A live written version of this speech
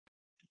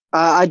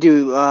I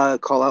do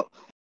call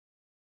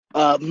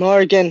out.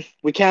 Morrigan,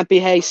 we can't be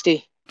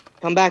hasty.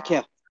 Come back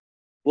here.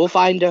 We'll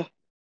find her.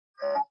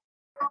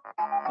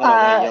 I don't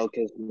want to yell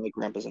because my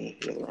grandpa's in the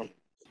other room.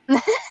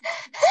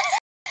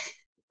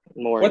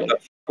 Morrigan. What the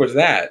fuck was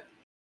that?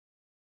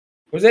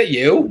 Was that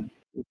you?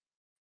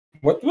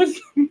 What was?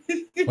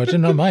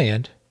 Wasn't on my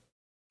end.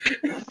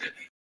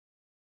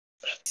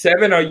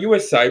 7, are you a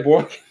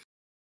cyborg?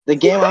 The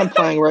game I'm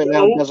playing right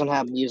now doesn't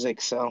have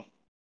music, so.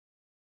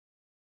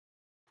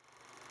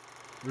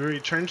 We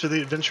return to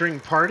the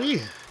adventuring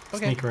party.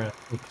 Okay. Sneak around.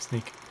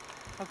 Sneak.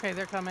 Okay,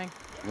 they're coming.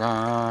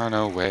 Run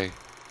away.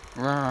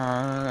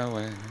 Run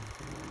away.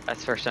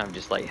 That's the first time I've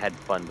just like had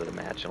fun with a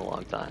match in a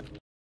long time.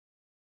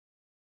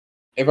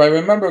 If I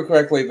remember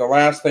correctly, the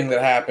last thing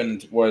that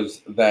happened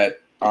was that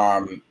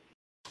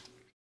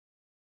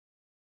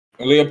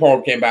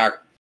Leopold came back.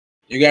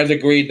 You guys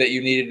agreed that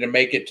you needed to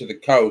make it to the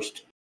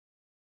coast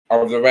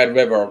of the Red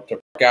River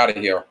to fuck out of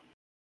here.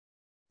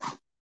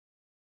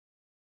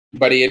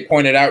 But he had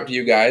pointed out to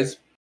you guys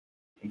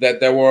that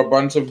there were a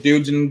bunch of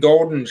dudes in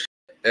gold and shit,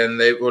 and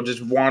they were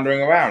just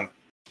wandering around.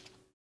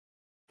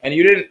 And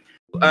you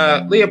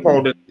didn't,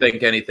 Leopold didn't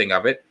think anything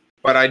of it,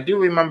 but I do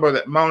remember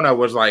that Mona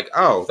was like,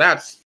 oh,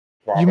 that's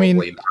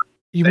probably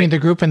You mean the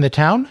group in the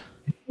town?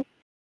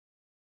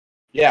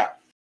 Yeah.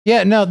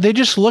 Yeah, no, they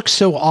just look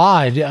so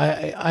odd.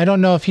 I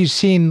don't know if he's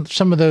seen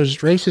some of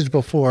those races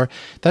before.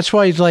 That's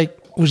why he's like,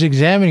 was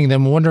examining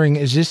them, wondering,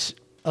 is this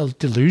a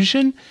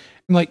delusion?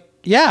 I'm like,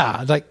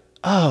 yeah. Like,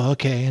 oh,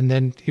 okay. And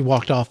then he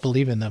walked off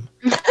believing them.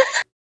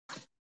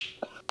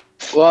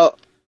 Well,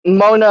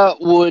 Mona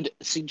would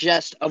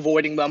suggest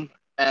avoiding them,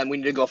 and we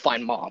need to go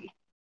find Mom.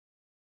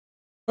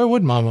 Where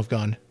would Mom have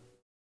gone?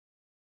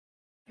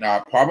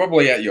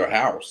 Probably at your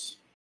house.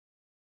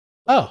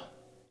 Oh.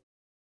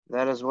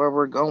 That is where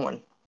we're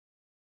going.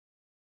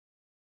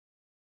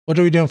 What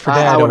are we doing for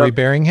Dad? Are we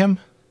burying him?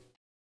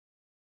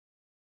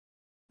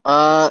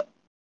 No.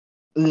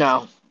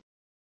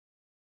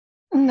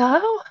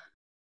 No?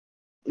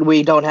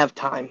 We don't have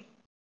time.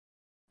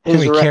 Can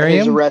we carry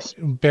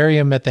him? Bury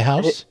him at the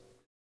house?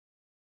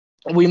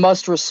 We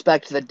must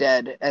respect the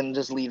dead and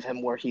just leave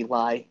him where he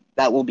lie.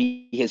 That will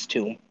be his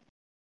tomb.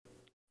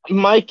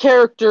 My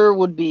character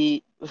would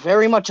be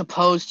very much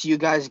opposed to you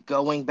guys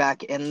going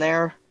back in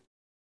there,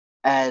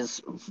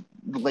 as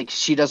like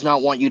she does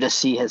not want you to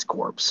see his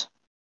corpse,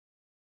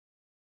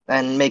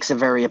 and makes it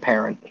very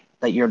apparent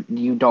that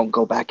you don't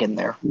go back in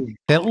there.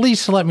 At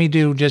least let me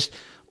do just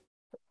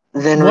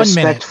then 1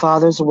 respect minute.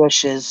 Father's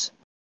wishes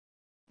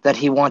that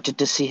he wanted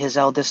to see his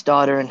eldest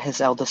daughter and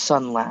his eldest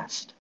son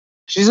last.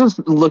 She's just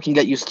looking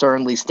at you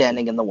sternly,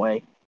 standing in the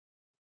way.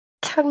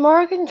 Can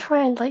Morrigan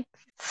try and like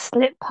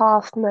slip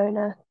past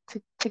Mona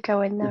to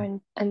go in there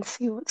and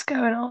see what's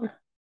going on?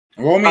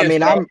 I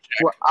mean, I'm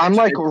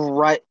like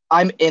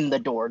I'm in the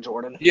door,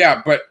 Jordan.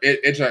 Yeah, but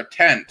it's a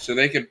tent, so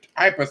they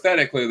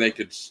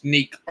could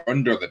sneak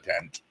under the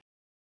tent.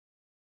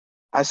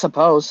 I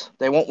suppose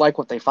they won't like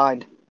what they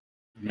find.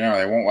 No,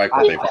 they won't like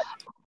what they find.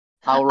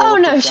 Oh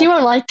no, she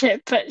won't like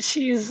it, but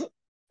she's.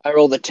 I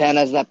rolled a 10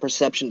 as that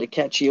perception to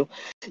catch you.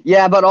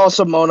 Yeah, but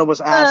also Mona was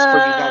asked for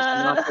you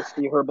guys not to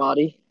see her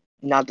body,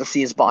 not to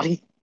see his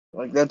body.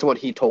 Like that's what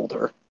he told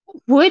her.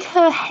 Would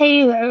her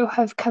halo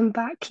have come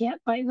back yet?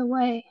 By the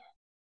way,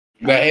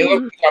 the halo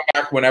can come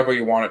back whenever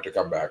you want it to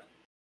come back.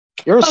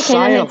 You're a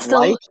Scion of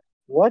light.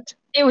 What?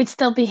 It would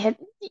still be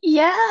hit.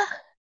 Yeah.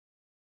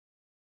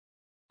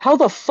 How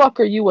the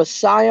fuck are you a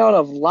Scion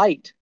of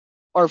light?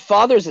 Our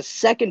father's a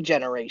second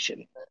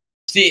generation.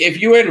 See,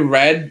 if you had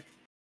read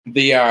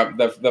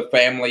the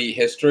family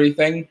history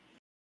thing,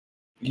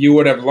 you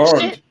would have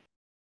learned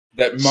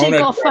that Mona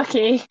got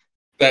fucky.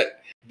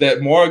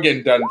 That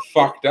Morrigan done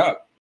fucked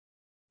up.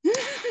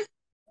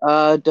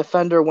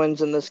 Defender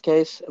wins in this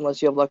case,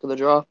 unless you have luck of the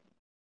draw.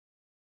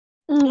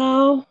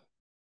 No.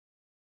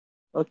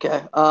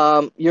 Okay.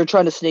 You're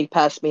trying to sneak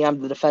past me.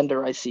 I'm the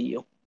defender. I see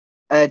you.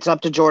 It's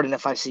up to Jordan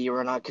if I see you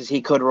or not, because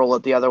he could roll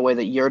it the other way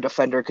that you're a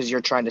defender because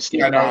you're trying to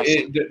sneak past.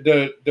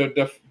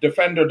 The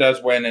defender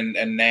does win,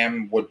 and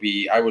Nam would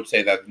be. I would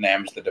say that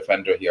Nam's the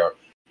defender here.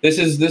 This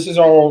is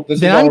all.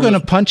 Then I'm going to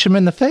punch him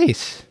in the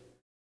face.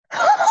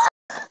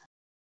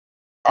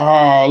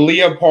 Oh,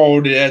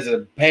 Leopold has a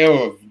pair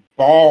of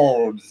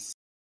balls.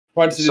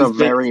 So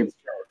very.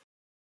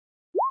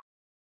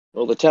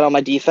 Roll the 10 on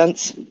my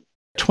defense.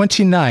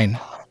 29.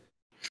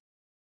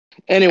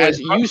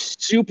 Anyways, you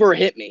super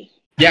hit me.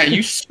 Yeah,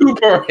 you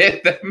super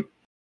hit them.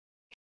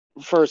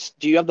 First,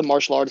 do you have the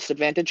martial artist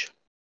advantage?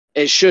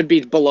 It should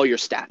be below your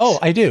stats. Oh,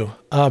 I do.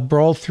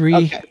 Brawl 3,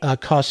 okay.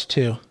 Cost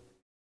 2.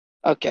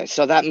 Okay,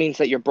 so that means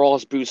that your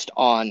brawls boost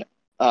on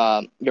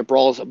 5.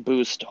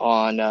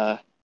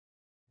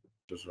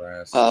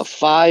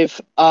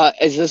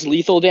 Is this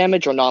lethal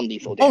damage or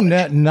non-lethal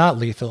damage? Oh, not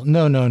lethal.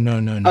 No.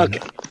 Okay.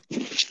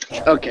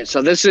 No. Okay,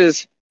 so this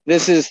is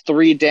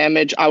 3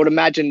 damage. I would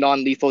imagine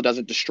non-lethal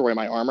doesn't destroy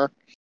my armor.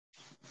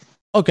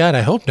 Oh God,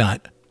 I hope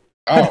not.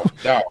 Oh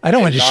no, I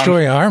don't want to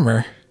destroy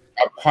armor.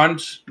 A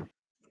punch.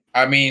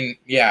 I mean,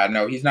 yeah,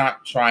 no, he's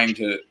not trying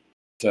to.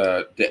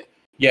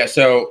 Yeah,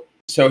 so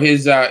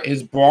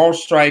his brawl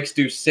strikes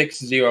do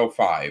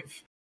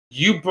 605.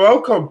 You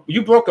broke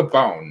a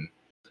bone.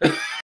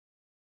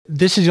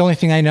 This is the only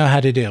thing I know how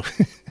to do.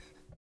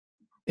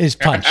 Is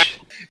punch.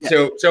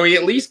 So he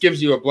at least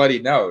gives you a bloody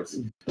nose.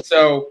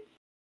 So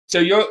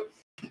you're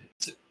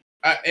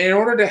in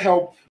order to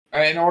help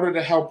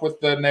with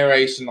the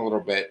narration a little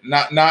bit,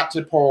 not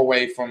to pull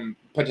away from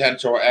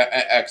potential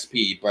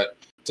XP, but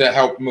to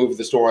help move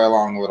the story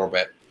along a little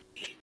bit.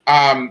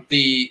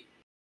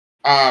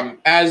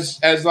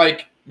 As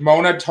like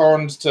Mona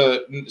turns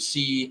to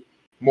see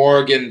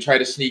Morrigan try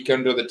to sneak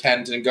under the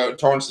tent and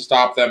turns to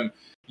stop them,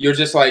 you're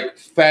just like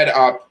fed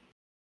up.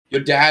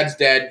 Your dad's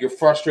dead. You're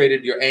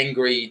frustrated. You're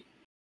angry,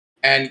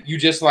 and you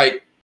just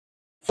like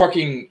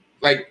fucking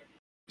like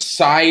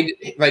side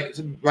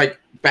like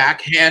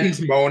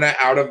backhand Mona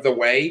out of the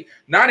way,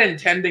 not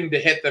intending to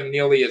hit them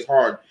nearly as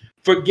hard,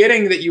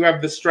 forgetting that you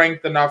have the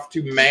strength enough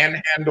to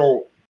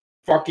manhandle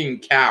fucking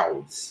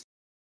cows.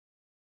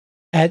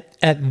 At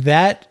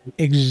that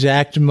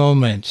exact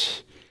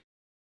moment,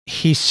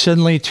 he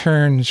suddenly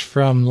turns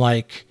from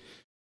like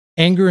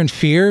anger and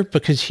fear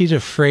because he's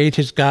afraid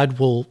his god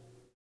will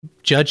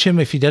judge him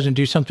if he doesn't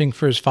do something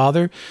for his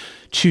father,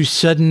 to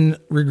sudden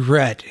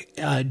regret.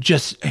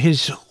 Just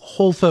his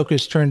whole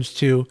focus turns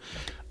to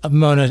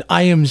Mona.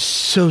 I am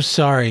so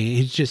sorry.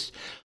 He just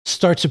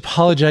starts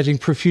apologizing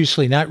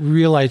profusely, not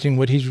realizing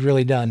what he's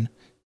really done.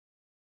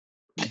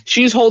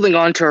 She's holding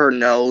on to her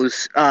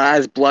nose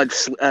as blood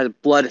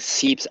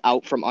seeps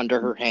out from under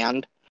her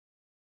hand.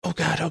 Oh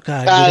God,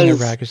 getting a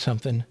rag or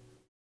something.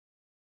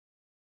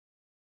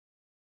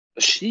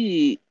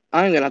 I'm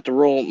gonna have to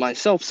roll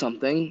myself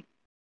something.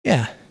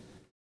 Yeah.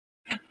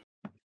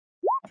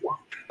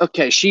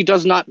 Okay, she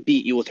does not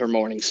beat you with her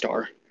Morning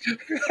Star.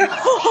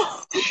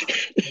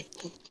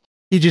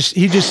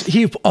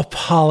 He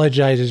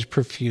apologizes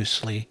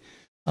profusely.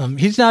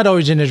 He's not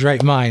always in his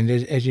right mind,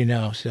 as you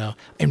know. So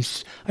I'm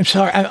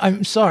sorry.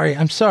 I'm sorry.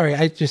 I'm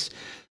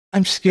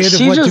scared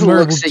of what Demar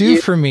will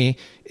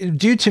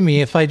do to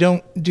me if I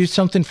don't do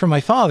something for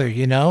my father.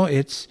 You know,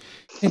 it's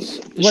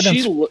what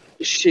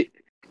she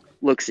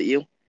looks at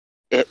you.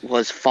 It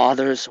was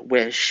father's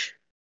wish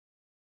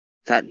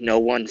that no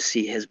one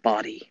see his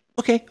body.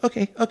 Okay.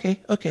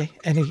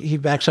 And he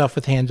backs off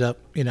with hands up.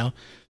 You know,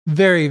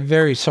 very,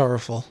 very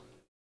sorrowful.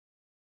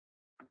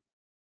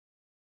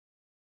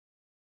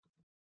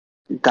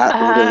 That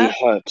really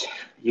hurt.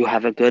 You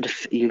got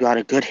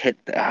a good hit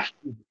there.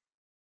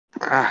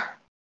 I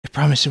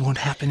promise it won't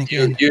happen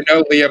again. You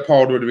know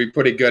Leopold would be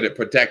pretty good at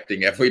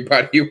protecting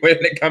everybody when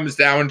it comes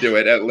down to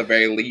it, at the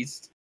very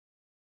least.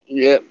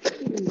 Yep.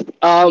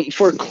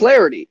 For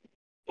clarity,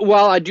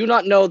 while I do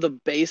not know the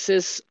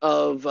basis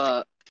of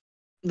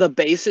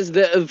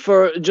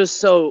for just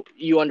so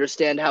you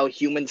understand how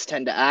humans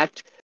tend to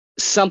act,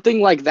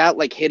 something like that,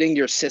 like hitting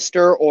your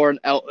sister or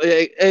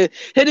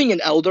hitting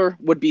an elder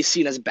would be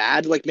seen as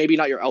bad. Like maybe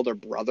not your elder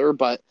brother,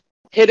 but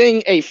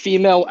hitting a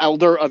female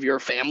elder of your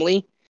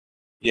family.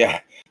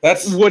 Yeah,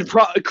 that's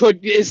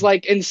is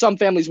like in some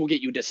families will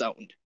get you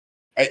disowned.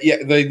 Yeah,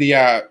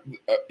 the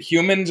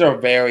humans are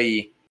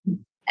very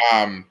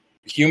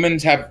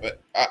humans have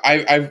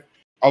I've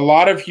a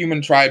lot of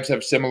human tribes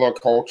have similar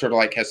culture to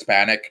like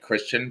Hispanic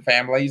Christian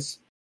families.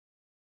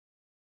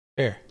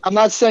 Fair. I'm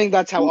not saying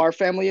that's how our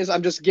family is.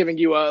 I'm just giving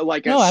you a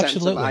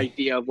sense of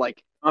idea of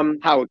like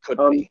how it could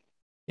be.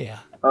 Yeah.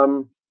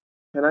 Can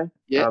I?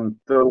 Yeah.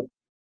 So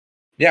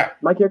yeah,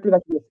 my character is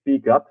actually going to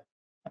speak up,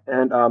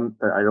 and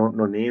I don't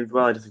know names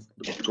well. I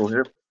just go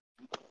here.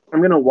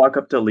 I'm gonna walk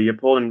up to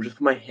Leopold and just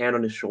put my hand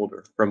on his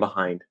shoulder from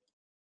behind,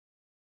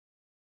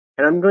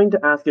 and I'm going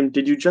to ask him,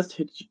 "Did you just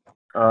hit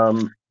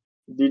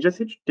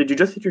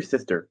your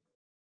sister?"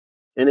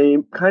 In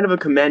a kind of a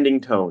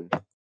commanding tone.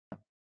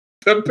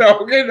 The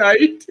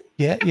Pelganite.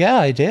 Yeah,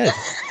 I did.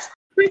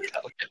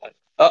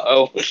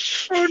 Uh-oh.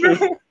 Oh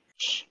no.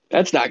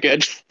 That's not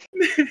good.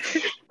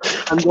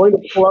 I'm going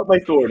to pull out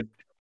my sword.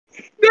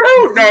 No,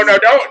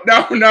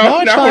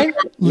 it's fine.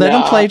 Let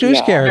him play to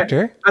his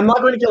character. I'm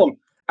not going to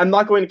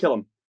kill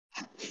him.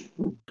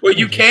 Well,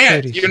 you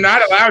can't. You're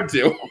not allowed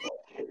to.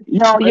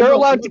 No, you're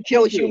allowed to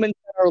kill humans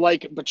that are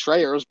like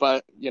betrayers,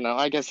 but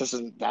I guess this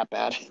isn't that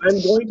bad.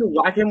 I'm going to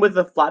whack him with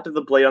the flat of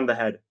the blade on the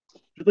head.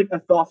 Just like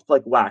a soft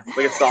whack,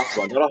 like a soft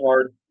one, not a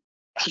hard,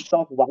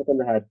 soft whack on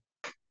the head.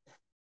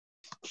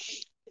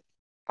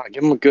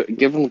 Give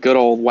him a good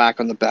old whack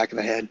on the back of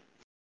the head.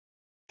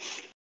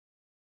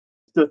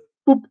 Just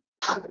boop.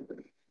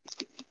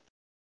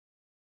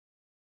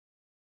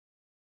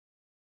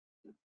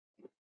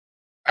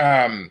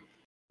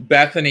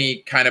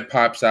 Bethany kind of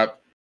pops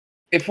up.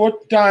 If we're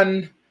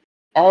done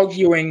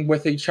arguing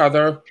with each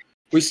other,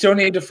 we still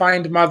need to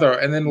find Mother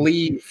and then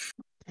leave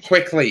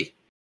quickly.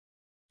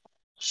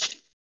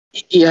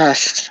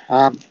 Yes.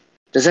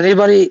 Does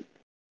anybody?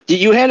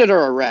 You handed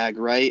her a rag,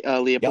 right,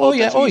 Leopold?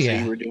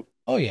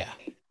 Oh yeah.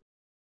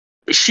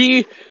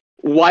 She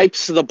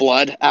wipes the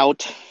blood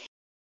out,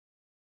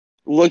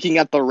 looking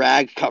at the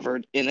rag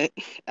covered in it,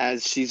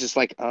 as she's just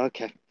like, oh,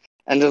 okay,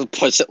 and then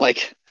puts it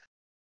like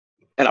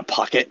in a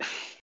pocket.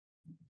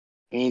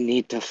 We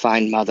need to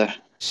find Mother.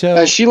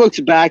 So She looks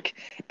back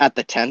at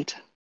the tent.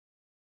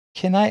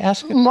 can I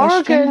ask a question?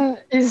 Morrigan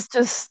is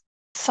just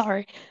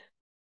sorry.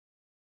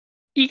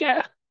 You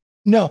go.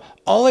 No,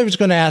 all I was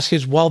going to ask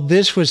is, while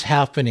this was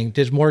happening,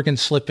 did Morgan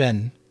slip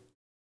in?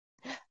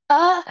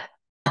 Oh,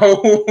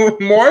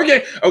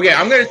 Morgan. Okay,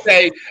 I'm gonna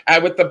say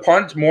with the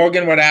punch,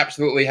 Morgan would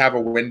absolutely have a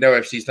window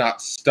if she's not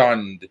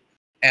stunned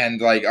and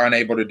like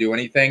unable to do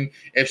anything.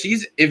 If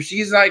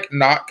she's like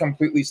not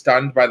completely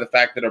stunned by the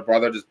fact that her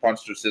brother just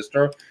punched her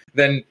sister,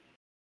 then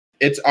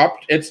it's up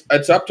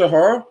to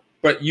her.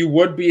 But you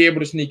would be able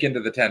to sneak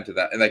into the tent to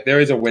that, and like there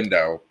is a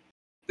window.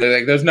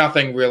 There's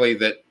nothing really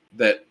that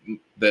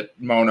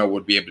Mona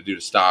would be able to do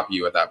to stop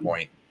you at that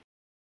point.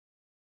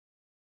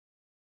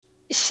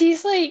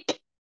 She's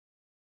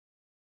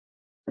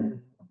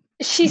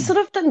sort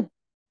of done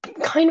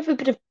kind of a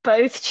bit of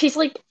both. She's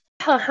like,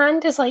 her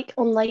hand is like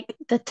on like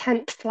the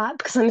tent flap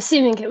because I'm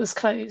assuming it was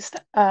closed.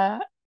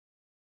 But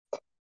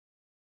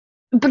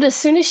as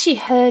soon as she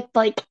heard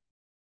like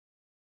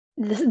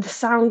the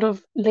sound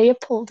of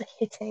Leopold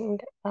hitting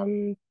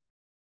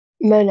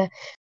Mona,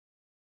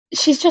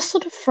 she's just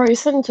sort of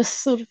frozen, just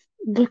sort of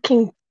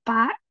looking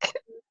back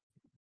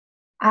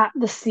at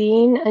the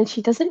scene, and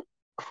she doesn't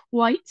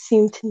quite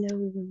seem to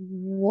know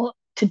what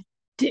to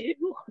do.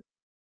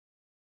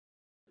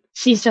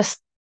 She's just...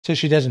 So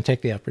she doesn't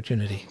take the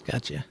opportunity.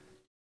 Gotcha.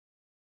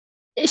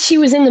 She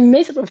was in the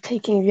middle of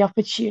taking the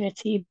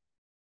opportunity,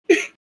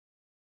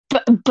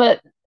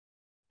 but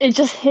it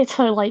just hit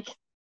her like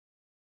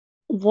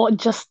what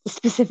just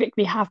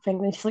specifically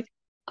happened, and she's like,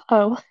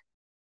 oh.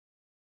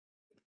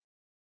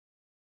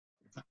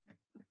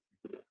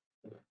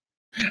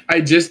 I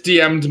just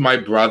DM'd my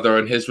brother,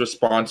 and his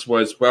response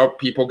was, well,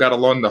 people got to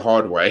learn the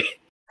hard way.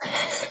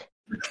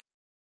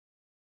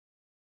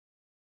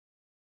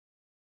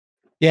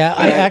 Yeah,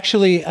 I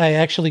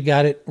actually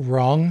got it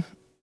wrong,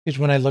 because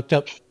when I looked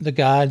up the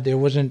god, there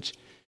wasn't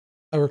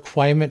a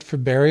requirement for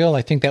burial.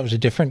 I think that was a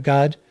different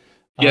god.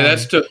 Yeah,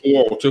 that's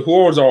Tahul.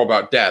 Tahul is all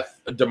about death.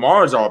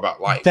 Demar is all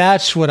about life.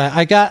 That's what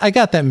I got. I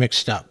got that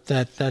mixed up.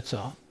 That's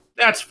all.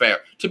 That's fair.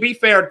 To be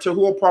fair,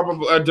 Tahul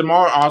probably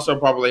Demar also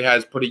probably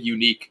has pretty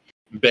unique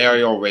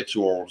burial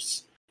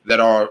rituals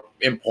that are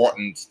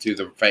important to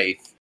the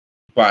faith.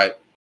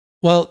 But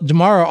well,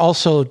 Demar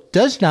also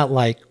does not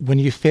like when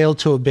you fail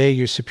to obey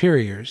your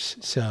superiors.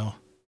 So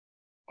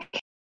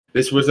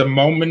this was a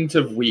moment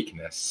of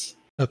weakness.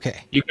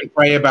 Okay, you can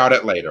pray about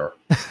it later.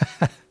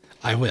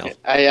 I will.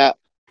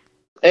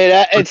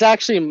 It's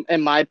actually,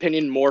 in my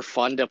opinion, more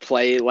fun to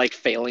play like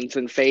failings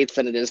in faith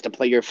than it is to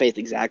play your faith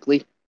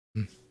exactly.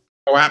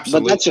 Oh,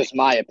 absolutely. But that's just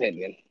my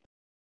opinion.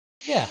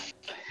 Yeah.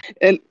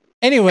 And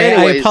anyways,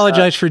 I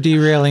apologize for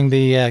derailing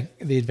the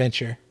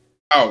adventure.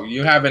 Oh,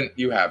 you haven't.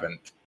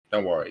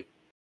 Don't worry.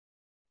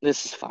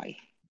 This is fine.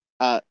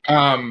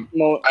 I'm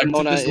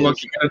Mona just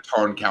looking at a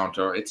turn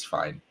counter. It's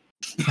fine.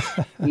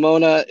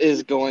 Mona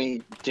is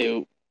going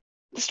to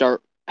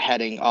start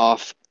heading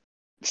off,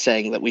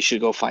 saying that we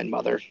should go find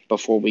Mother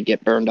before we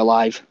get burned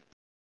alive.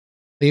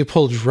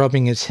 Leopold's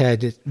rubbing his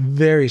head,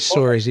 very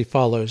sore as he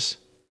follows.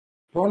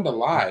 Burned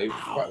alive?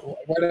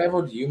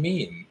 Whatever do you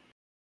mean?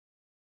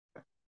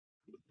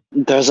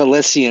 There's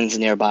Elysians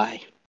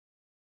nearby.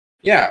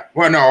 Yeah,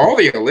 well, no, all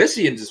the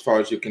Elysians, as far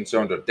as you're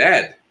concerned, are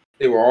dead.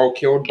 They were all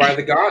killed by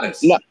the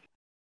goddess. No,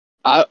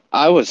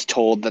 I was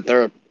told that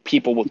there are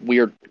people with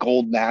weird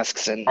gold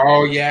masks and...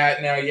 Oh, yeah,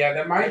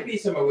 there might be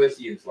some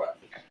Elysians left.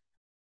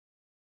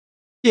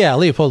 Yeah,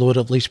 Leopold would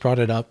have at least brought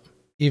it up,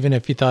 even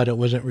if he thought it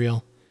wasn't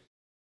real.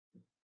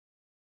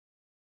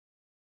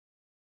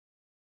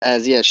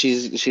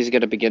 She's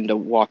going to begin to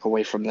walk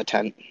away from the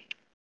tent.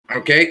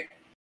 Okay.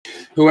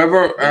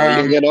 Whoever... you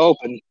can get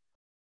open.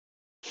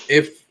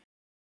 If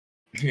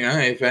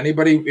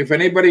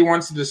anybody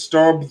wants to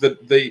disturb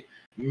the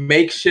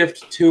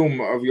makeshift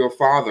tomb of your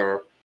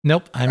father...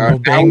 Nope, I'm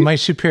obeying my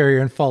superior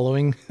and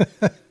following.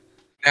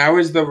 Now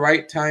is the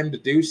right time to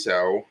do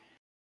so.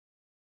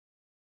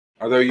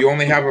 Although you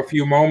only have a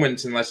few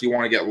moments unless you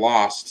want to get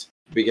lost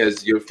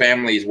because your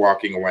family is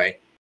walking away.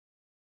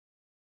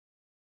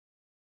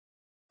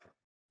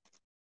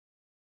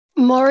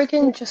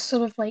 Morrigan just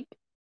sort of like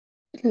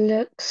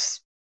looks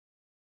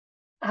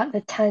at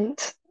the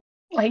tent,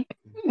 like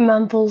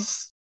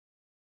mumbles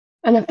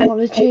an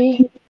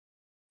apology,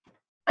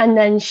 and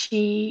then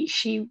she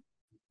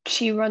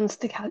runs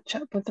to catch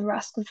up with the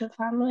rest of the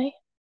family.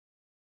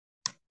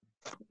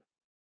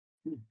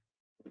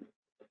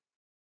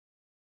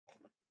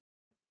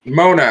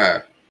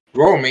 Mona,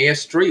 roll me a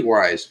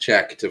streetwise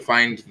check to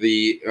find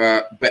the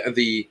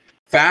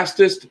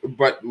fastest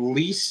but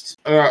least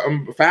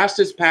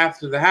fastest path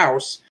to the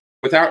house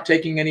without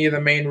taking any of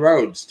the main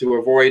roads to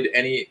avoid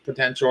any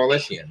potential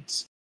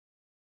Elysians.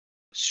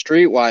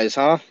 Streetwise,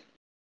 huh?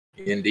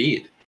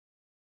 Indeed.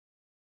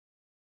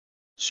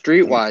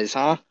 Streetwise,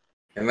 huh?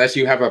 Unless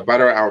you have a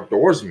better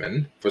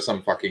outdoorsman for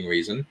some fucking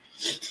reason.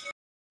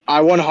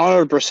 I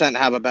 100%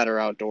 have a better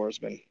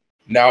outdoorsman.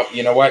 No,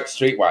 you know what?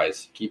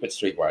 Streetwise. Keep it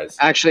streetwise.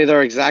 Actually,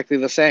 they're exactly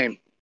the same.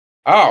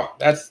 Oh,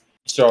 that's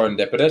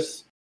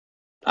serendipitous.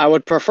 I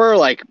would prefer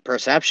like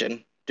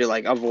perception to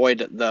like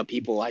avoid the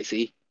people I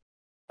see.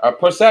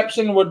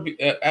 Perception would be.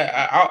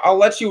 I'll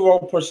let you roll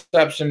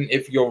perception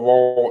if your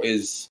roll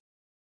is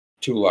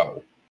too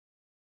low.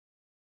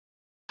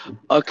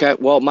 Okay,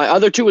 well, my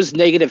other 2 is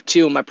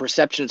 -2. My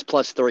perception is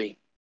 +3.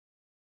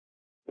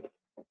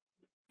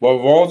 Well,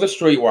 roll the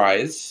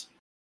streetwise,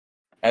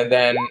 and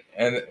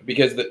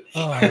because the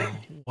Oh,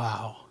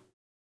 wow.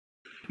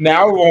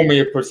 now roll me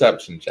a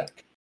perception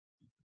check.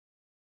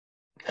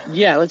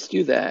 Yeah, let's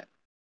do that.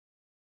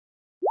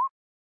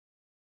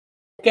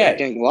 Okay,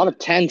 Getting a lot of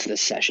 10s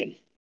this session.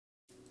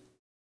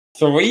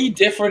 3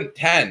 different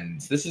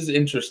 10s. This is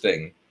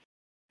interesting.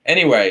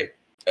 Anyway,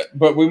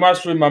 but we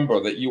must remember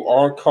that you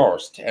are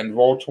cursed, and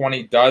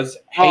Roll20 does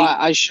hate.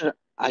 Oh,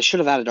 I should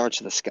have added Arts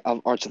of the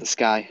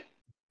Sky.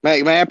 May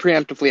I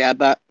preemptively add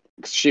that?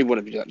 'Cause she would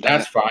have done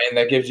That's it. fine.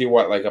 That gives you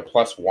what, like a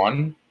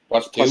 +1,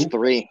 +2,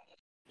 +3.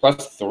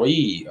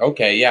 +3.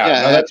 Okay, yeah.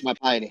 Yeah, No, that's my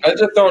piety.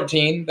 that's a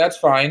 13. That's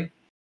fine.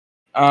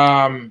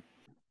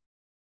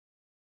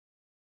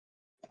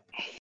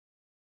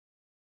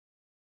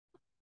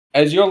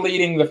 As you're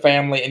leading the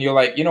family, and you're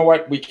like, you know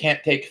what? We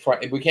can't take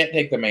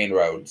the main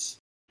roads.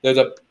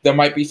 There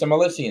might be some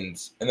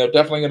Elysians, and they're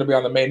definitely going to be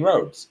on the main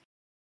roads.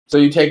 So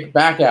you take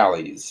back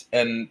alleys,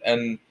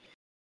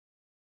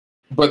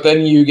 but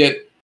then you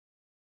get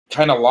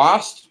kind of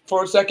lost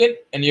for a second,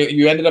 and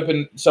you ended up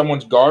in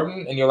someone's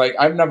garden, and you're like,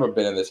 I've never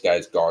been in this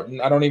guy's garden.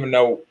 I don't even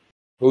know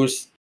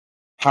whose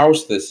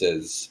house this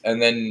is.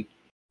 And then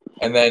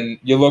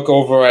you look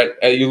over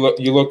at you look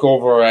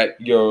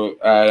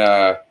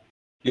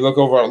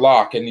over at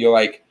Locke, and you're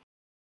like,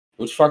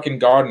 which fucking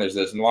garden is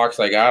this? And Locke's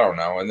like, I don't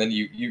know. And then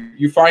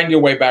you find your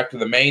way back to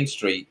the main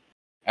street,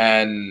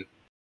 and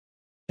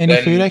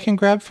Any food I can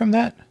grab from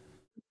that?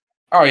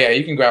 Oh yeah,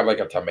 you can grab like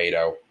a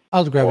tomato.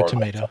 I'll grab a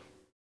tomato.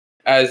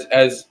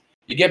 As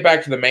you get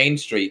back to the main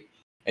street,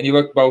 and you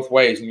look both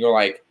ways, and you're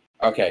like,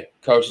 okay,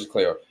 coast is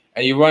clear.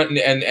 And you run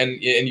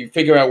and you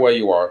figure out where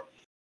you are,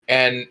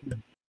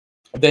 and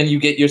then you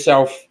get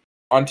yourself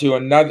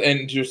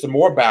into some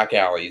more back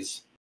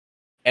alleys,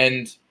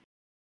 and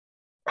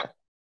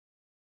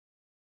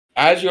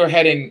as you're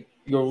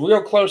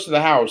real close to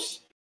the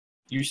house,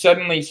 you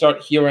suddenly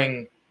start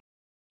hearing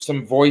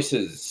some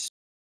voices,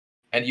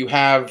 and you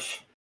have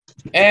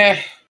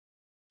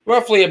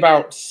roughly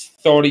about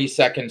 30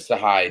 seconds to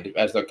hide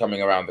as they're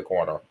coming around the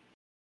corner.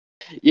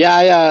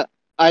 Yeah,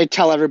 I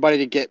tell everybody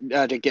to get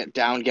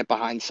down, get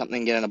behind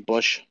something, get in a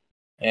bush.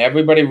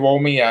 Everybody roll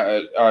me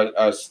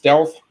a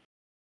stealth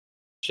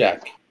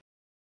check.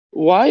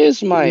 Why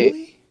is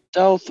my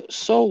stealth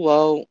so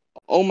low?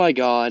 Oh my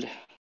god.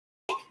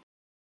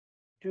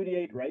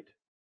 2d8, right?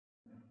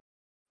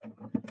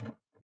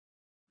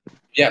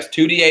 Yes,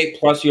 2d8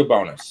 plus your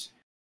bonus.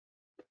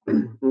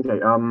 Okay,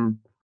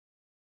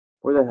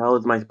 where the hell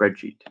is my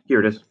spreadsheet? Here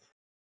it is.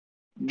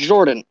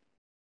 Jordan.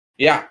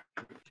 Yeah.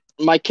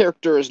 My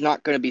character is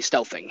not going to be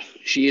stealthing.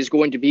 She is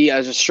going to be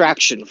a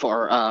distraction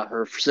for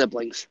her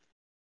siblings.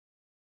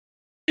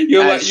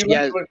 You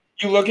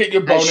look at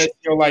your bonus,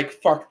 you're like,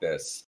 fuck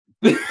this.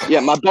 Yeah,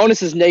 my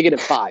bonus is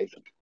 -5.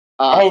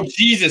 Oh,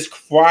 Jesus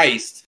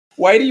Christ.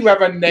 Why do you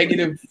have a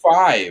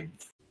 -5?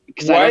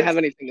 Because I don't have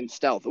anything in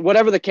stealth.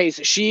 Whatever the case,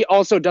 she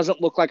also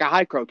doesn't look like a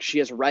Hycro. She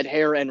has red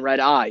hair and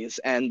red eyes,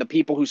 and the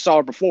people who saw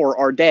her before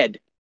are dead.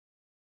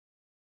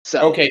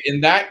 So okay,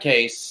 in that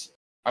case,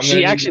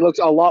 she actually looks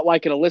a lot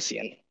like an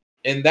Elysian.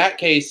 In that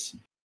case,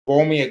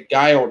 roll me a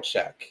guile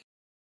check.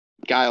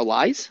 Guile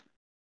lies?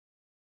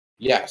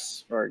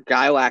 Yes. Or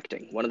guile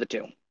acting, one of the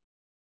two.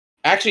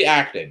 Actually,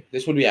 acting.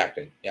 This would be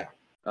acting, yeah.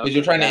 Because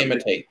you're trying to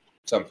imitate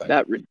something.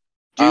 That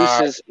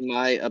reduces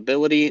my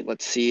ability.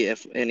 Let's see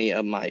if any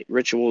of my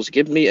rituals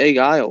give me a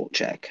guile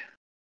check.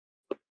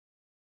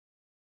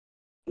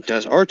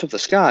 Does Art of the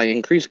Sky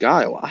increase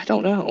guile? I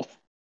don't know.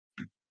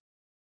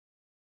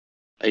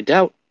 I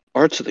doubt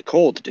Arts of the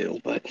Cold do,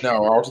 but...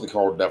 No, Arts of the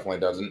Cold definitely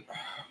doesn't.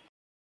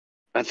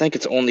 I think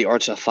it's only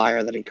Arts of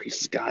Fire that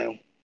increases guile.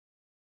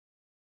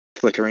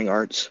 Flickering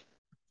arts.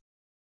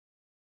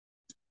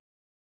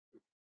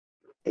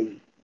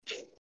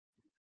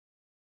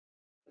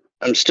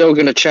 I'm still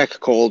gonna check,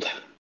 Cold.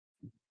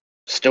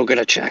 Still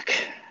gonna check.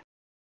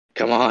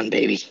 Come on,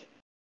 baby.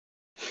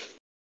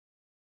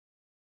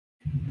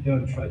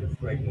 Don't try to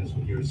frighten us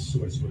with your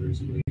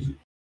sorcerer's ways.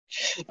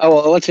 Oh,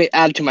 well, let's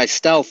add to my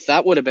stealth.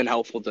 That would have been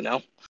helpful to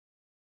know.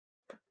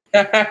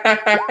 Oh,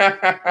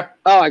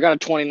 I got a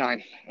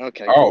 29.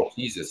 Okay. Oh, cool.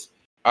 Jesus.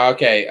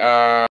 Okay.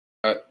 How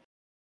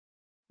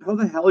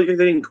the hell are you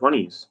getting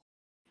 20s?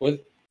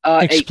 With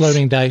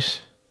exploding dice.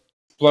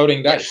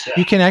 Exploding dice.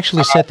 You can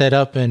actually set that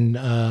up in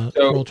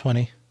roll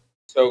 20.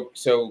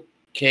 So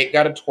Kate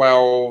got a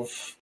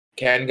 12.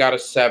 Ken got a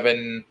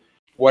 7.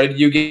 What did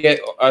you get?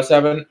 A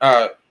 7?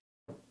 I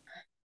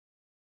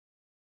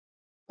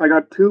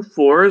got 2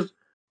 4s,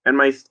 and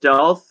my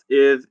stealth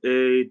is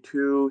a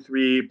 2,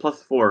 3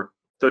 plus 4,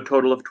 so a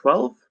total of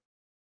 12.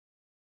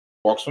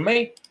 Works for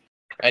me.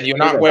 And you're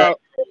not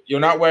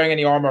wearing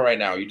any armor right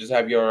now. You just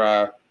have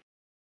your.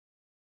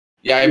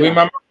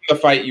 Remember the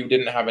fight, you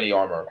didn't have any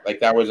armor. Like,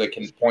 that was a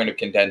point of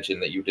contention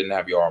that you didn't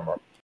have your armor.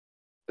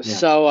 Yeah.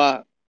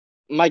 So,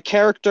 my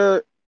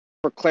character,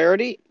 for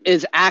clarity,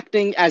 is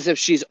acting as if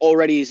she's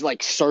already,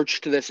 like,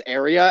 searched this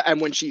area, and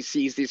when she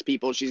sees these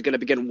people, she's going to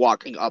begin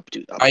walking up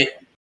to them.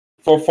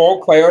 For full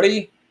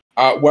clarity,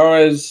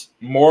 whereas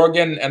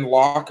Morrigan and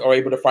Locke are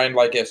able to find,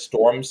 like, a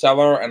storm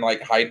cellar and,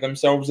 like, hide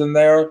themselves in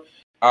there,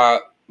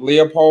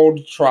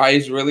 Leopold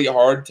tries really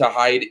hard to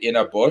hide in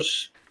a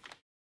bush.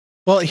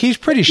 Well, he's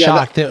pretty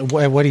shocked at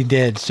what he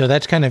did, so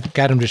that's kind of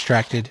got him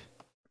distracted.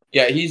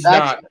 Yeah,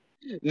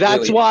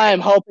 that's really. Why I'm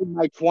hoping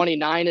my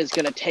 29 is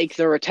going to take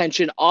their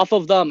attention off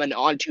of them and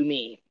onto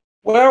me.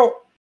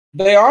 Well,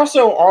 they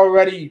also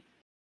already...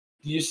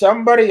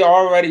 Somebody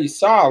already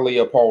saw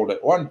Leopold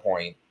at one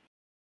point.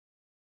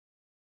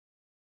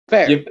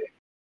 Fair.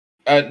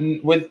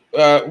 What's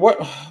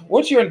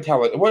your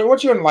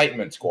what's your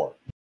enlightenment score?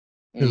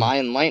 My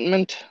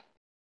enlightenment?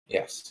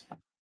 Yes.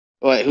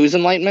 Wait, whose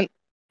enlightenment?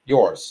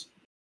 Yours.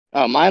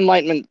 Oh, my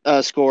enlightenment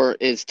score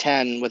is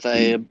 10 with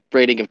a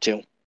rating of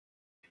 2.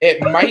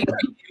 It might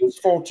be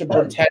useful to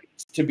pretend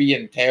to be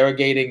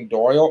interrogating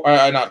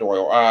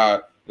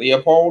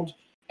Leopold,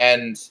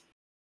 and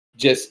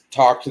just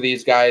talk to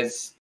these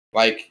guys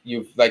like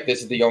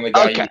this is the only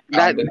guy you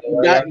found in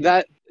the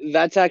area.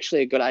 That's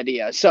actually a good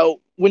idea. So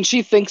when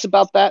she thinks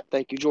about that,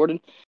 thank you, Jordan,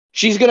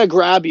 she's gonna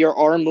grab your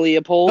arm,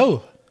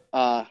 Leopold.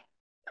 Oh.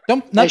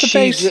 Don't, not the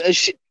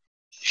face.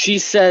 She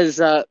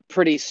says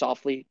pretty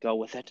softly, "Go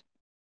with it."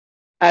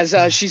 As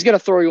she's gonna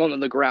throw you on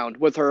the ground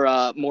with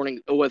her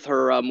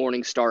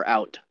morning star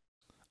out.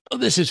 Oh,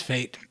 this is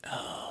fate.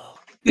 Oh.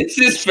 This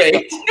is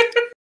fate.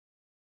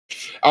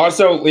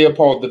 Also,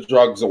 Leopold, the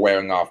drugs are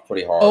wearing off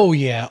pretty hard. Oh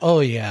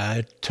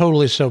yeah,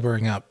 totally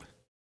sobering up.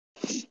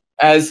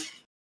 As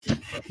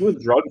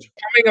with drugs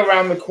coming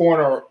around the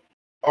corner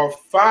are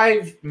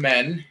 5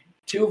 men,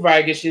 2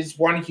 Vigishes,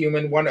 1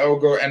 human, 1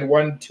 ogre, and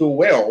 1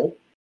 Tuil.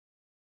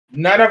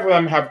 None of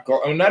them have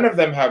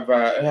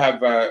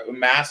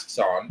masks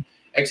on,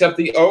 except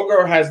the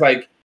ogre has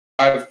like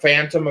a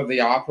Phantom of the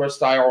Opera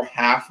style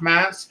half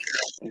mask.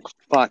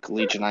 Fuck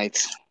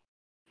Legionites.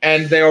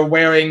 And they are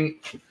wearing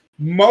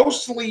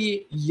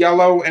mostly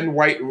yellow and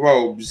white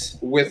robes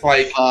with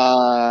like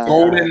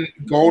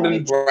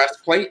golden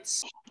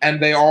breastplates, and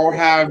they all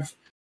have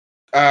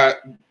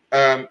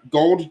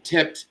gold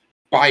tipped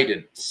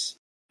bidents,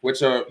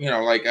 which are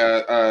like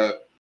a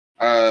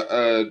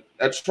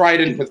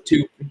trident with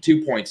two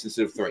points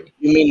instead of 3.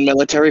 You mean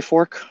military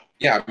fork?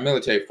 Yeah,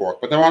 military fork,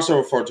 but they're also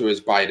referred to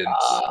as bidents.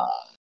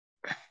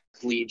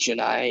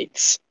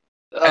 Legionites.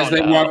 As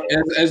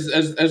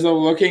they're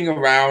looking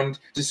around,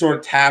 just sort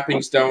of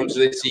tapping stones,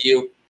 they see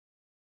you.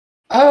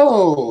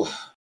 Oh,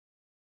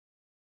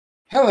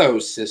 hello,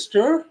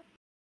 sister.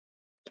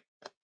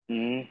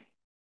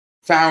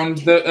 Found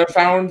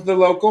the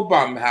local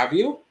bum, have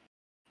you?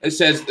 It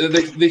says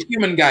the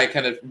human guy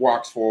kind of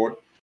walks forward.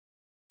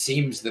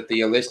 Seems that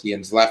the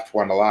Elysians left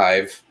one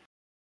alive.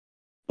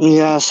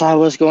 Yes, I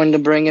was going to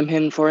bring him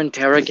in for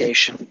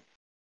interrogation.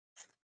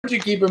 Why don't you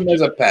keep him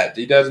as a pet?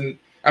 He doesn't.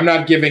 I'm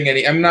not getting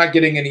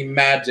any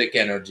magic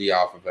energy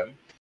off of him.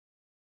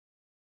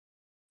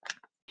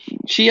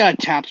 She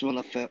taps him on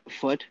the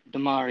foot,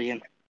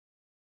 Demarian.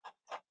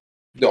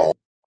 Oh,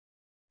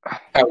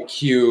 how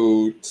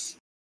cute.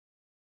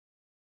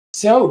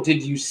 So,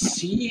 did you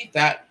see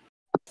that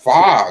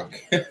fog?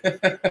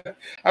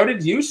 How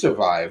did you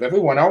survive?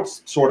 Everyone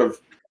else sort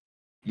of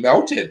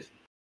melted.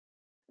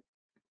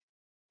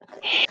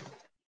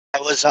 I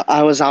was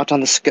out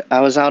on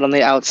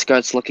the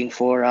outskirts looking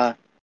for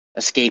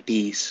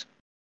escapees.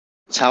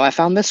 That's how I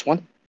found this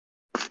one.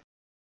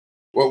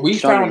 Well, we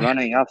found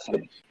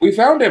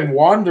him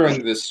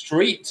wandering the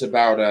streets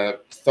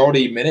about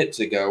 30 minutes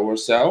ago or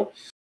so.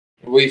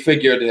 We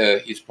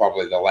figured he's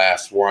probably the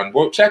last one.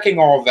 We're checking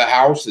all of the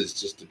houses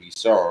just to be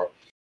sure.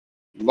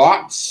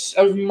 Lots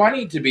of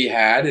money to be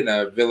had in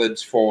a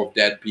village full of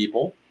dead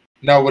people.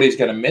 Nobody's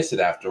going to miss it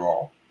after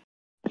all.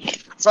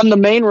 From the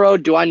main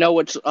road, do I know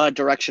which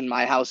direction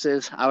my house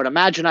is? I would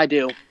imagine I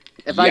do.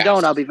 If I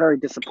don't, I'll be very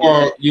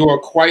disappointed. You are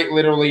quite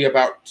literally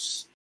about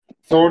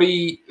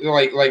 30,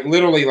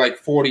 literally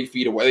 40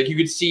 feet away. Like, you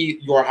could see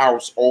your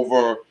house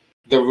over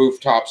the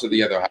rooftops of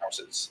the other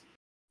houses.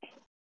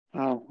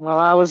 Oh, well,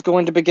 I was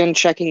going to begin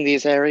checking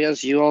these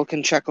areas. You all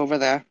can check over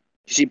there.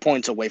 She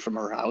points away from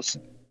her house.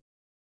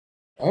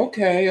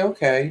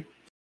 Okay.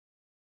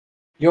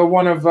 You're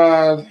one of,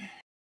 well,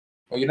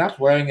 you're not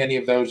wearing any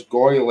of those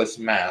goryless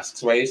masks,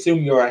 so I assume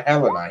you're a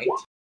Hellenite.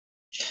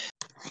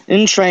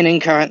 In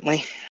training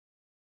currently.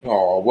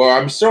 Oh, well,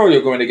 I'm sure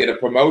you're going to get a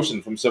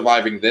promotion from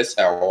surviving this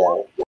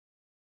hellhole.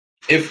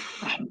 If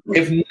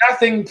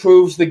nothing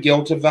proves the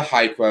guilt of the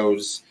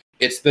Hycros,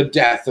 it's the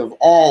death of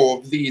all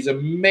of these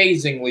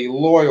amazingly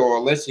loyal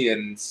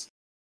Elysians.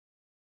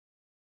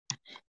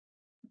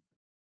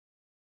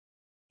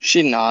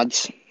 She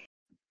nods.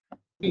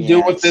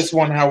 Do with this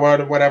one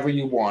whatever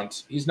you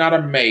want. He's not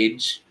a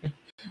mage.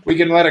 We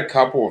can let a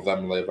couple of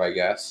them live, I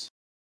guess.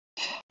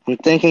 I'm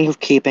thinking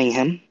of keeping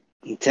him.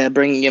 to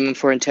bring him in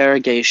for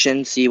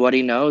interrogation, see what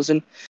he knows,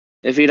 and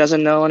if he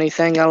doesn't know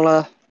anything, I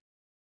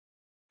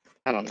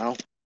don't know.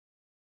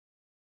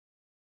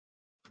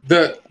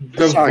 The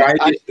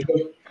Sorry,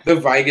 the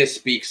Vigus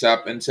speaks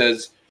up and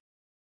says,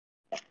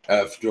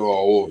 "After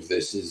all of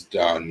this is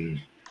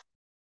done,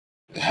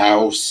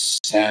 House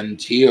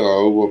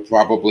Santio will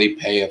probably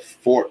pay a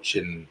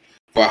fortune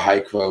for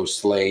Hycro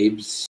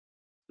slaves.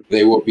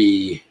 They will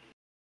be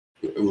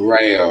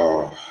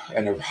rare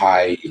and of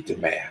high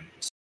demand.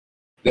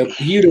 They're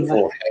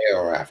beautiful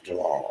hair, after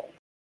all.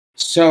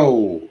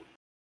 So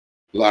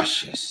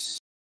luscious."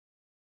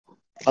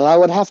 Well, I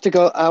would have to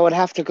go. I would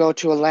have to go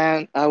to a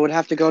land. I would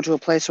have to go to a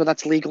place where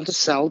that's legal to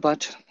sell,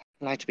 but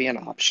might be an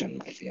option.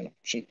 Might be an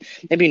option.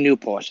 Maybe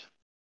Newport.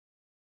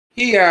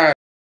 He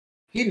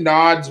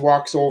nods,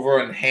 walks over,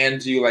 and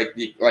hands you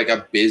like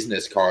a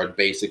business card,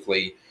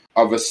 basically,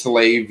 of a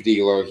slave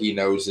dealer he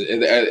knows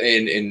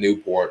in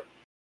Newport.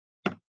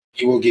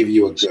 He will give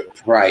you a good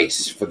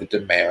price for the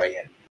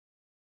Demarian.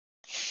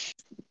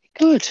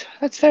 Good.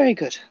 That's very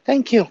good.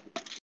 Thank you.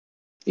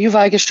 You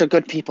Vigish are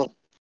good people.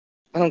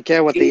 I don't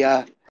care what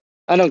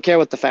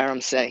the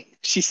Pharaohs say.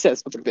 She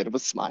says with a bit of a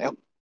smile.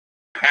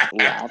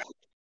 Laugh.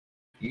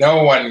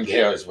 No one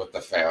cares what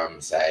the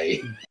Pharaohs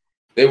say.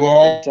 They will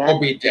all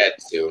be dead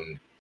soon.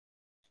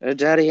 They're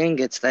daddy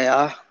ingots, they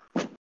are.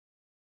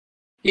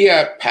 He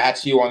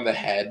pats you on the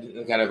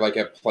head, kind of like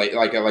a proud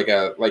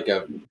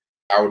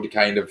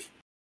kind of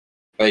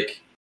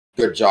like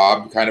good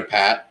job kind of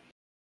pat.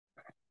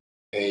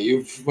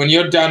 When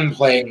you're done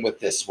playing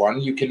with this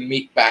one, you can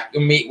meet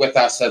with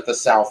us at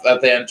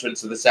the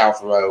entrance of the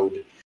South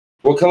Road.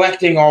 We're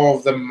collecting all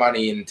of the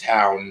money in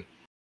town.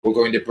 We're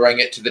going to bring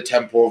it to the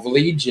Temple of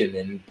Legion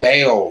and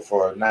bail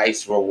for a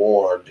nice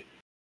reward.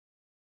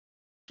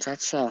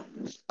 That's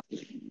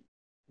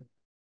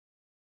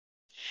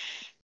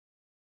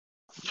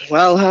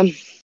Well,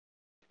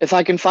 if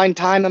I can find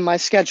time in my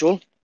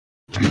schedule.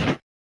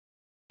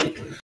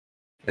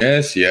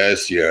 Yes.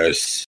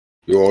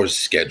 Your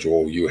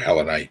schedule, you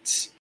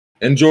Hellenites.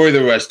 Enjoy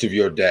the rest of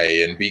your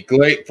day and be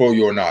grateful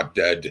you're not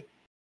dead.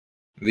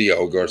 The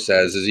ogre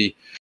says as he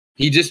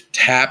just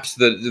taps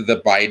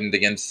the bident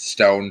against the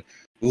stone,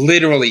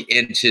 literally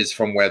inches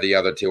from where the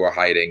other two are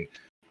hiding.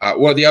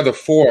 The other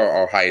four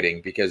are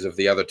hiding because of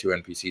the other two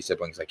NPC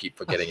siblings I keep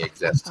forgetting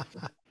exist.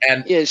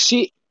 And yeah,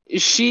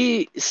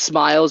 she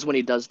smiles when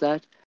he does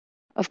that.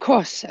 Of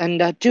course,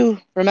 and do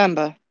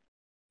remember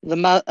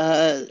not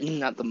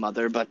the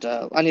mother, but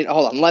hold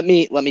on. Let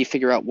me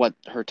figure out what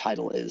her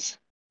title is.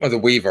 Well, the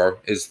Weaver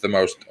is the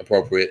most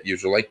appropriate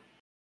usually.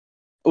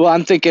 Well,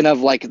 I'm thinking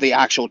of like the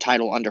actual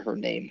title under her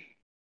name.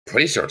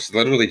 Pretty sure it's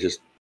literally just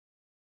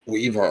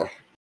Weaver,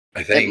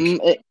 I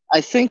think. I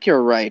think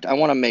you're right. I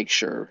want to make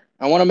sure.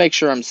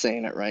 I'm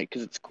saying it right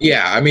because it's cool.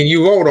 Yeah, I mean,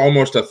 you rolled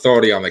almost a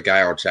 30 on the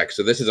guile check,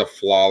 so this is a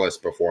flawless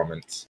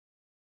performance.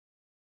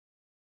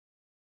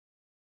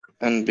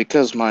 And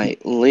because my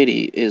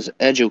lady is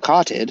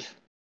educated,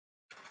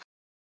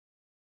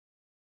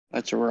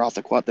 that's a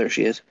Rothaquat. There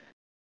she is.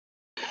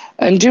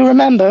 And do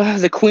remember,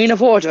 the Queen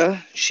of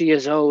Order, she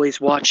is always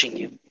watching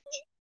you.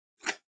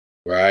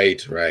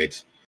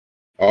 Right.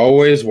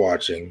 Always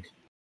watching.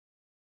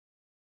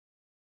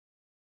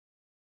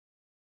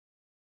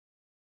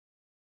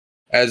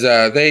 As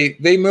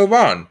they move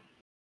on.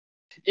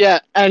 Yeah,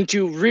 and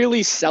to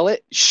really sell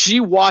it, she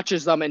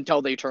watches them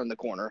until they turn the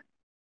corner.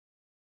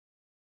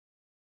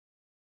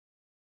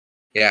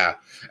 Yeah,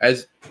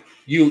 as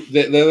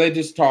they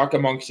just talk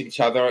amongst each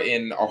other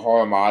in a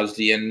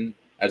Hormazdian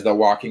as they're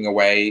walking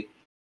away,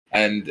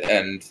 and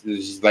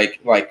it's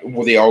like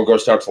the ogre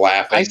starts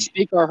laughing. I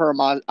speak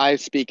I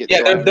speak it.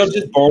 Yeah, they're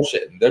just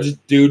bullshitting. They're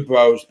just dude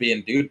bros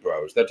being dude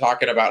bros. They're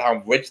talking about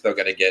how rich they're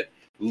gonna get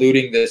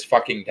looting this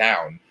fucking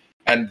town,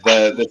 and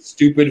the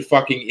stupid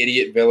fucking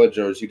idiot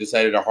villagers who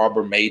decided to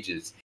harbor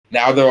mages.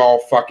 Now they're all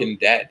fucking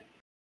dead.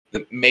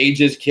 The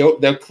mages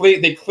killed. They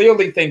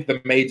clearly think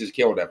the mages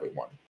killed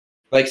everyone.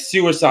 Like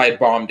suicide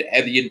bombed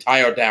the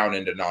entire town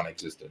into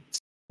non-existence.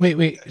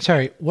 Wait.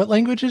 Sorry. What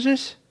language is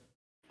this?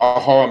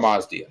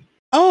 Hormazdian.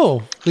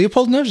 Oh,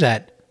 Leopold knows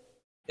that.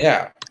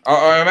 Yeah.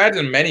 I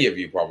imagine many of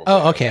you probably.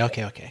 Oh,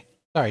 okay.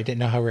 Sorry, didn't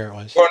know how rare it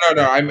was. Well,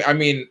 no. I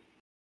mean,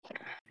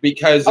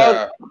 because.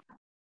 No,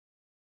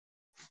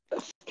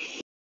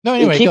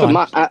 anyway, keep go in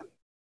on. mind,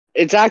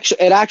 it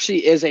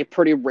actually is a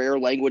pretty rare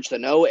language to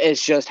know. It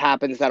just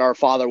happens that our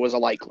father was a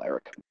light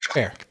cleric.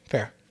 Fair.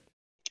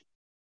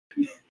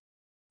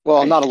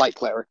 Well, not a light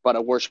cleric, but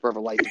a worshiper of a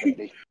light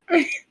divinity.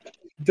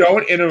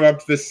 Don't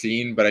interrupt the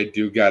scene, but I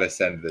do gotta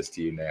send this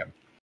to you, Nam.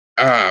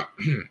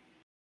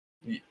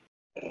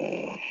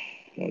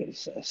 What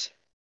is this?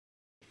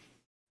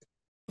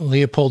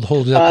 Leopold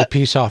holds up the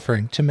peace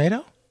offering.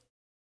 Tomato?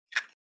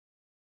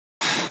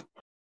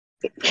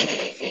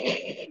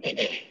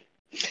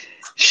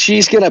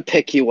 She's gonna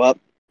pick you up,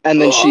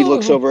 and then she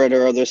looks over at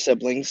her other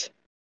siblings.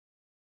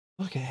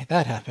 Okay,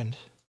 that happened.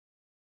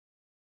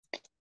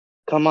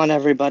 Come on,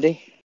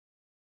 everybody.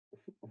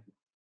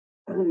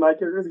 My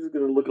character is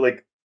going to look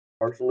like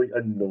partially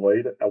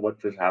annoyed at what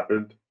just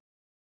happened.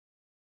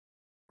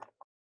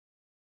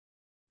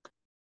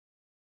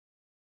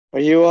 Are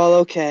you all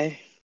okay?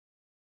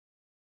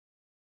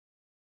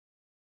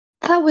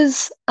 That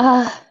was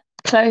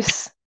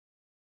close.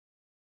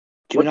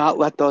 Do not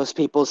let those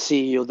people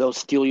see you. They'll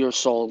steal your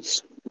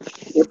souls.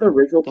 What's a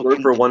racial They'll slur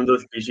con- for one of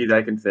those species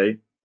I can say?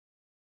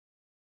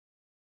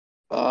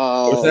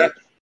 What's that?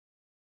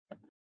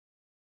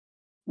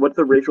 What's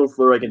a racial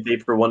slur I can say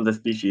for one of the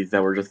species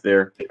that were just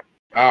there?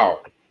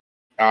 Oh.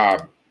 I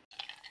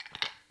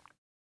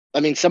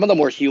mean, some of them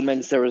were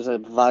humans. There was a There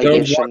was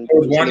Vigish.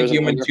 one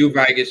human, 2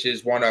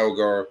 Vigishes, 1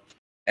 ogre,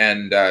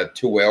 and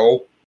 2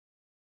 ill.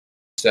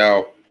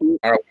 So,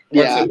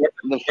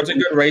 what's a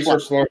good racial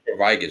slur for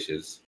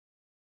Vigishes?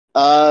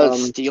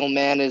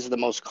 Steelman is the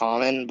most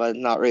common, but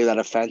not really that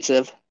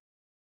offensive.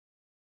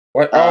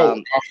 What? Oh,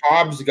 a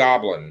Hobbs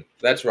Goblin.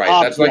 That's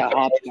right. That's like the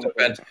most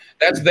offensive.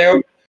 That's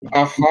their.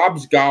 A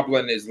Hobbs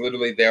Goblin is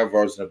literally their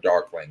version of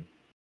Darkling.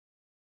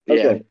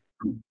 Okay.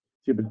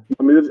 Stupid.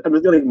 I'm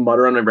just gonna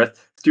mutter on my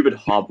breath. Stupid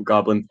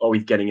hobgoblins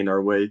always getting in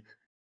our way.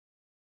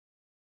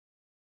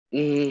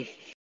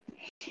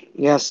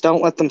 Yes,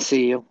 don't let them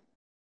see you.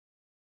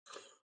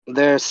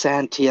 They're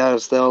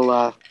Santios.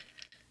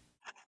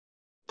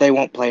 They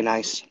won't play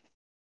nice.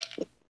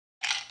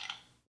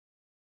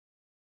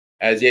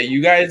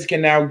 You guys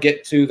can now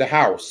get to the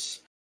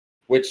house,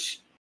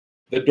 which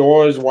the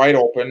door is wide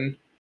open.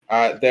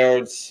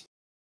 There's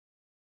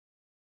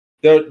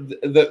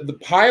the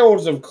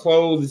piles of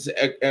clothes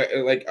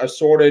like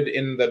assorted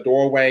in the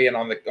doorway and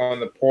on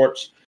the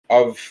porch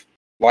of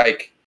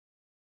like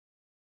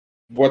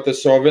what the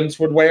servants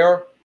would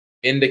wear,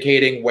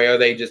 indicating where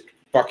they just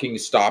fucking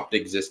stopped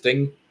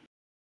existing.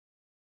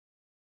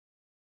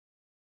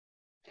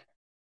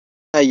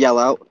 I yell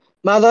out,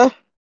 "Mother,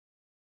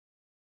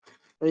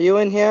 are you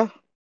in here?"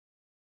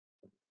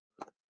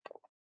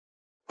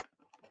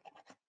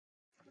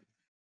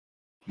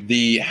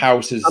 The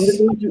house is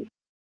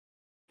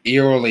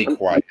eerily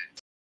quiet.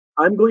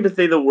 I'm going to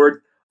say the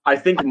word. I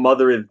think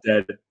mother is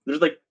dead. They're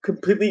just like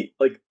completely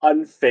like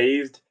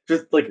unfazed,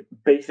 just like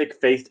basic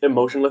faced,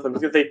 emotionless. I'm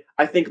just gonna say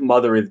I think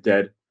mother is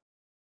dead.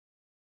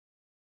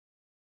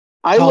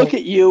 I look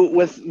at you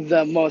with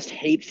the most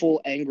hateful,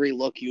 angry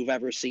look you've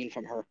ever seen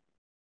from her.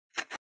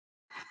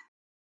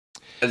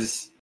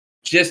 Just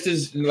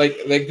as like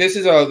this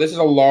is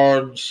a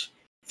large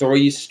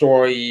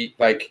 3-story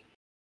like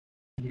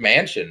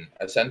mansion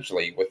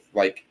essentially with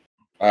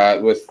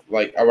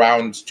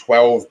around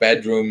 12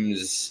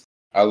 bedrooms,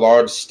 a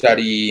large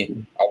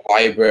study, a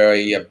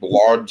library, a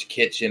large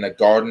kitchen, a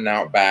garden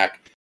out back,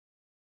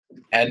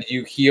 and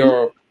you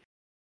hear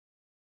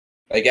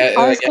yes,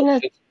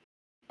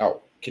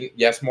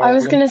 Morrigan? I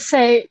was gonna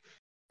say,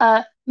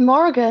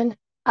 Morrigan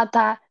at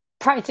that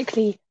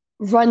practically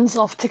runs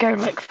off to go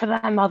look for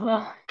their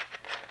mother.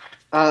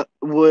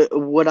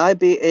 Would I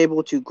be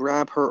able to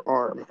grab her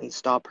arm and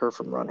stop her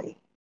from running?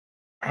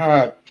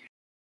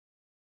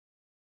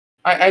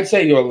 I'd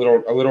say you're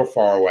a little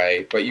far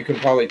away, but you can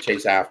probably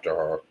chase after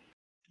her.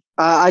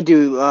 I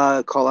do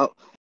call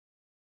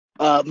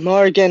out,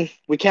 Morrigan,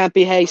 we can't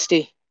be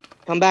hasty.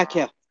 Come back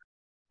here.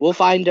 We'll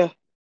find her.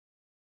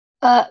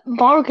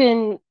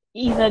 Morrigan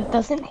either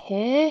doesn't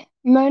hear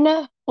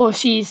Mona or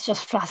she's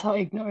just flat out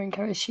ignoring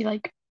her as she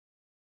like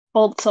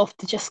bolts off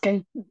to just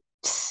go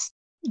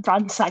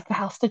ransack the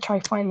house to try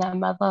to find their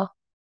mother.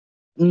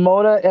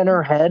 Mona in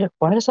her head,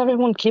 why does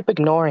everyone keep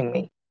ignoring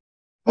me?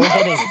 Or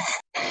hitting me?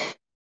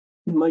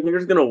 My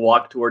character's gonna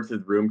walk towards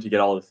his room to get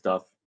all his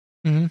stuff.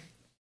 Mm-hmm.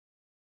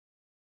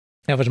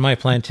 That was my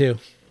plan too.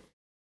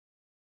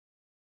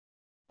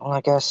 Well,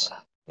 I guess.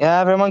 Yeah,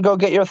 everyone go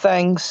get your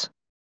things.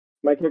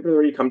 My character's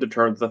already come to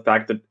terms with the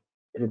fact that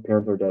his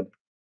parents are dead.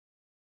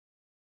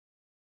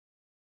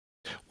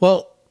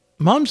 Well,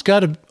 Mom's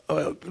got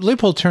to...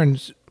 Leopold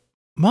turns...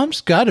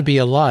 Mom's got to be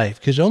alive,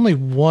 because only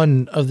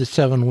one of the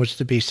 7 was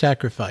to be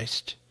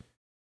sacrificed.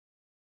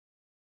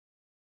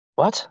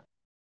 What?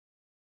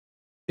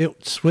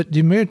 It's what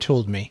Demar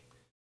told me.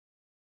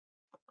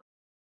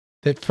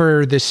 That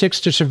for the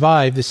 6th to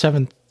survive, the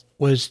 7th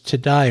was to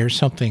die or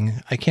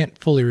something. I can't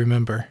fully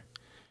remember.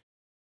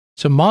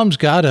 So Mom's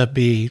got to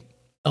be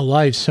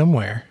alive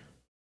somewhere.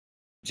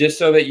 Just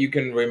so that you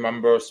can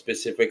remember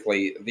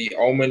specifically, the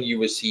omen you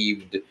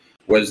received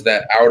was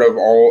that out of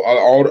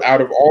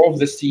all of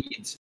the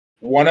seeds,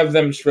 one of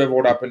them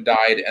shriveled up and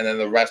died, and then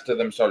the rest of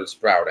them started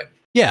sprouting.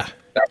 Yeah.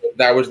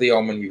 That was the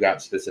omen you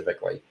got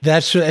specifically.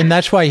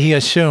 That's why he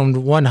assumed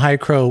one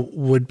Hycro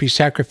would be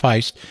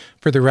sacrificed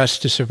for the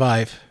rest to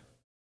survive.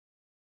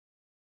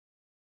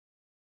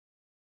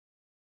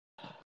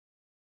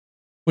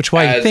 Which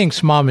why he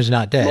thinks Mom is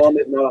not dead. Mom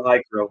is not a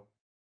Hycro.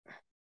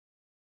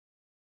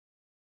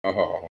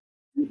 Oh,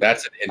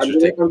 that's an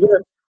interesting.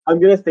 I'm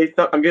gonna say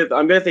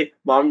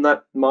mom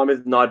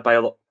was not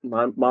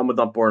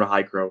born a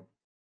Hycro.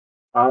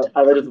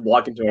 I'll just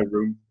walk into my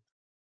room.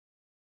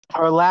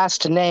 Her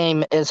last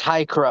name is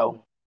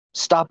Hycro.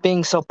 Stop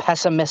being so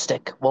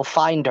pessimistic. We'll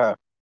find her.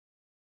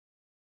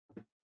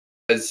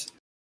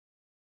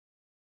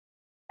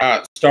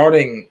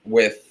 Starting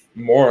with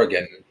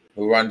Morrigan,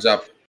 who runs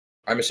up.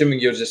 I'm assuming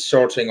you're just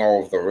sorting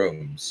all of the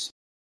rooms.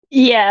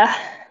 Yeah.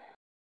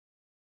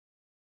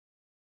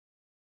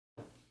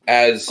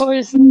 as Or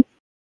is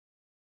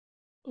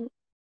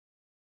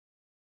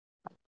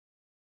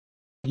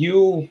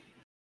you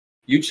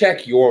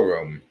check your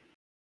room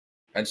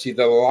and see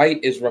the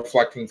light is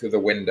reflecting through the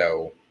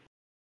window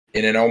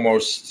in an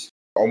almost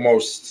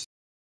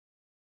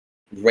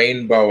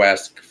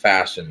rainbow-esque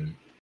fashion,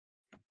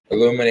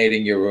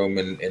 illuminating your room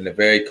in a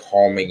very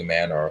calming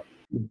manner.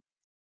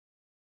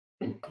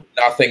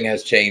 Nothing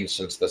has changed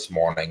since this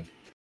morning.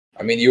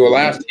 I mean, you were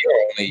last here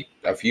only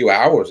a few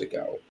hours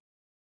ago.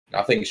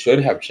 Nothing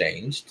should have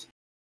changed.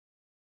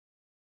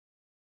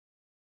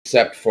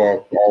 Except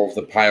for all of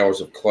the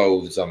piles of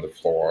clothes on the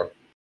floor.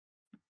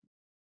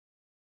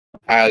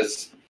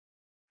 As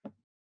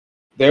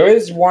there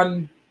is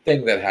one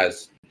thing that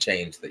has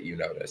changed that you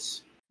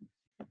notice.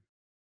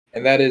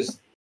 And that is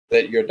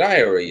that your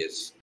diary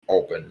is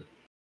open.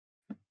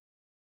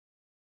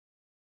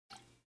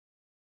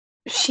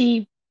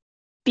 she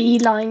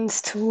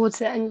beelines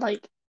towards it and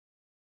like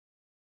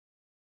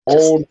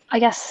Old, I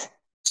guess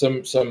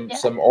some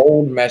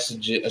old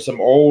messages, some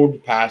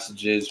old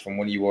passages from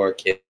when you were a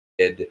kid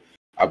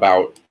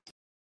about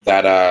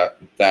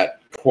that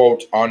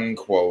quote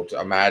unquote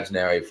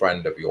imaginary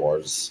friend of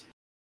yours.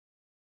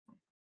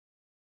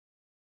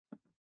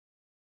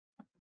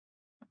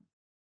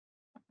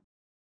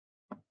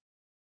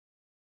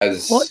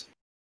 As what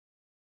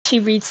she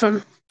reads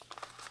from.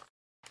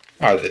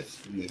 Your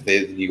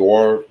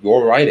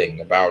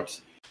writing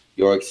about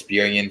your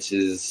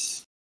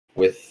experiences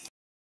with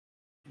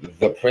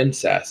the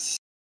princess.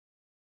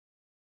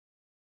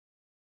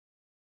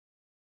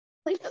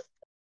 Like,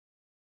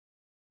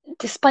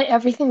 despite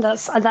everything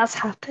that's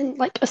happened,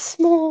 like a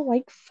small,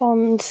 like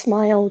fond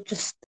smile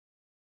just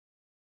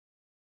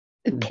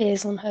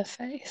appears on her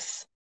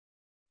face,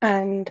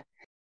 and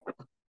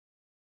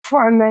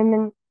for a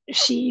moment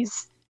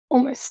she's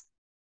almost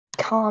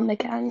calm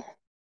again.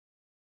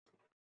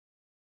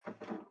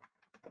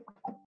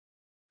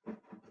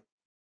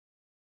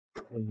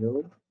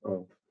 Hello?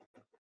 Oh.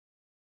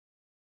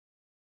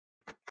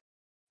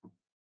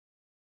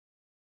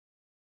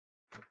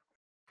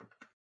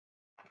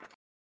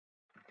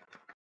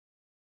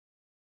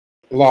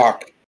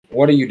 Locke,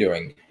 what are you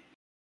doing?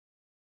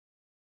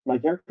 My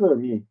character or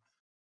me?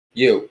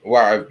 You,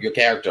 well, your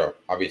character,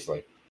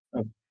 obviously.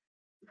 Oh.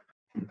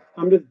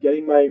 I'm just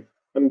getting my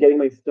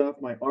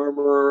stuff, my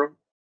armor.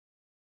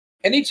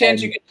 Any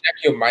chance you can check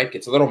your mic?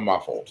 It's a little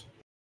muffled.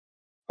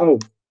 Oh,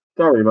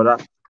 sorry about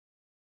that.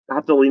 I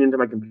have to lean into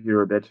my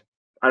computer a bit.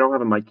 I don't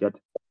have a mic yet.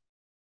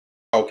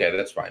 Okay,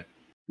 that's fine.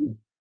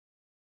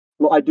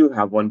 Well, I do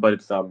have one, but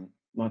it's not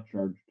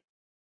charged.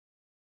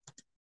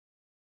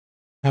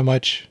 How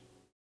much?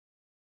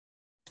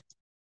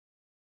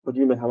 What do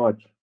you mean, how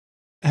much?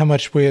 How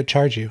much will it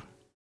charge you?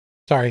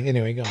 Sorry.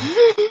 Anyway, go on.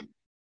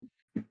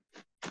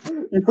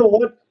 You know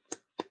what?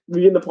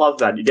 You get an applause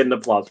for that. You get an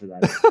applause for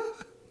that.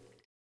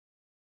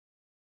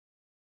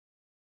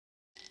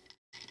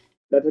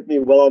 That took me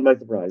well on my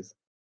surprise.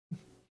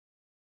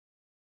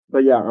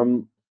 But yeah,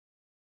 I'm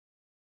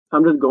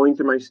just going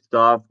through my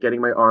stuff,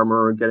 getting my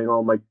armor, getting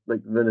all my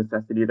the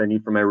necessities I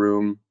need for my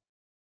room,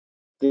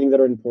 things that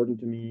are important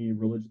to me,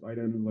 religious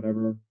items,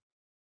 whatever.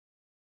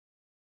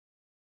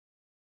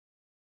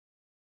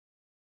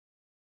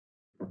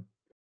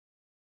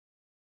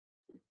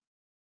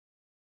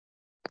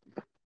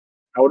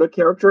 Out of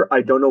character,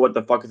 I don't know what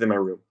the fuck is in my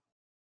room.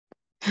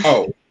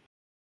 Oh.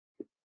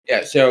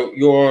 Yeah, so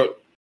you're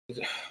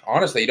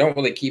honestly, you don't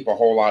really keep a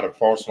whole lot of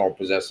personal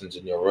possessions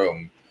in your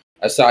room,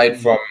 aside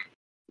from,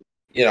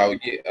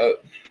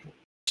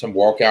 some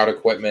workout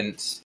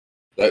equipment,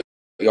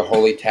 your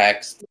holy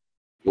text,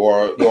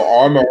 your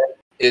armor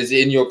is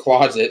in your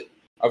closet.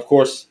 Of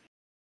course,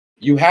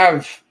 you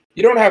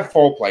don't have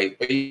full plate,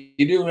 but you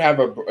do have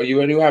a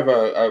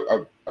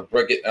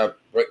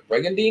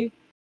brigandine.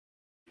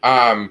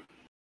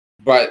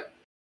 But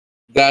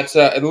that's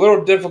a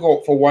little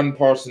difficult for one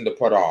person to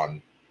put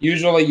on.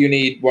 Usually, you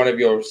need one of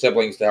your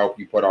siblings to help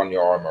you put on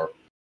your armor.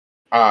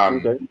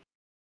 Okay.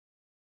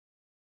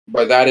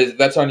 But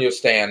that's on your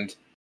stand,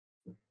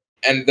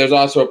 and there's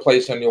also a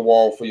place on your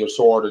wall for your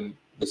sword and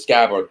the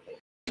scabbard.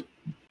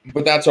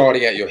 But that's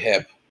already at your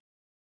hip.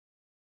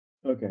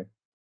 Okay.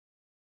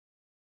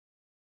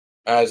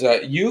 As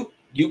you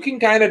can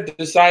kind of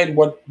decide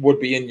what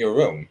would be in your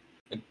room.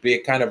 It'd be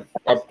kind of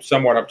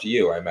somewhat up to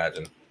you, I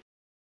imagine.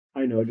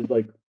 I know, just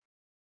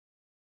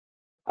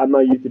I'm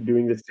not used to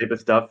doing this type of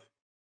stuff.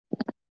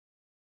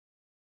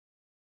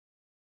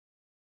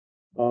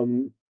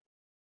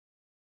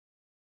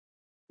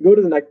 Go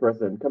to the next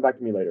person. Come back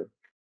to me later.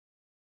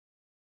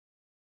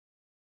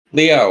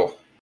 Leo.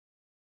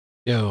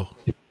 Yo.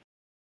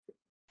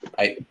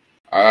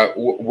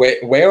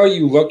 Where are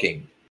you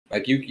looking?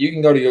 Like you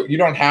can go to you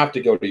don't have to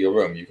go to your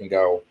room. You can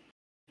go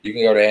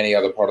to any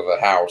other part of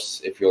the house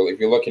if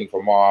you're looking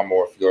for mom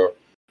or if you're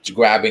just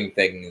grabbing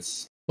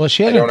things. Well,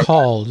 she hadn't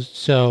called,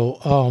 so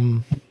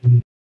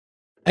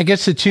I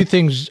guess the two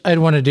things I'd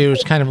want to do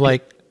is kind of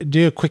like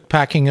do a quick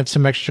packing of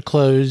some extra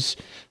clothes,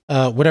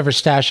 whatever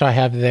stash I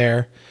have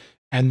there,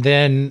 and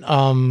then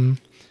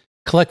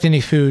collect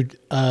any food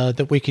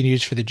that we can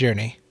use for the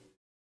journey.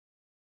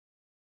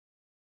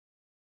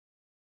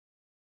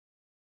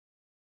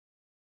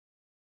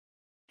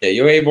 Yeah,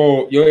 you're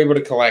able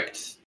to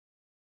collect.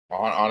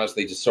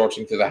 Honestly, just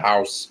searching through the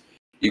house,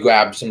 you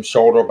grab some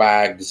shoulder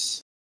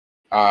bags.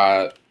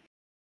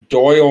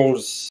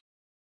 Doyle's.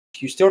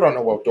 You still don't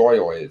know what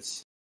Doyle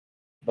is,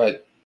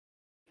 but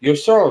you're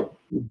sure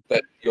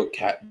that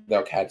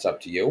they'll catch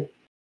up to you.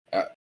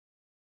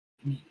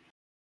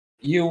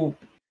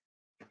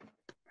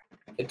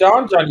 It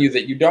dawns on you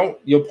that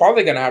you're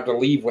probably going to have to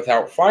leave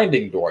without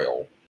finding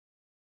Doyle.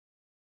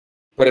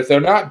 But if they're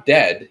not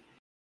dead,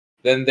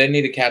 then they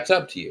need to catch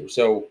up to you.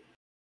 So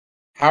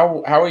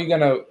how are you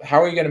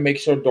gonna make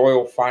sure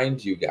Doyle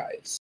finds you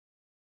guys?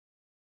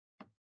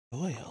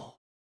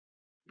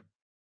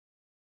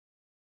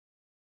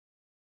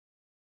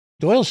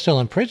 Doyle's still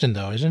in prison,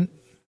 though, isn't?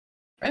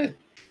 To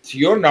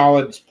your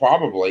knowledge,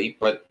 probably,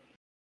 but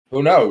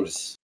who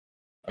knows?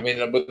 I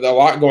mean, with a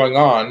lot going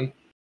on,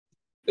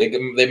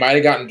 they might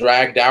have gotten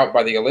dragged out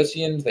by the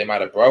Elysians. They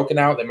might have broken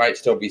out. They might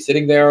still be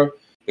sitting there.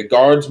 The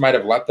guards might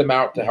have let them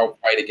out to help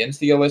fight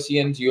against the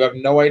Elysians. You have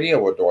no idea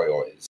where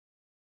Doyle is.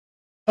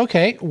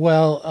 Okay,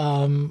 well,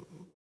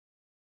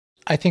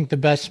 I think the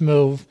best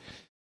move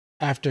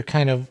after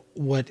kind of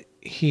what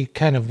he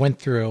kind of went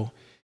through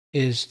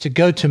is to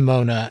go to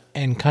Mona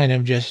and kind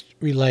of just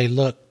relay,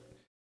 look,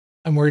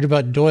 I'm worried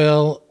about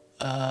Doyle,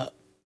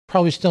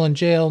 probably still in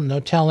jail, no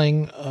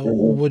telling.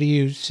 What do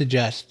you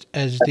suggest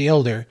as the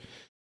elder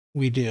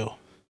we do?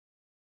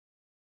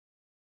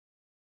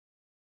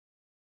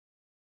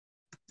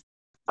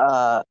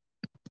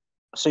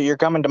 So you're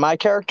coming to my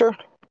character?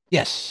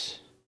 Yes.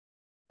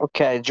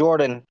 Okay,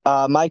 Jordan.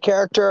 My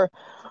character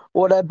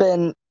would have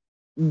been.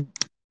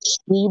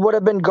 He would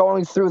have been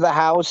going through the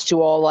house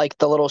to all like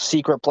the little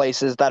secret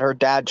places that her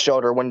dad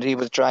showed her when he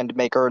was trying to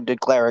make her a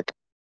cleric.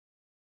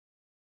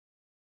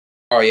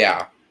 Oh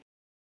yeah.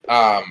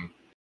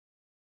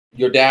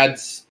 Your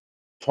dad's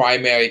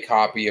primary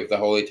copy of the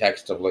Holy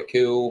Text of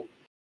Laku.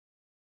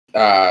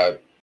 There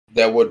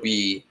would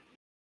be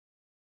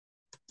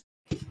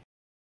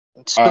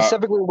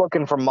specifically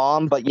looking for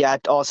mom, but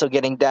yet also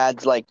getting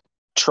dad's like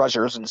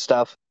treasures and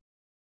stuff.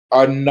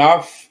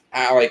 enough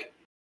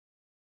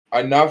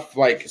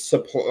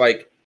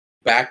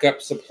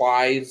backup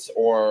supplies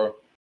or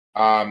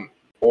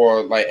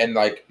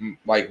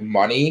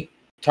money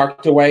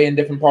tucked away in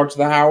different parts of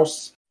the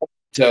house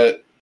to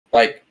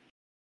like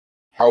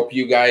help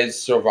you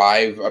guys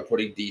survive a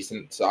pretty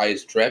decent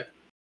sized trip.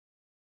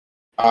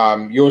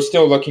 You're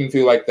still looking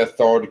through like the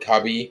third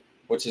cubby,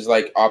 which is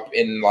like up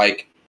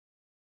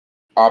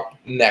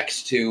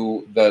next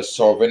to the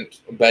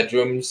servant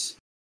bedrooms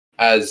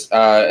as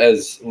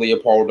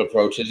Leopold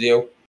approaches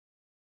you.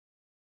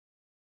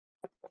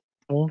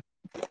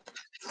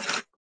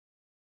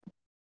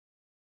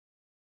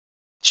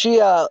 She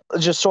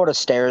just sort of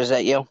stares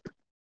at you.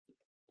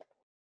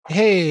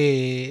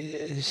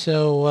 Hey,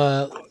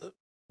 so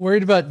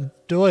worried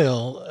about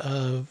Doyle.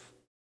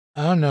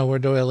 I don't know where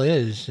Doyle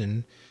is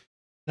and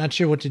not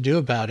sure what to do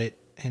about it.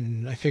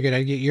 And I figured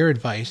I'd get your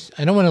advice.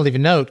 I don't want to leave a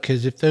note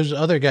because if those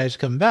other guys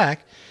come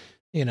back,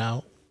 I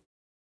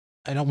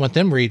don't want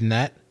them reading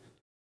that.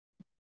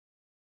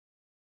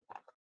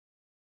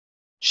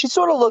 She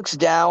sort of looks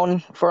down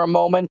for a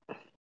moment,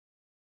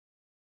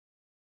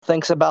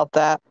 thinks about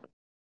that.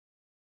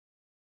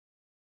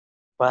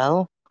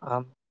 Well,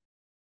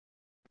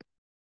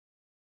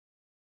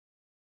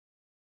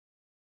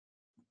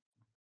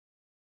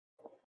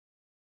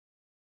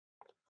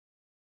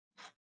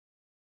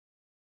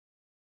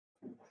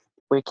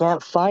 we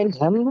can't find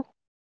him.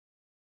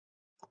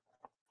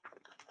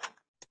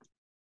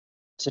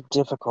 It's a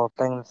difficult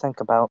thing to think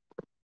about.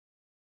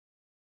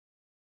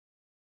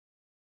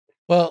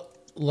 Well,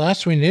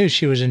 last we knew,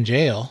 she was in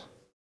jail.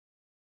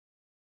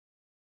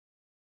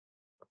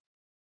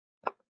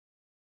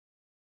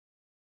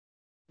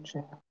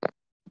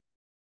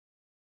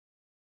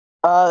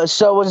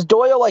 So was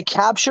Doyle like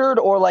captured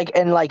or like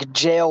in like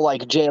jail?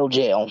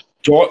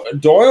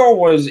 Doyle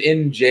was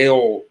in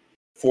jail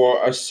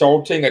for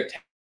assaulting a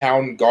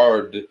town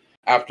guard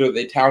after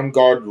the town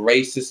guard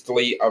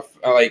racistly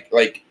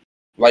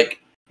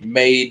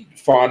made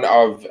fun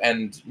of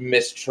and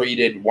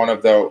mistreated one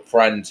of their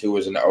friends who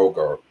was an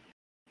ogre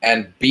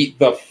and beat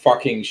the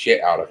fucking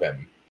shit out of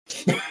him.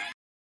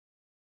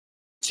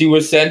 She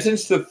was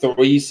sentenced to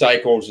 3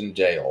 cycles in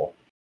jail,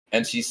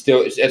 and she's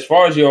still, as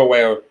far as you're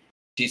aware,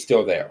 she's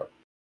still there.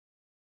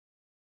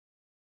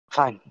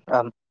 Fine.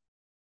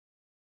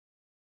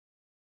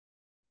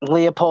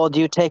 Leopold,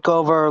 you take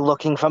over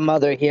looking for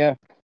Mother here.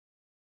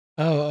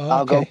 Oh, okay.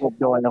 I'll go with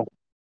Doyle.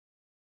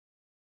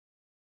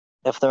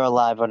 If they're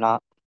alive or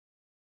not.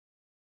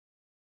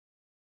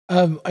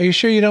 Are you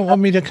sure you don't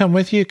want me to come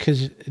with you?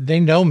 Because they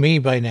know me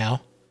by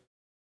now.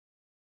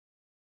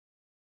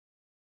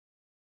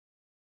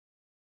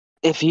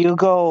 If you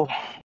go,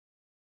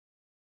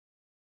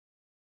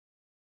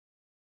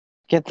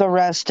 get the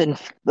rest and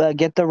go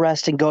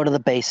to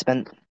the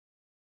basement.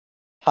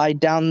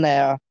 Hide down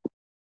there.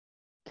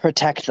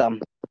 Protect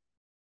them.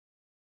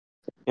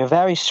 You're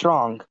very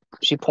strong.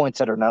 She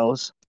points at her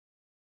nose.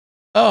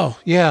 Oh,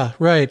 yeah,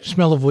 right.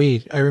 Smell of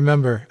weed. I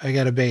remember. I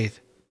gotta bathe.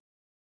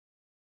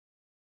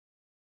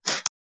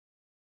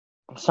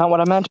 That's not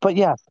what I meant, but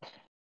yeah.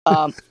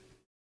 By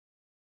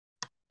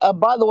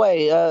the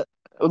way,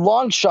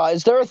 long shot,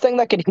 is there a thing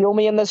that could heal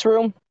me in this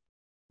room?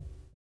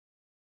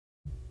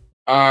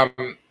 At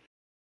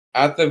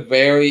the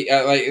very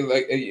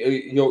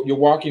you're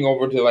walking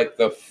over to like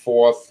the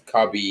fourth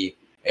cubby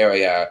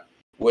area,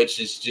 which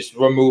is just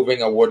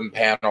removing a wooden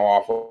panel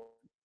off of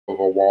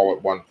a wall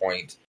at one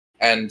point,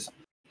 and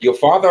your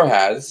father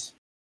has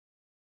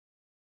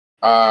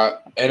an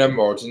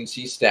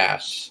emergency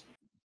stash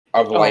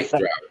of light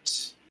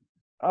droughts.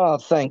 Oh,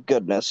 thank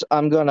goodness!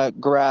 I'm gonna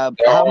grab.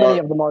 How many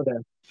of them are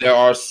there? There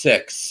are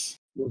 6,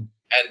 and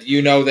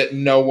you know that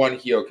no one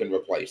here can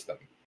replace them.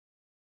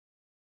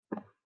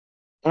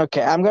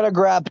 Okay, I'm gonna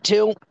grab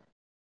 2,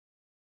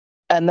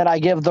 and then I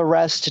give the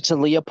rest to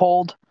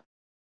Leopold.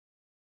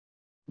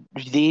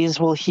 These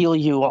will heal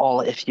you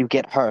all if you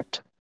get hurt.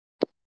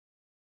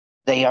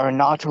 They are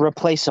not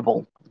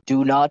replaceable.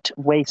 Do not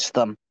waste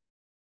them.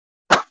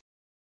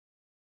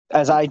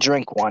 As I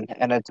drink one,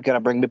 and it's gonna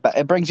bring me back.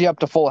 It brings you up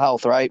to full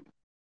health, right?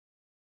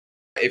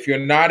 If you're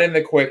not in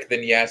the quick,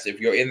 then yes.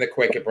 If you're in the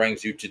quick, it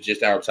brings you to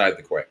just outside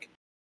the quick.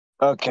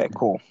 Okay,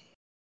 cool.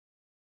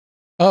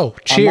 Oh,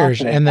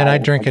 cheers! And then I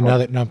drink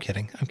another. No, I'm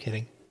kidding. I'm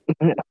kidding.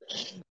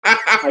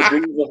 I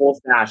drink the whole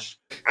stash.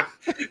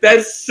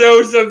 That's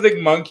so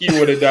something Monkey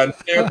would have done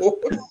too.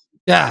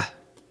 Yeah.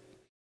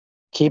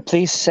 Keep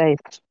these safe.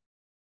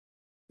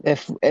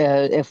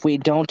 If we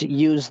don't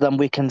use them,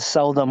 we can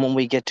sell them when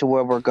we get to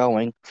where we're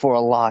going for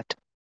a lot.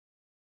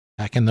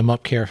 Packing them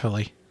up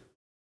carefully.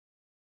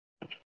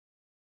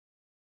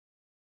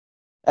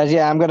 As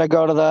yeah, I'm gonna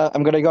go to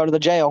the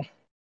jail.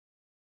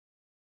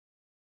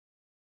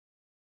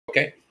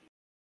 Okay.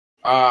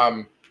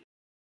 You're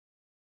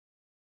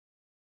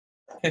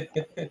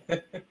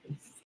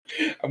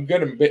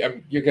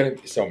gonna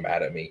be so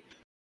mad at me.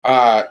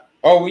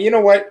 Oh, you know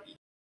what?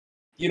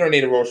 You don't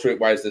need to roll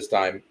streetwise this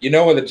time. You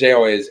know where the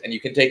jail is, and you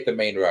can take the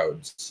main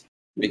roads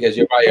because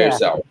you're by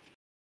yourself.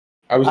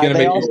 I was gonna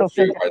make you roll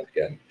streetwise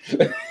again.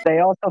 They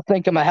also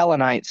think I'm a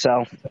Hellenite,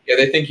 so yeah,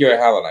 they think you're a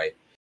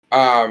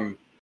Hellenite.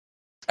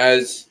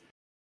 As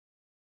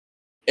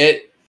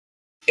it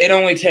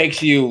only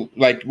takes you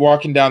like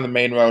walking down the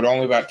main road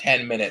only about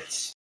 10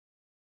 minutes,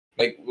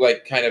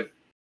 like kind of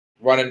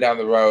running down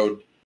the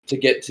road to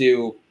get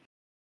to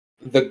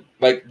the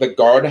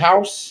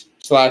guardhouse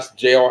 /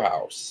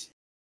 jailhouse,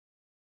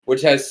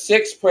 which has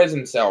 6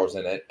 prison cells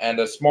in it and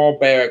a small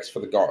barracks for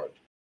the guard.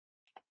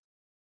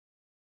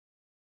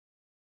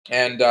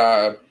 And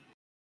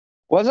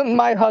wasn't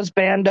my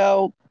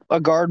husbando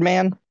a guard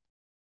man?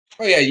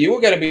 Oh yeah, you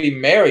were going to be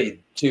married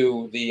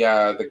to the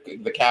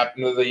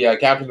captain of the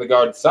captain of the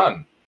guard's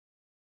son,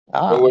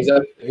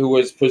 who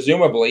was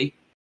presumably,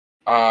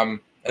 and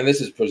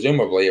this is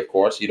presumably, of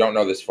course, you don't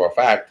know this for a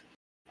fact,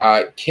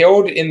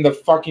 killed in the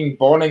fucking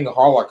burning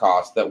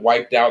Holocaust that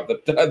wiped out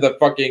the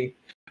fucking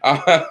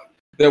that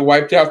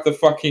wiped out the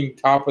fucking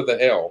top of the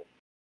hill.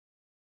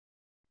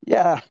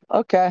 Yeah.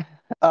 Okay.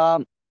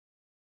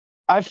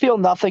 I feel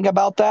nothing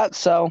about that.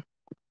 So.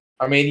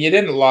 I mean, you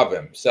didn't love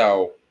him,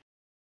 so.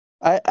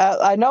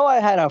 I know I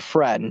had a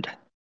friend.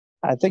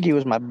 I think he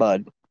was my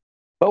bud.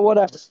 But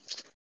whatever.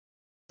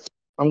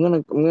 I'm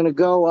gonna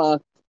go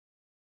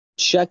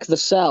check the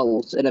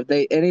cells, and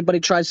if anybody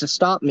tries to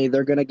stop me,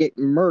 they're gonna get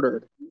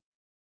murdered.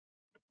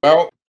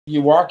 Well,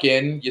 you walk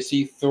in, you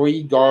see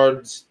 3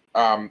 guards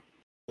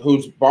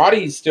whose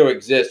bodies still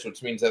exist,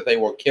 which means that they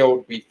were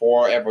killed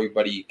before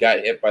everybody got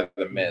hit by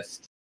the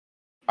mist.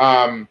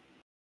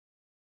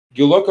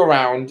 You look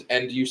around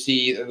and you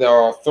see there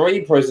are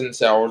 3 prison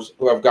cells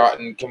who have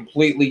gotten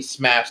completely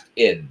smashed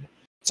in.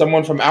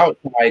 Someone from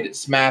outside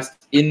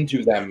smashed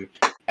into them,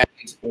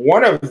 and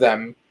one of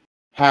them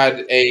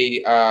had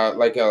a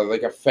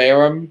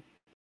Farum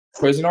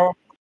prisoner.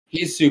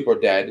 He's super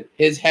dead.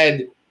 His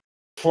head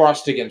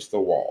crushed against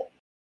the wall.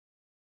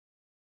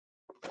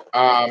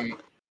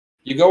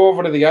 You go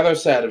over to the other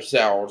set of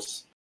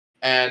cells,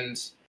 and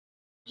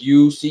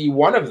you see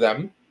one of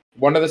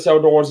the cell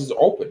doors is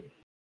open.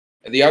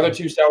 The other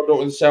 2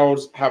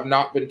 cells have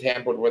not been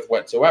tampered with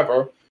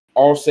whatsoever.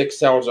 All 6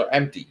 cells are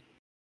empty.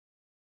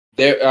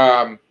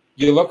 There,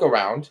 you look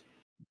around,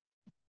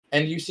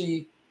 and you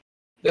see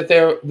that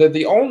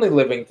the only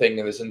living thing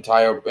in this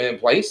entire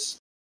place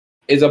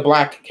is a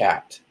black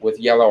cat with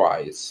yellow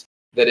eyes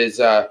that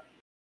is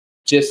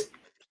just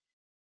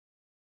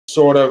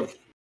sort of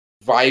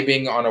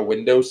vibing on a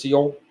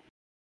windowsill.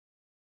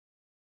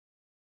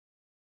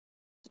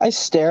 I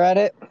stare at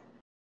it.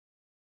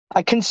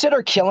 I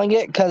consider killing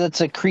it because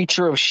it's a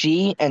creature of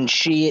she, and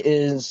she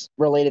is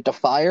related to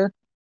fire.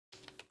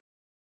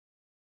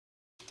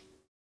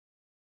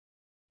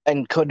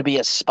 And could be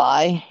a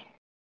spy.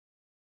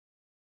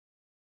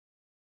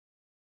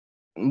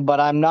 But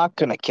I'm not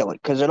gonna kill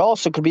it, because it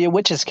also could be a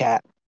witch's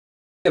cat.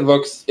 It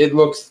looks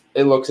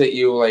at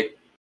you like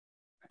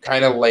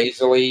kind of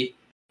lazily.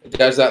 It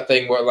does that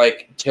thing where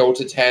like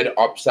tilts its head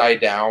upside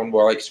down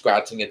while like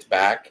scratching its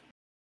back.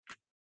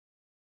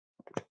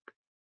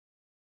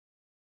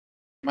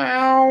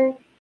 Meow.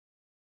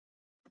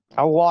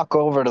 I'll walk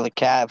over to the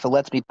cat. If it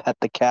lets me pet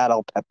the cat,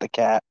 I'll pet the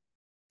cat.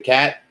 The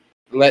cat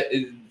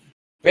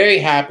very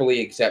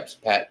happily accepts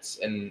pets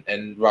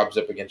and rubs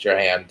up against your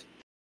hand.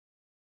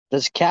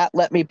 Does cat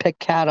let me pick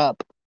cat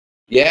up?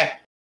 Yeah.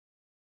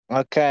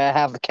 Okay, I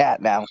have the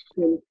cat now.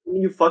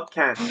 You fuck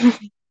cat.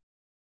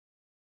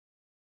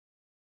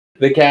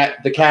 The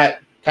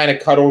cat kind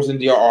of cuddles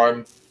into your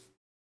arm,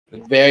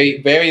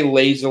 very very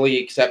lazily,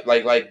 except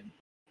like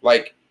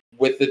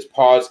with its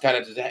paws kind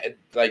of just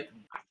like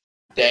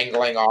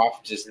dangling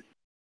off, just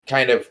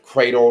kind of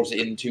cradles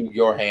into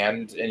your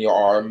hand and your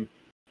arm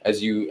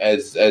as you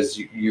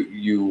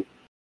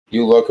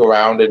look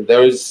around, and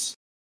there's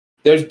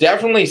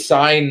definitely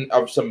sign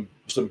of some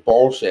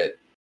bullshit.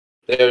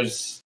 There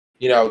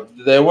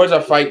was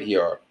a fight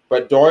here,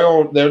 but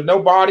there's no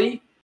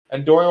body,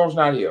 and Doyle's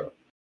not here.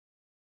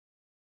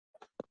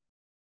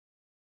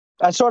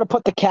 I sort of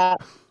put the cat,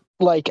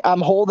 like,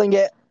 I'm holding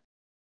it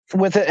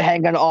with it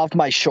hanging off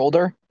my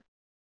shoulder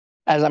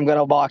as I'm going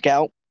to walk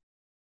out.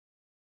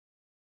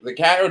 The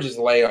cat will just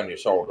lay on your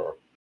shoulder.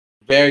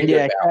 Very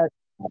good. Yeah,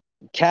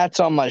 cat's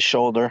on my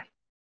shoulder.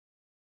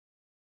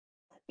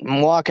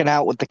 I'm walking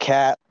out with the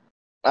cat.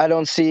 I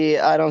don't see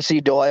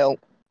Doyle.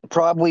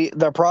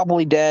 They're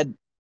probably dead.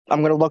 I'm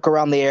going to look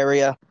around the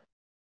area.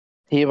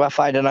 See if I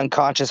find an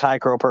unconscious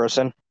Hycro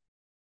person.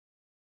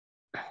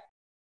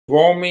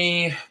 Roll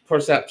me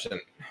perception.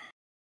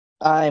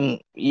 I'm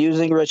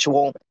using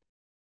ritual.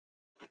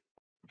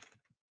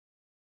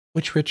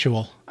 Which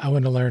ritual? I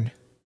want to learn.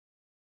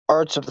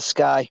 Arts of the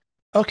Sky.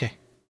 Okay.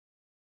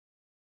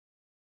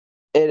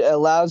 It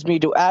allows me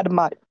to add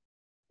my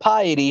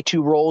piety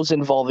to rolls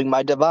involving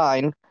my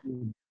divine.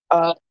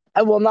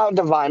 Well, not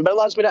divine, but it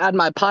allows me to add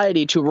my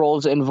piety to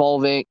rolls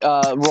involving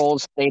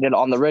rolls stated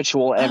on the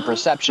ritual, and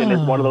perception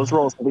is one of those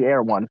rolls for the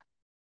air one.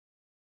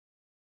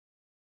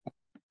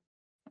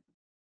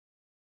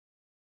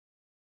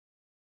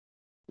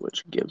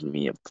 Which gives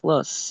me a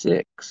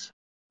 +6.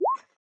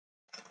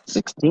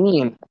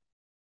 16.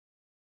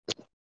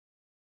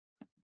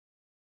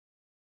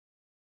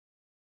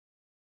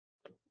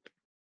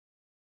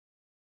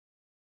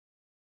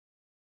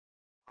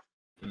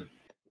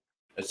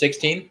 A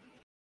 16?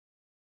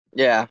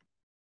 Yeah.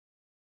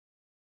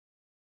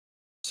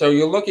 So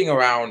you're looking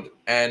around,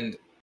 and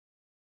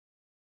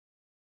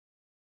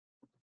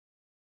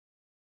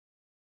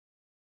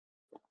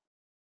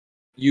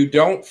you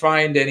don't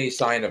find any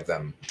sign of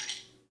them.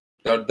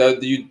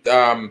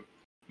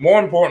 More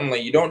importantly,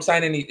 you don't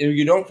find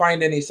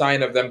any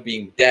sign of them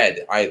being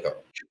dead either.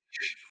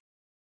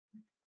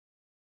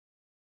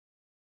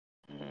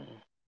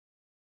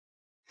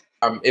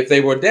 If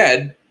they were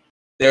dead,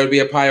 there would be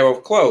a pile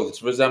of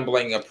clothes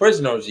resembling a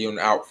prisoner's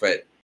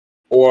outfit,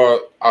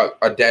 or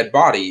a dead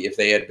body if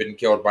they had been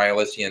killed by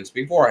Elysians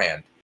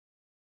beforehand.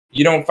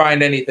 You don't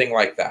find anything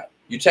like that.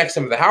 You check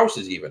some of the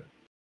houses even.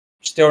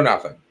 Still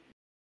nothing.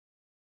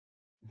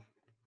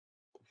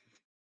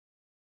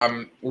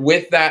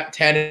 With that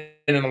 10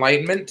 in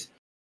enlightenment,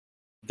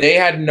 they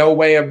had no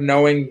way of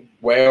knowing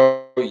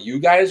where you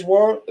guys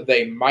were.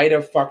 They might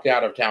have fucked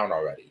out of town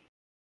already.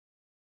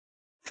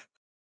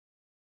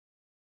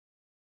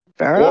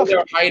 Fair or enough.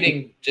 they're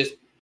hiding just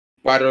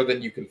better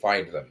than you can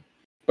find them.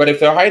 But if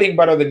they're hiding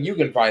better than you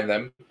can find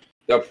them,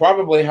 they're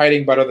probably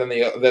hiding better than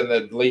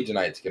the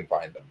Legionites can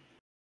find them.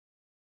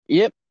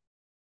 Yep.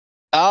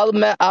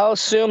 I'll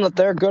assume that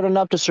they're good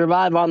enough to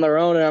survive on their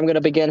own, and I'm going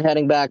to begin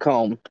heading back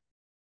home.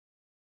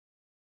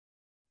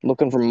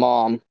 Looking for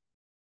Mom.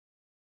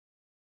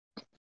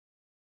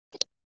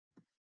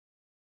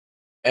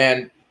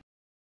 And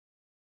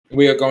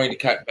we are going to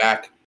cut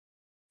back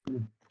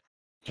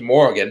to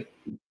Morrigan.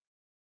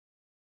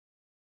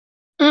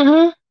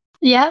 Mm-hmm.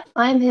 Yeah,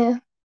 I'm here.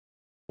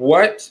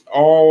 What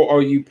all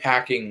are you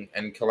packing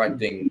and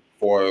collecting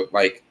for,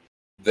 like,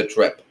 the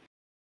trip?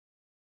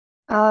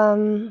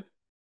 So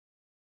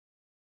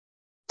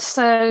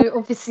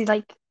obviously,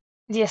 like,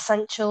 the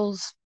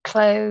essentials,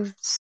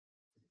 clothes,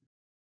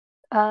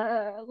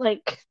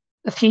 like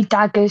a few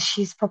daggers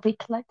she's probably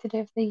collected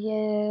over the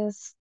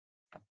years.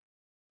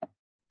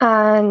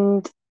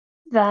 And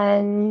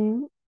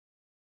then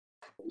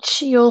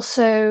she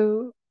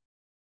also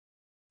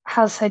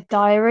has her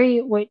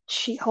diary, which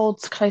she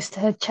holds close to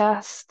her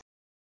chest.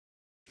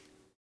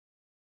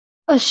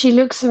 As she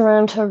looks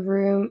around her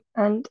room,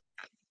 and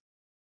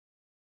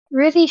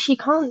really she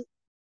can't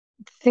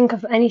think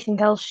of anything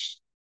else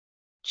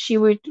she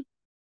would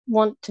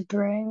want to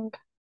bring.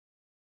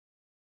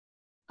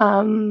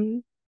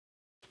 And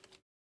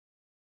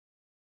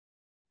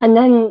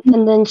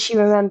then she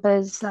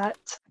remembers that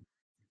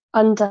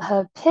under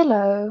her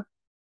pillow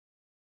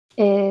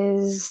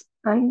is,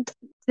 and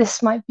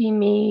this might be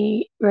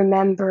me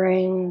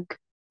remembering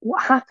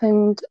what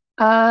happened,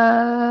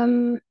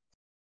 but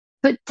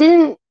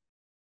didn't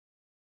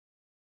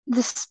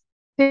the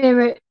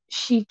spirit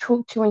she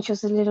talked to when she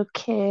was a little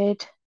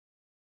kid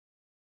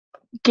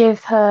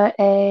give her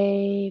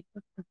a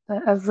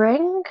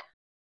ring?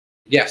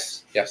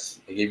 Yes, I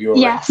gave you a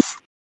ring. Yes.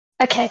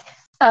 Okay.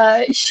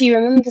 She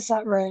remembers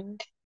that ring.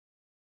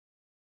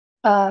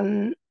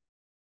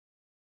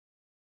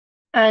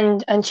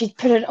 And she'd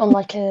put it on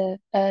like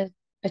a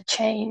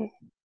chain.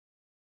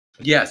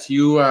 Yes,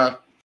 you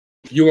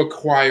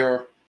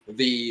acquire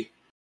the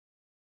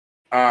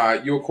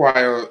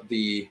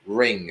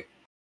ring,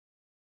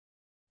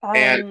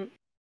 and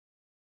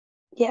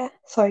Yeah,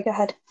 sorry, go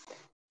ahead.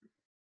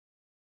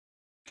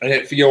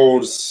 it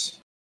feels,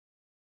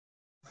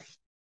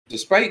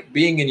 despite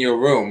being in your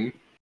room,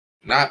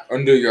 not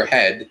under your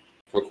head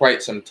for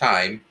quite some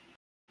time,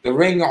 the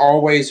ring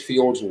always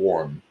feels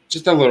warm.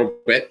 Just a little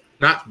bit.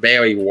 Not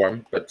very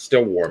warm, but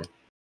still warm.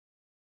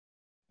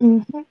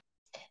 Mm-hmm.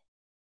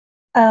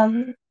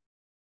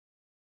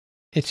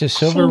 It's a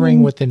silver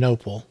ring with an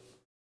opal.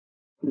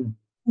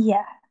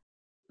 Yeah.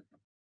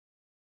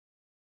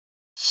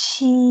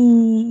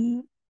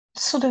 She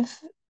sort of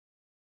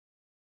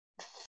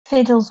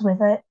fiddles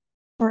with it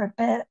for a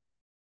bit,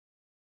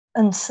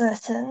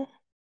 uncertain,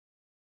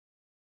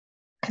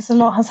 because a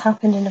lot has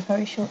happened in a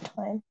very short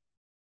time.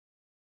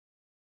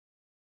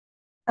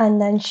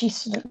 And then she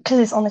sort of,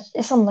 because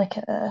it's on like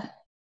a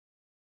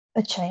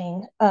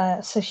chain,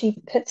 so she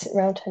puts it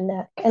around her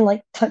neck and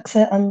like tucks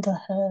it under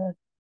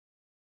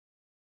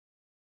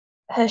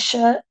her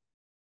shirt.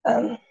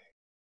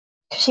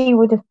 She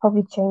would have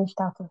probably changed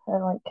out of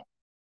her like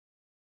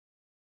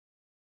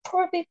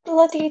probably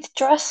bloodied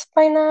dress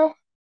by now,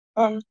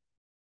 and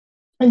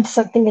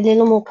something a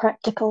little more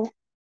practical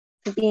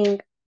for being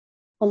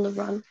on the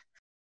run.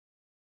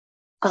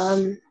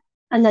 And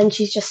then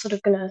she's just sort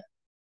of gonna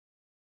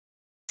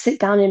sit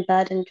down in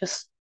bed and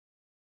just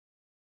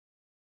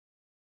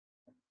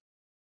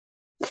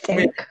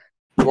think.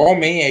 Roll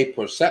me a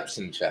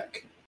perception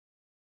check.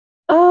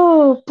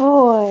 Oh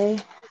boy.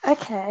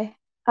 Okay.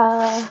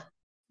 Let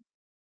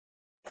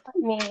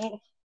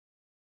me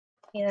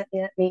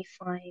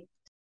find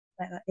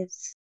where that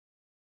is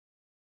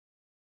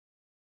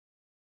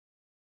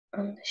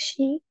on the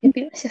sheet. It'd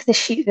be nice if the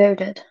sheet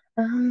loaded.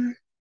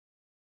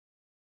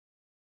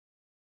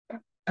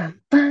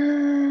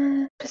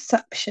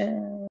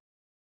 Perception.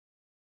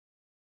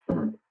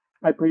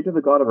 I pray to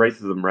the god of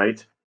racism,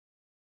 right?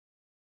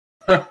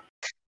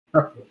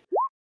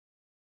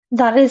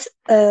 That is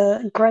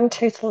a grand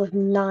total of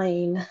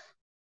 9.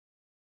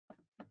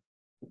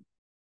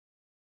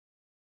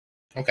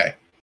 Okay.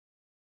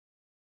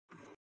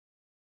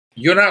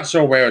 You're not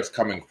sure where it's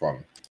coming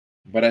from,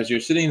 but as you're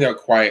sitting there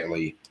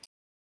quietly,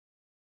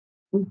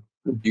 you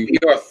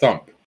hear a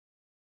thump.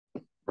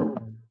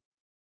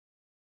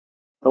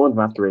 Someone's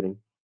masturbating.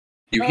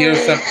 You hear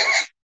some.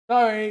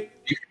 Sorry.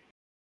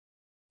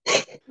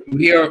 You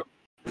hear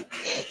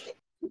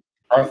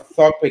a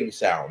thumping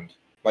sound,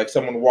 like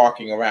someone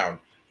walking around.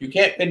 You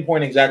can't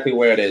pinpoint exactly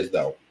where it is,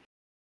 though.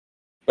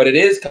 But it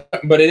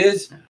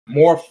is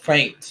more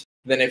faint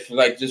than if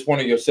like just one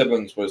of your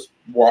siblings was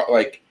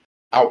like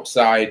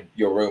outside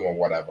your room or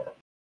whatever.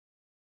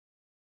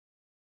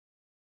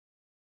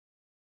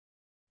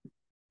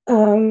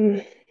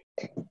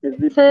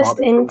 First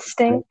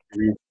instinct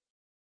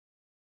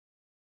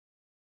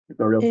it's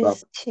not real is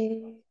stuff.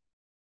 to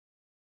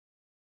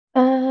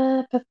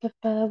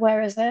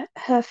where is it?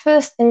 Her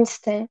first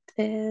instinct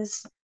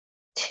is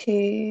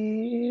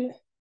to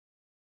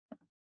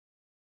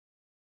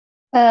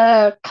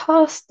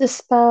cast the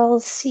spell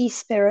Sea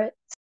Spirit.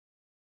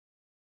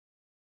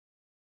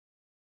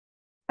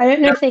 I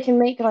don't know if they can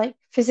make like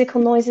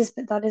physical noises,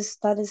 but that is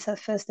her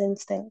first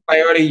instinct.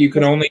 Priority, you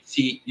can only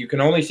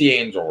see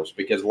angels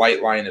because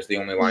light line is the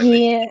only line.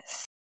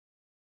 Yes.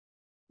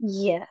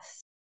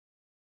 Yes.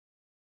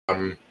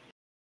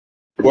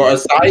 Well,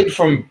 aside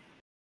from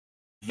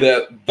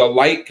the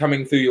light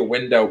coming through your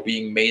window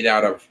being made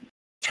out of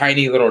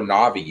tiny little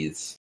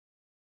navis,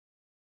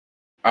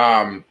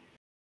 and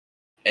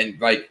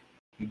like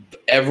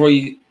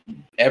every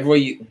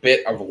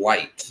bit of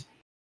light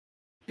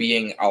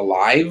being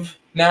alive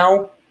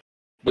now,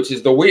 which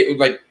is the weird,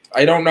 like,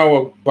 I don't know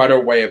a better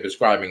way of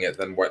describing it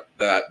than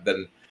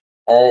than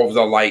all of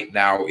the light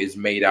now is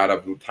made out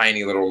of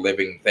tiny little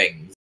living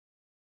things.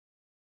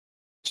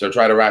 So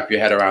try to wrap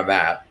your head around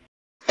that.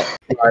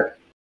 But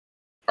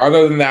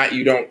other than that,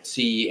 you don't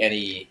see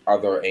any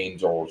other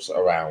angels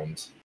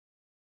around.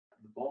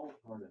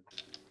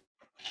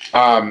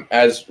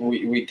 As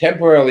we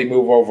temporarily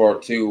move over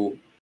to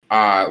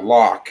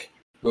Locke,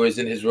 who is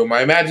in his room,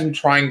 I imagine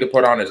trying to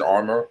put on his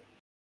armor.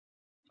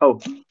 So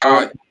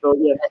yeah.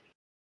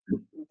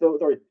 So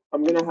sorry,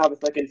 I'm gonna have a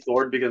second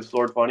sword because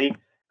sword funny,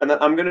 and then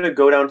I'm gonna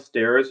go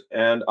downstairs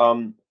and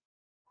I'm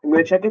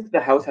gonna check if the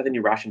house has any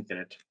rations in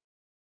it.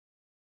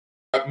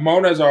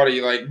 Mona's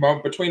already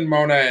between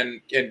Mona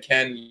and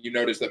Ken, you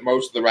notice that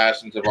most of the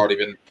rations have already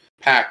been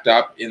packed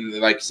up in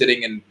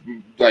sitting in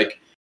like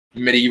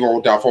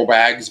medieval duffel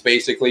bags,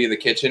 basically in the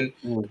kitchen.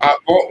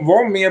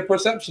 Roll me a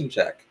perception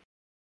check.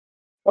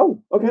 Oh,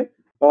 okay.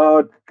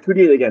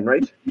 2d8 again,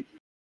 right?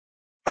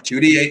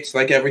 2d8s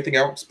like everything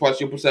else, plus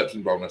your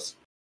perception bonus.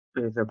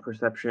 Is a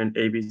perception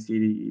A B C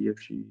D E F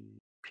G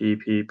P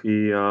P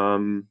P.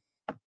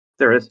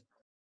 There is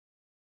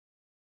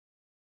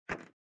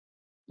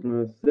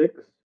 6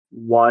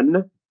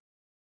 1,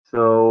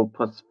 so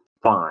plus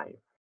 5.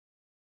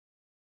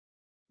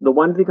 The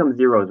ones become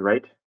zeros,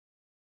 right?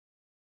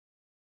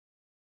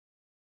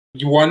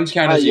 Ones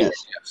count as zeros.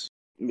 Yes.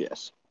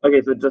 Yes.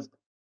 Okay,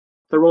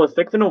 so roll a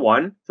 6 and a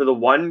 1, so the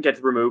 1 gets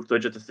removed, so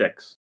it's just a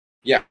 6.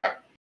 Yeah.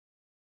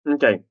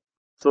 Okay,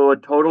 so a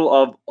total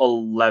of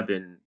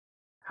 11.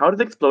 How does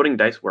exploding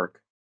dice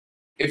work?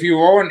 If you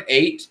roll an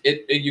 8,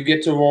 you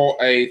get to roll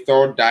a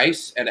third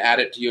dice and add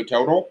it to your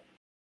total.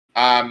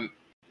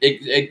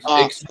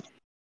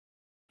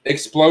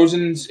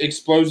 Explosions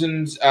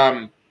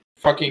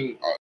fucking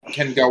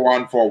can go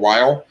on for a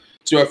while.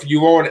 So if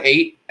you roll an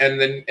 8 and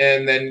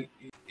then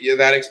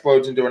that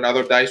explodes into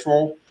another dice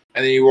roll,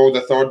 and then you roll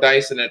the third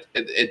dice and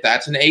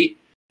that's an 8,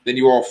 then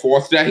you roll a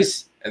fourth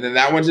dice and then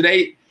that one's an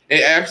 8.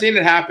 I've seen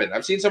it happen.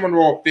 I've seen someone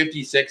roll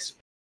 56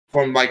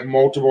 from like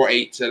multiple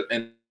 8s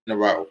in a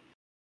row.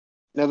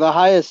 Now the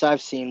highest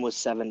I've seen was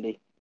 70.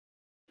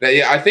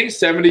 Yeah, I think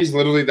 70 is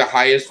literally the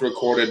highest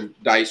recorded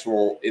dice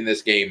roll in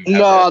this game.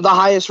 No, the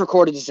highest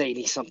recorded is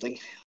 80 something.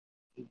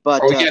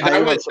 But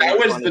that was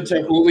the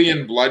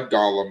Terhulian blood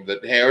golem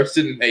that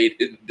Harrison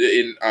made in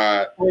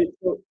Wait,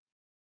 so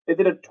is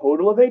it a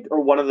total of 8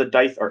 or one of the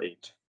dice are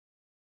 8?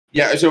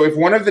 Yeah, so if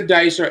one of the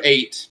dice are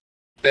 8,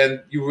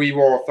 then you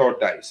re-roll a third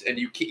dice, and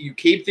you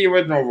keep the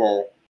original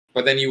roll,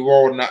 but then you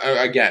roll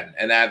again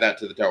and add that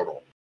to the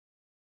total.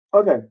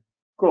 Okay,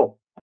 cool.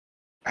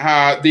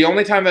 The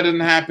only time that doesn't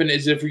happen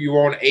is if you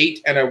roll an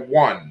 8 and a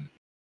 1.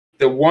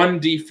 The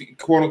 1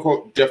 quote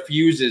unquote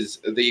diffuses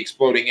the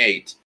exploding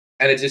 8,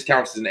 and it just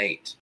counts as an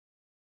 8.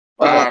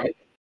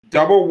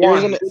 Double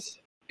 1s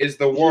is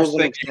the worst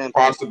thing you can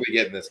possibly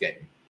get in this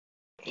game.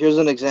 Here's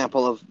an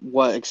example of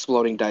what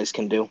exploding dice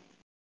can do.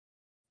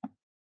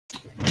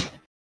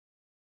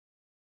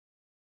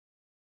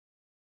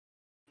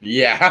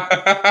 Yeah.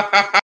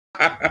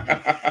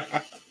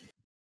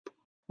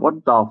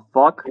 What the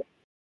fuck?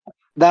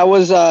 That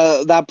was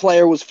that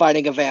player was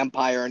fighting a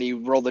vampire, and he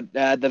rolled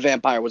the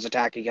vampire was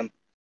attacking him.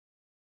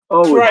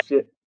 Oh right.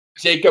 Shit!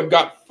 Jacob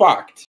got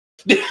fucked.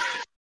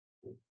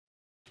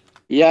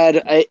 He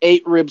had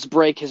 8 ribs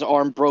break, his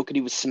arm broke, and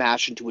he was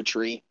smashed into a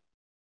tree.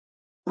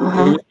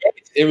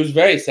 It was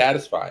very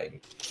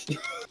satisfying.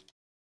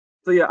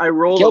 So yeah, I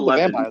rolled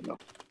 11. The vampire, though.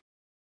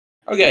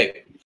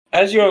 Okay,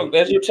 as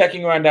you're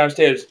checking around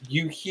downstairs,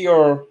 you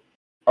hear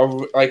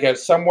a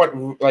somewhat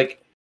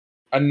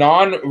a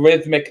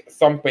non-rhythmic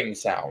thumping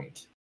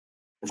sound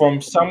from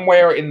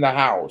somewhere in the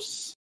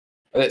house.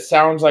 That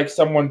sounds like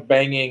someone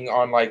banging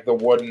on the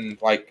wooden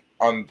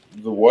on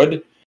the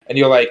wood, and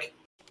you're like,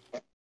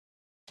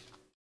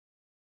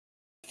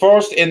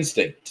 First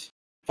instinct.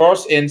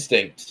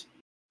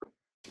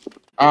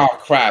 Oh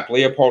crap!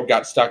 Leopold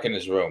got stuck in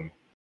his room.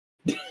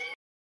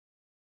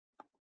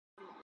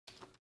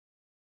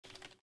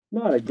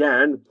 Not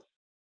again.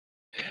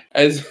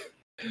 As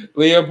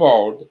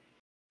Leopold,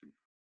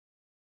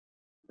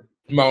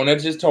 Mona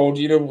just told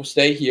you to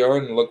stay here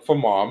and look for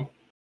Mom.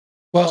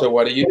 Well, so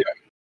what are you doing?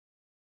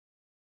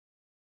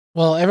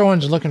 Well,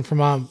 everyone's looking for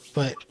Mom,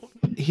 but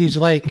he's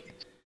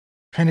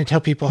trying to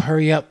tell people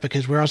hurry up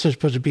because we're also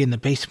supposed to be in the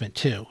basement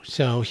too.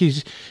 So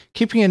he's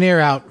keeping an ear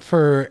out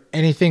for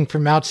anything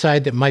from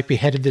outside that might be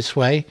headed this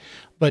way,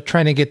 but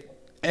trying to get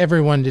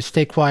everyone to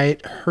stay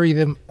quiet, hurry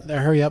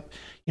up.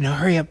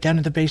 Hurry up down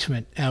to the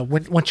basement.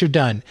 Once you're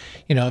done,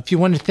 if you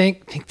want to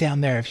think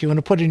down there. If you want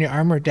to put in your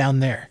armor, down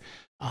there.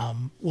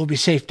 We'll be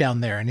safe down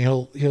there. And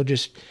he'll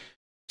just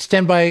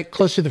stand by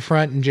close to the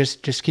front and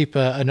just keep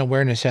an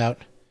awareness out.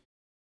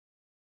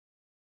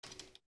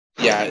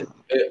 Yeah.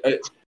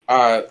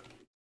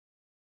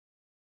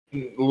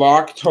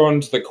 Locke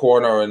turns the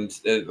corner and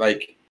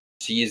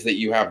sees that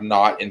you have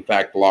not, in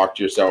fact, locked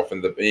yourself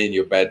in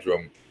your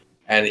bedroom,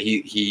 and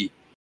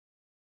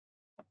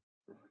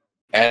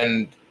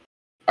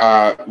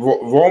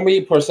roll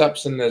me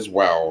perception as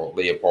well,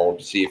 Leopold,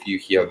 to see if you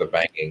hear the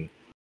banging.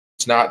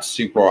 It's not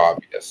super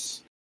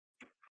obvious.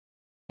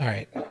 All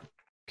right.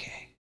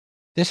 Okay.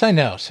 This I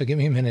know, so give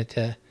me a minute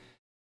to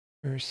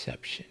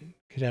perception,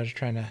 because I was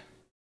trying to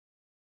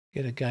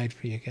get a guide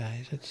for you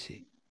guys. Let's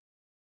see.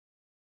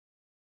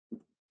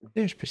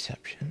 There's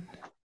perception.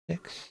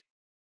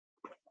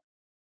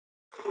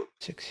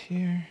 6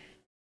 here.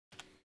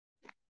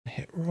 I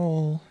hit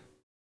roll.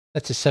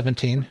 That's a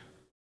 17.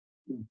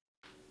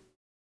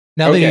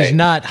 Now that he's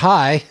not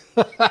high.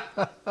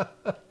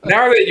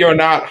 Now that you're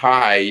not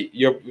high,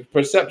 your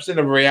perception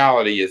of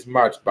reality is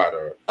much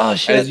better. Oh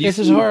shit, this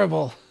is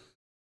horrible.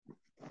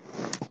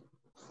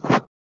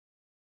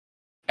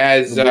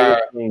 As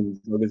that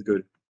is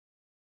good.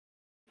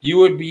 You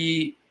would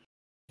be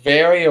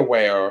very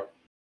aware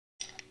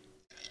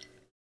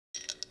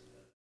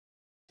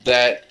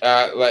that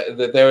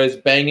that there is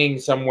banging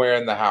somewhere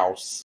in the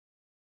house,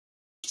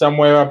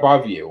 somewhere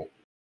above you,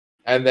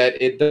 and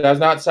that it does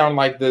not sound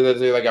like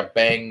there's a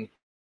bang,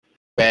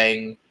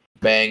 bang,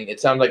 bang. It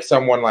sounds like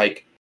someone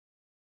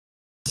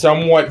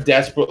somewhat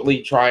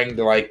desperately trying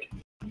to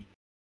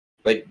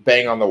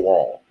bang on the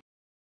wall.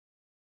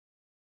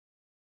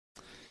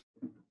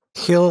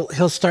 He'll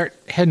start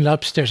heading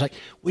upstairs.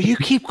 Will you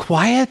keep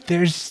quiet?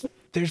 There's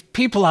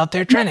people out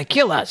there trying to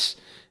kill us.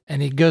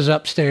 And he goes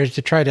upstairs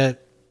to try to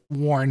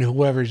warn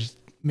whoever's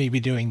maybe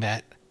doing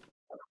that.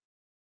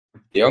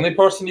 The only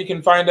person you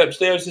can find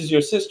upstairs is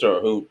your sister,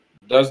 who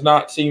does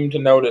not seem to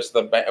notice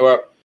the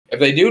well, if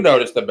they do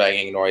notice the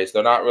banging noise,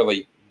 they're not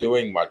really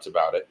doing much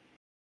about it.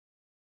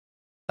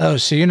 Oh,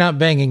 so you're not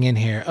banging in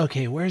here.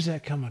 Okay, where's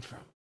that coming from?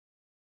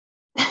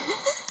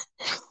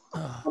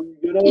 Oh. I'm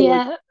gonna,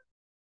 Yeah.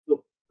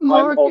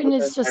 Morrigan I'm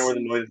also is trying to find just. where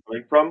the noise is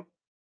coming from.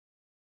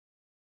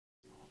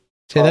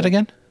 Say that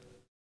again?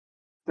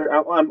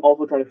 I'm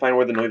also trying to find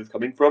where the noise is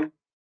coming from.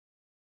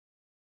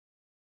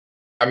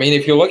 I mean,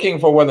 if you're looking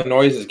for where the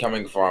noise is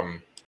coming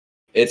from,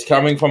 it's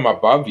coming from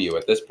above you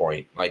at this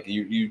point. Like,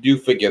 you do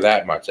figure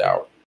that much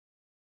out.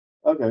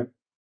 Okay.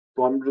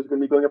 So I'm just gonna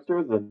be going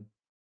upstairs then.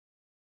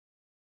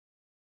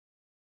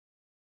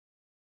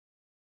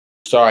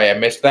 Sorry, I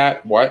missed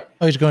that. What?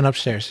 Oh, he's going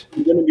upstairs.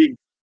 I'm gonna be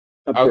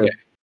upstairs. Okay.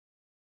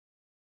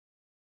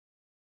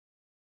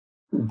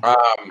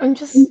 I'm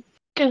just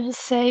gonna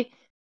say,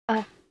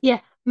 yeah,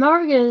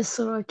 Morrigan is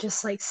sort of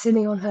just like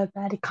sitting on her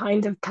bed,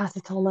 kind of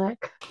catatonic.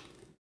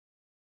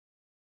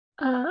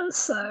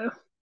 So.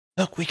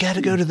 Look, we got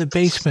to go to the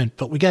basement,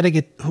 but we got to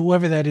get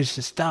whoever that is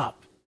to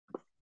stop.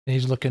 And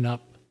he's looking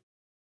up.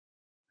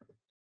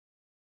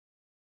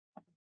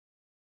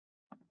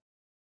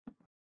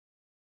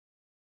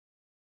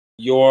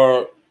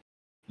 You're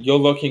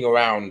looking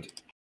around.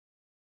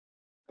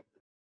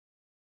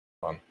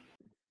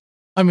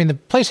 I mean, the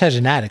place has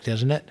an attic,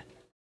 doesn't it?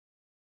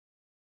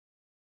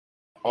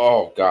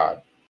 Oh,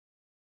 God.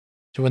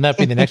 So wouldn't that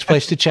be the next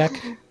place to check?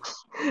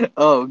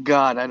 Oh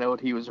God, I know what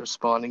he was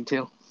responding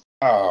to.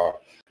 Oh.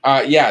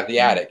 Yeah, the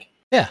attic.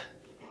 Yeah.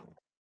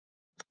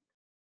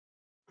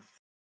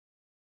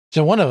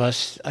 So one of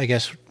us, I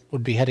guess,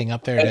 would be heading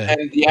up there to...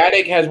 And the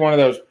attic has one of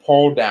those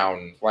pull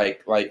down,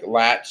 like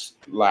latch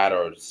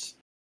ladders.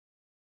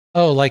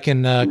 Oh, like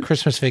in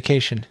Christmas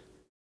Vacation.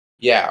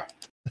 Yeah.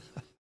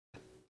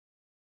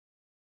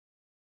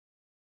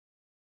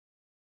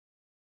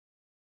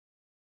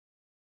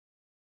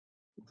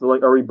 So,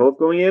 like, are we both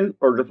going in,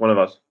 or just one of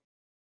us?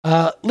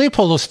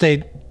 Leopold will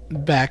stay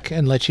back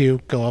and let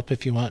you go up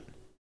if you want.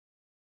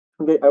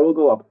 Okay, I will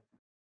go up.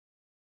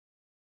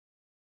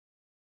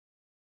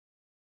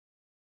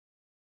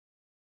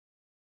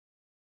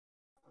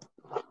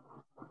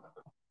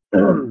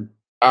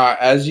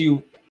 As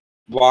you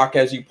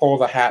pull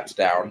the hats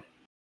down,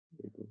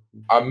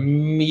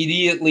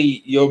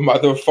 immediately your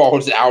mother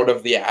falls out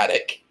of the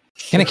attic.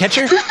 Can I catch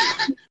her?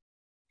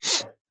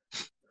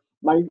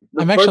 I'm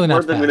actually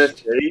not I'm gonna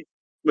say,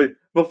 wait,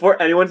 before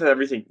anyone says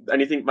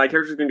anything, my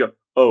character's gonna go,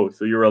 "Oh,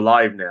 so you're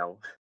alive now."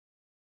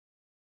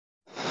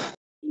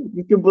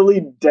 He's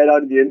completely dead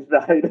on the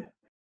inside.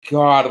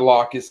 God,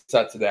 Locke is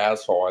such an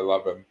asshole. I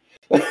love him.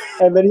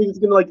 And then he's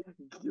gonna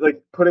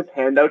like put his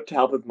hand out to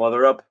help his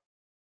mother up.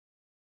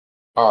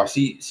 Oh,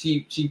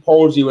 she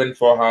pulls you in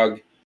for a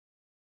hug.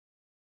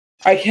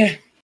 I can't.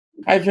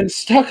 I've been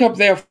stuck up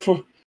there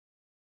for.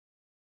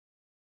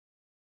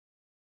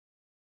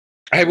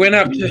 I went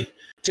up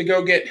to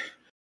go get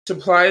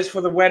supplies for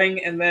the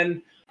wedding, and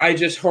then I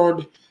just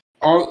heard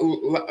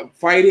all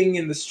fighting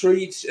in the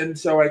streets, and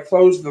so I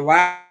closed the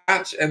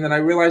latch, and then I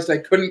realized I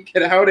couldn't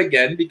get out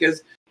again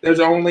because there's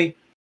only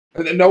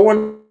no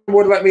one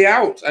would let me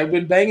out. I've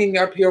been banging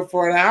up here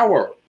for an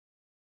hour.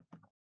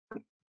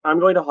 I'm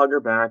going to hug her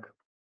back.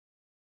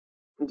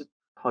 Just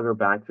hug her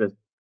back, just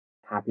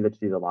happy that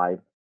she's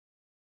alive.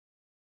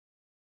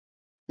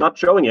 Not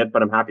showing it,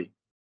 but I'm happy.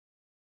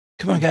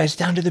 Come on, guys,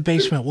 down to the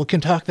basement. We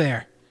can talk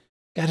there.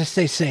 Gotta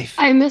stay safe.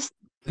 I missed.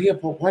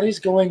 Leopold, what is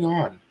going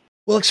on?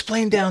 We'll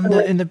explain down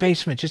in the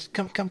basement. Just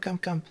come.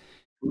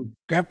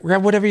 Grab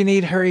whatever you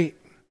need. Hurry.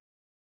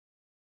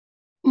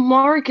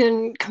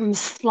 Morrigan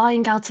comes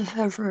flying out of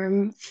her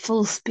room,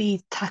 full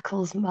speed,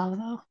 tackles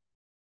Malvo.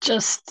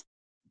 Just.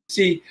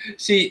 She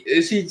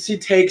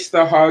takes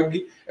the hug,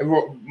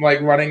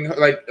 like running,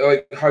 like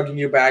hugging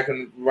you back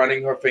and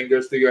running her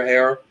fingers through your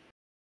hair.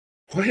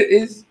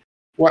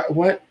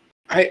 What?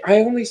 I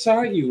only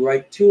saw you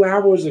like 2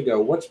 hours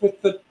ago. What's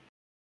with the?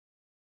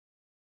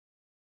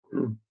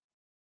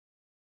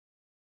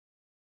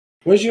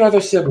 Where's your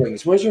other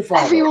siblings? Where's your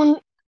father?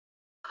 Everyone.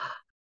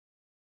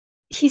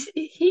 He's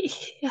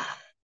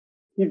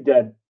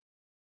dead.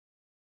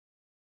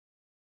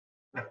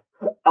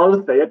 I'll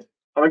just say it.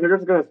 My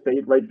character's gonna say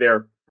it right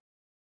there.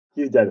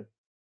 He's dead.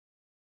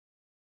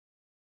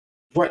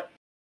 What?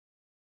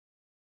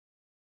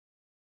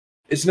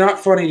 It's not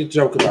funny to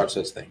joke about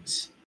such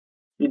things.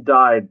 He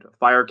died.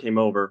 Fire came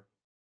over.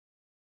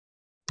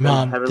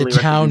 Mom, the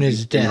town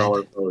is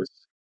dead.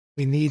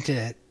 We need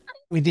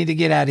to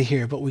get out of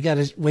here, but we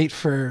gotta wait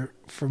for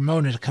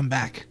Mona to come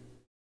back.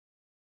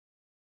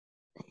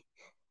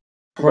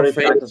 Her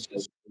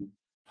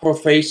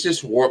face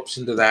just warps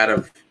into that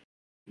of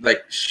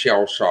like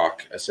shell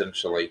shock,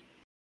 essentially.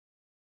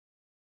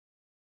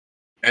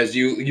 As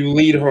you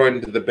lead her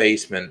into the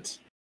basement,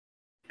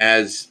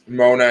 as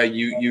Mona,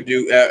 you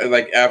do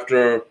like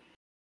after,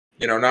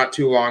 not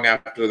too long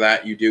after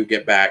that, you do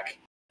get back,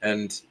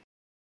 and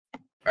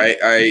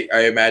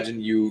I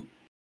imagine you,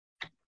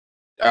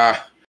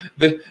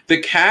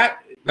 the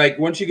cat like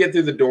once you get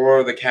through the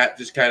door, the cat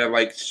just kind of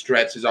like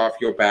stretches off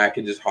your back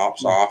and just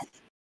hops off.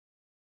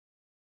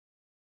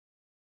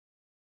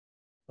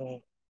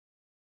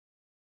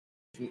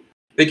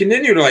 They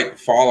continue to like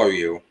follow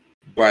you,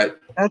 but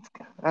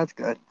that's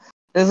good.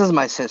 This is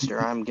my sister.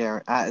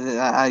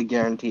 I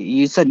guarantee.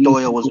 You said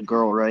Doyle was a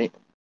girl, right?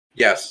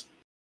 yes.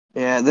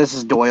 Yeah, this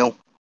is Doyle.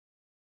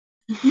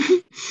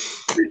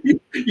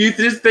 You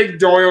just think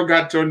Doyle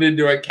got turned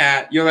into a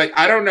cat. You're like,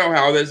 I don't know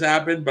how this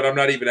happened, but I'm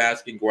not even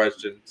asking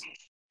questions.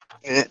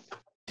 Yeah.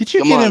 Did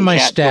you Come get on, in my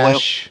cat,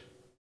 stash?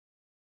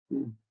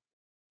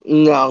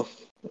 No,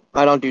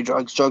 I don't do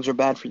drugs. Drugs are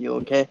bad for you.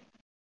 Okay.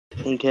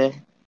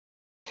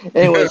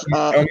 Anyways,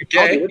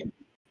 okay.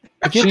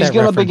 I get she's that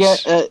gonna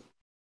reference.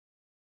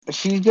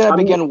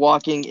 begin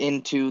walking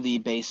into the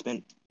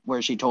basement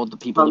where she told the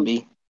people to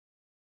be.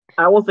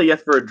 I will say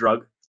yes for a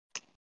drug.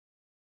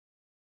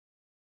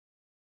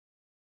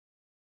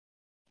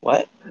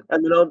 What?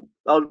 And then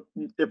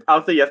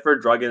I'll say yes for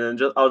a drug, and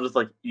then I'll just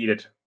like eat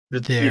it.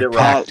 Just eat They're it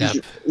raw. packed up.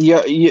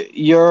 You're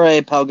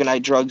a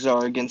Pelganite. Drugs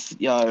are against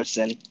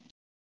sin.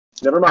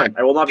 Never mind.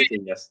 I will not be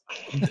saying yes.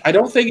 I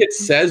don't think it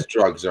says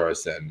drugs are a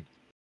sin.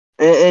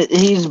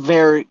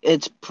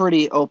 It's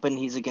pretty open.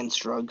 He's against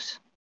drugs.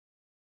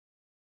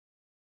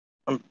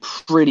 I'm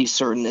pretty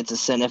certain it's a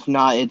sin. If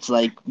not, it's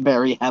like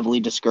very heavily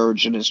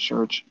discouraged in his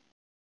church.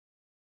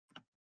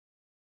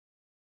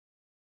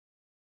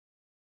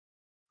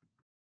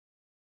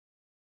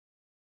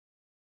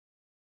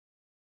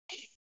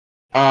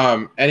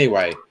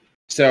 Anyway,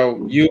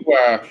 so you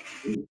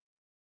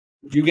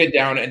get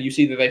down and you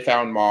see that they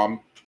found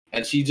Mom,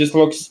 and she just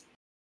looks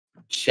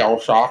shell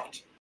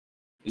shocked.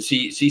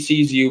 She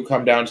sees you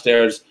come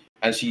downstairs,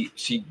 and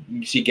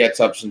she gets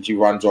up and she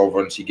runs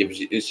over and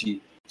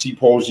she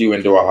pulls you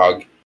into a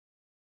hug.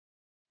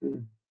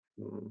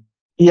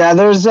 Yeah,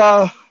 there's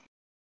I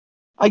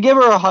give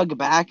her a hug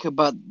back,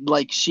 but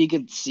like she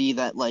could see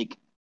that like,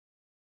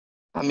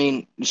 I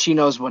mean, she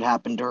knows what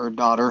happened to her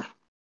daughter,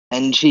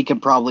 and she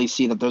could probably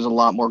see that there's a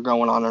lot more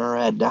going on in her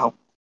head now.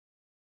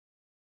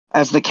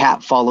 As the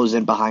cat follows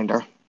in behind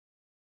her.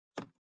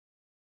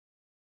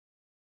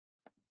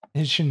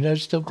 Is your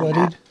nose still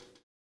bloodied?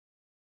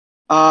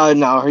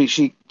 No,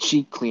 she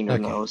cleaned her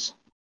Okay. nose.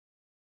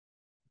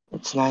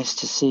 It's nice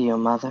to see you,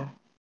 Mother.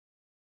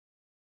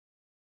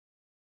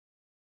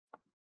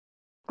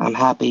 I'm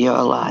happy you're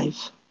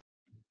alive.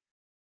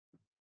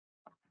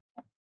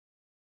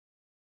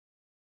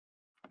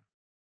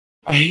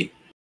 We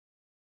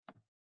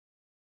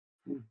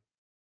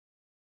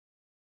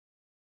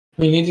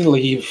need to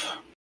leave.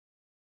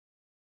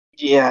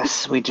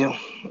 Yes, we do.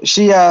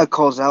 She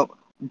calls out.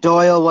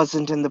 Doyle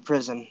wasn't in the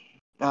prison.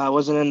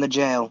 Wasn't in the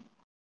jail.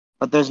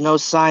 But there's no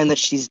sign that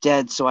she's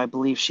dead, so I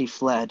believe she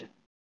fled.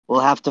 We'll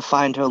have to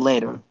find her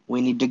later.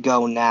 We need to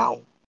go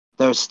now.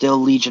 There are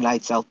still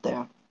Legionites out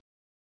there.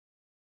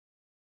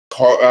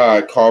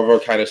 Carver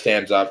kind of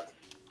stands up.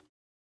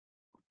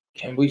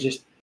 Can we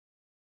just...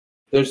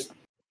 There's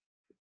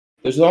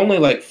only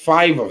like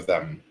 5 of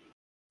them.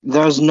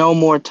 There's no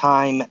more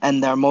time,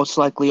 and they're most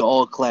likely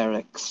all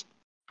clerics.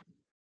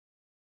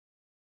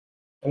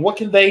 And what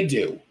can they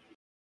do?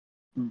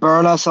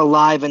 Burn us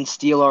alive and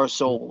steal our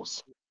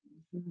souls.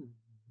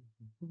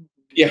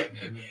 Yeah.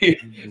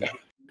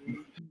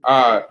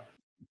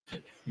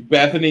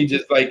 Bethany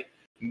just like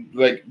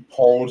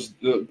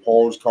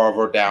pulls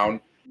Carver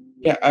down.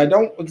 Yeah, I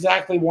don't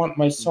exactly want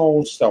my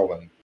soul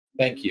stolen.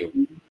 Thank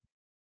you.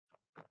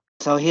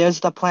 So here's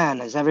the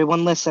plan. Is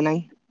everyone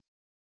listening?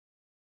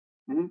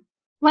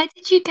 Where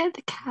did you get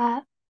the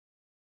cat?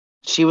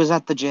 She was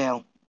at the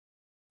jail.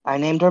 I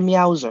named her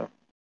Meowser.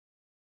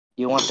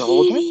 You want to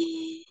hold her?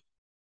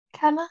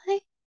 Can I?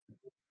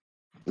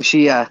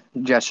 She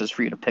gestures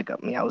for you to pick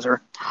up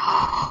Meowser.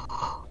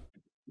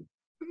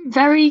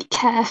 Very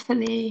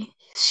carefully,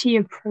 she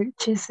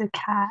approaches the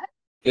cat.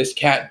 This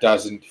cat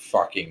doesn't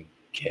fucking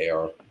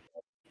care.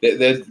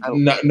 There's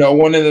no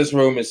one in this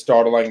room is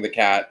startling the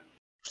cat.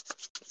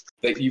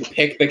 That you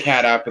pick the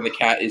cat up and the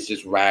cat is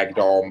just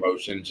ragdoll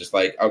motion, just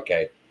like,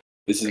 okay,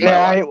 this is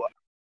my life.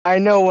 I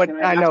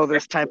know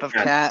this type of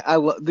cat.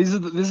 This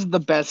is the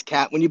best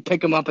cat when you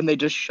pick them up and they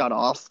just shut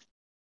off.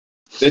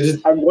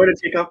 I'm going to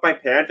take off my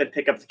pants and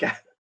pick up the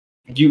cat.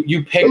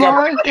 You pick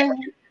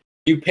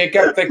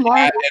up the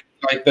cat and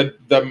like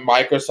the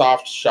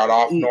Microsoft shut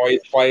off noise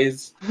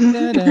plays.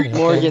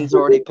 Morgan's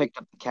already picked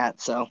up the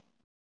cat, so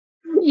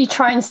You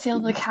try and steal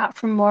the cat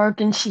from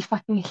Morrigan, she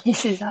fucking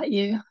hisses at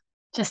you.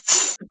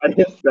 Just I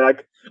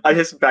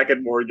hiss back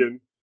at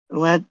Morgan.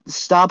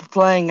 Stop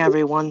playing,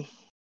 everyone.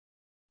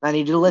 I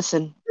need you to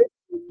listen.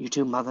 You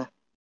too, Mother.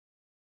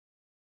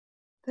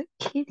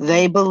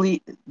 They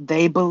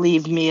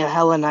believe me a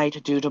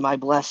Hellenite due to my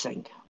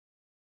blessing.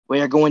 We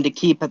are going to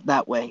keep it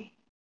that way.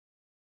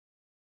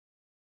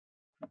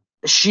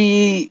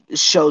 She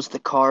shows the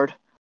card.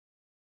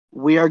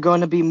 We are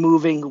going to be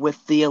moving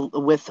with the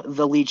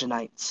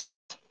Legionites.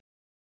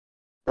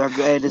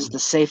 It is the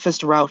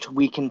safest route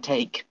we can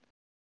take.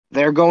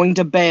 They're going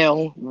to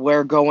Bale.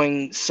 We're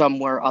going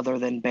somewhere other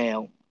than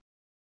Bale.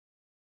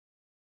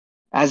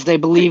 As they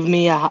believe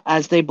me of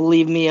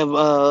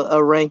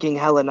a ranking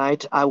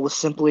Hellenite,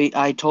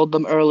 I told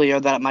them earlier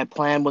that my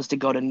plan was to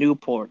go to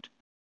Newport.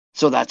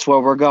 So that's where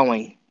we're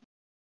going.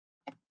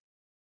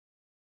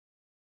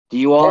 Do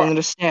you all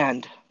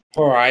understand?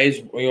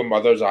 Your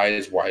mother's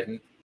eyes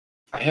widened.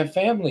 I have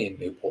family in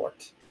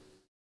Newport.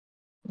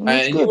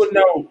 That's And good. you would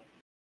know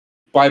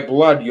by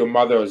blood your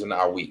mother is an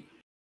Awi.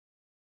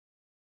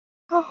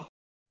 Oh.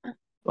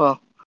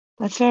 Well,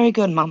 that's very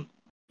good, Mom.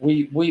 No,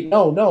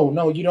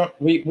 you don't.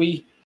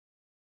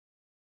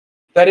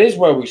 That is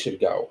where we should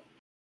go.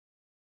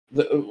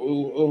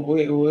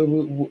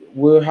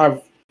 We'll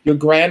have your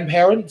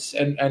grandparents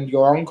and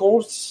your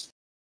uncles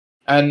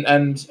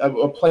and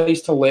a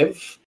place to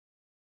live.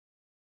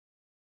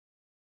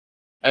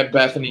 And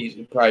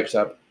Bethany pipes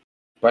up.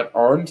 But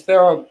aren't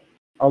there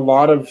a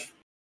lot of,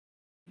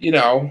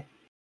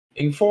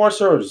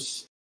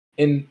 enforcers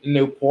in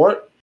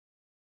Newport?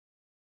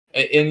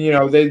 And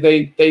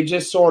they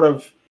just sort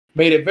of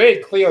made it very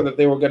clear that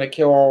they were going to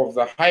kill all of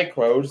the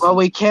Hycros. Well,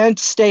 we can't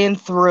stay in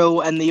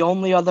through, and the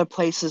only other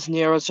places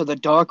near us are the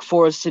Dark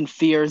Forest and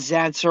Fear,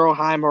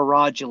 Zanzeroheim, or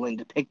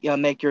Roduland.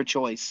 Make your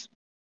choice.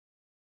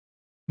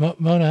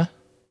 Mona?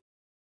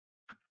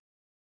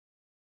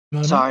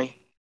 Sorry.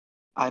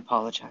 I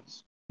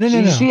apologize.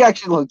 No. She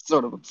actually looked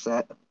sort of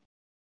upset.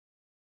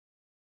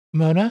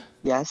 Mona?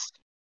 Yes?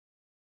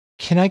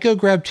 Can I go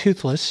grab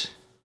Toothless?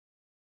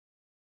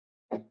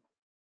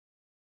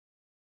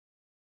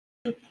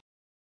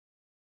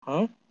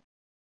 Huh?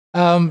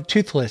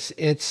 Toothless.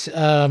 It's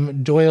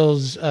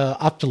Doyle's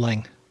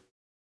Optiling.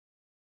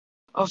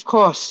 Of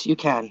course, you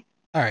can.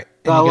 All right.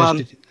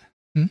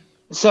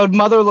 So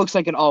Mother looks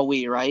like an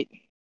all-we, right?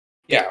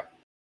 Yeah.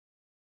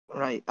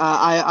 Right.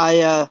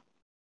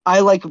 I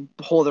like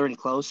hold her in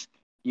close.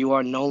 You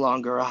are no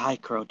longer a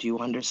Hycro. Do you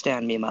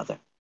understand me, Mother?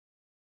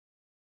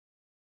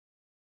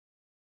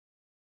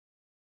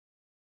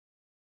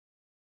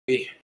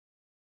 We're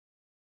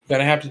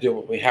gonna have to do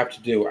what we have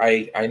to do.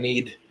 I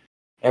need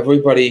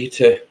everybody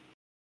to.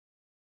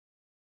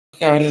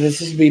 God, this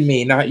would be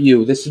me, not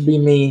you. This would be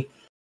me.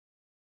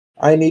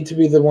 I need to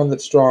be the one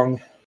that's strong.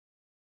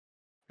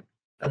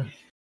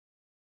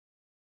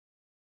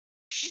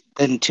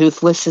 Then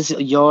Toothless is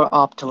your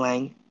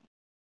Optiling.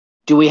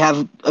 Do we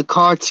have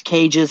carts,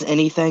 cages,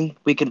 anything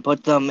we can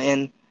put them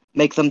in?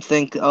 Make them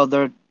think, oh,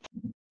 they're.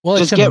 Well,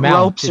 just it's get a mount.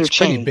 ropes or It's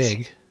pretty chains.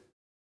 Big.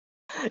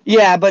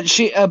 Yeah, but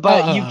you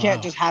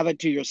can't just have it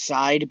to your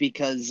side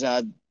because,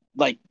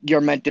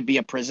 you're meant to be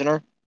a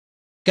prisoner.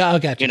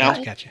 Gotcha. You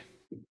know? Gotcha.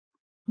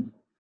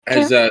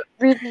 As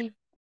Really,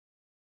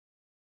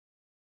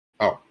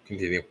 Oh,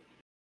 continue.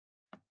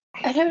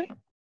 I don't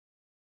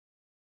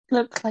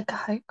look like a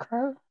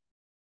Hycro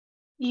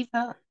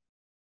either.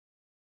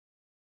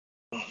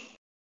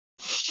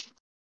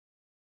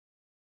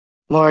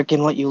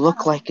 Morrigan, what you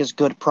look like is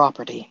good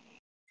property.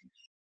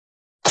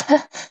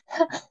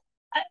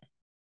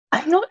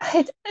 I'm not.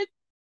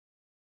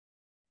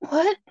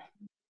 What?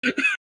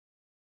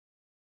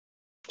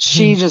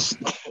 She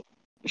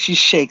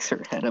shakes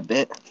her head a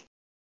bit.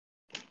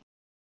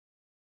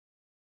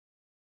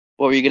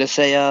 What were you gonna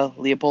say,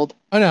 Leopold?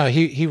 Oh no,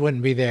 he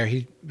wouldn't be there.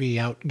 He'd be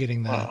out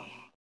getting the.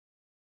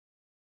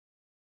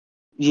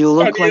 You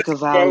look like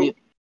a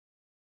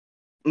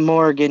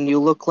Morrigan, you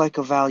look like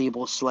a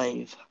valuable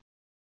slave.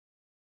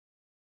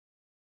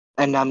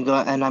 And I'm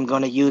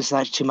going to use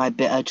that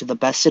to the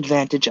best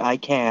advantage I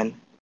can.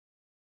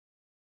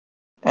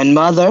 And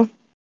Mother,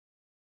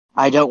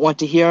 I don't want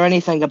to hear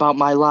anything about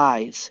my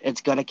lies.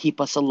 It's going to keep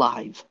us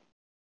alive.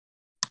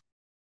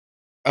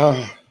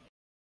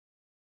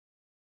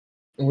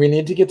 We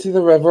need to get to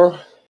the river.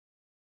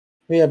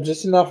 We have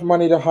just enough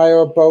money to hire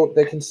a boat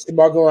that can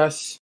smuggle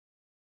us.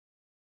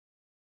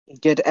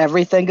 Get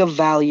everything of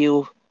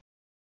value.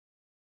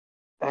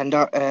 And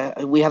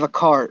we have a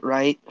cart,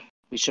 right?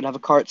 We should have a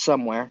cart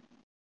somewhere.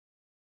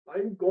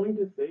 I'm going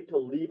to say to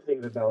leave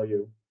things of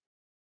value.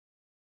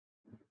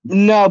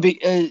 No,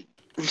 the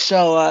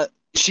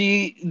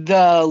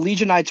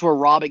Legionites were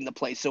robbing the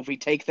place, so if we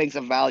take things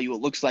of value, it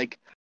looks like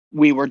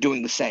we were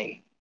doing the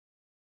same.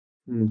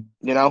 You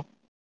know?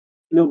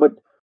 No, but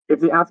if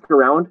they ask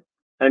around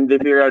and they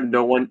figure out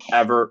no one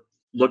ever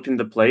looked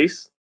into the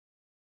place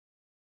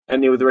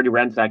and it was already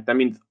ransacked, that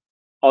means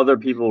other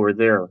people were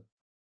there.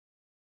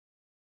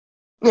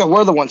 Yeah,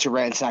 we're the ones who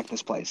ransacked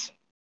this place.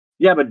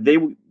 Yeah, but they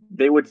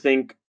would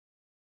think,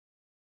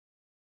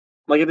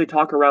 like, if they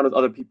talk around with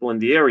other people in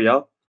the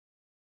area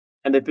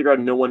and they figure out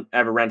no one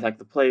ever ransacked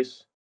the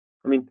place,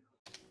 I mean,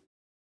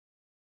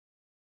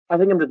 I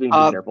think I'm just being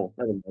too careful.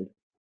 Never mind.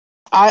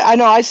 I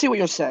know, I see what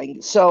you're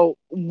saying. So,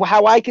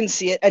 how I can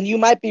see it, and you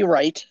might be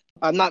right,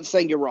 I'm not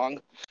saying you're wrong,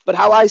 but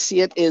how I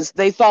see it is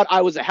they thought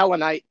I was a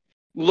Hellenite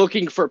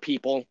looking for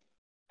people,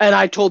 and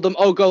I told them,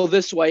 oh, go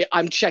this way,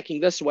 I'm checking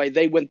this way.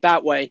 They went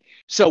that way,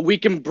 so we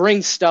can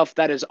bring stuff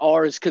that is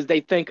ours, because they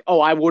think, oh,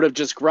 I would have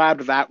just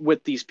grabbed that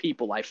with these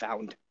people I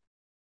found.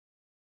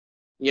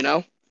 You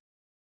know?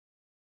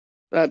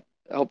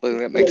 Hopefully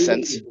that makes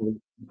sense. You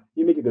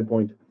make a good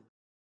point.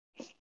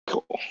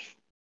 Cool.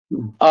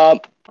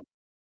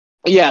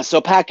 Yeah,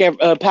 so pack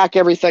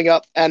everything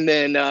up, and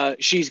then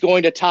she's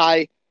going to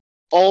tie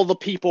all the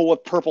people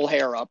with purple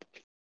hair up.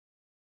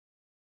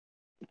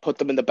 Put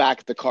them in the back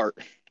of the cart.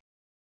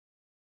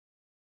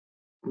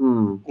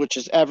 Which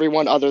is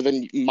everyone other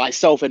than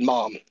myself and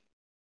Mom.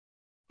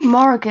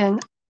 Morrigan.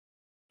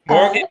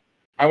 Morrigan,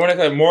 I want to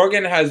say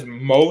Morrigan has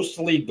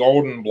mostly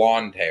golden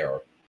blonde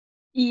hair.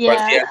 Yeah.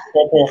 But she has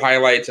purple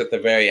highlights at the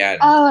very end.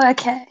 Oh,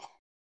 okay.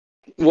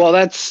 Well,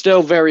 that's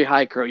still very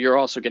Hycro. You're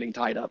also getting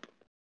tied up.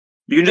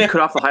 You can just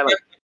cut off the highlight.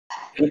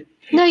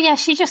 No, yeah,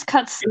 she just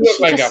cuts. You look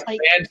she like just, a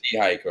fancy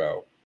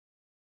Hycro.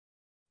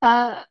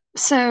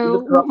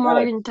 So what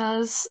Morrigan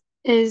does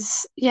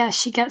is, yeah,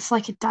 she gets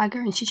like a dagger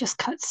and she just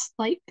cuts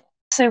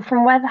so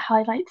from where the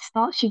highlights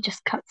start, she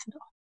just cuts it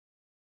off.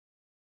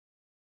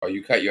 Oh,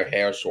 you cut your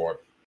hair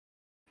short.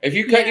 If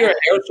you cut your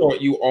hair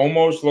short, you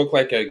almost look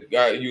like a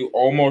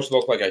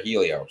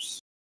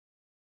Helios.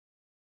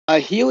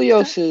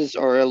 Helioses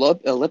are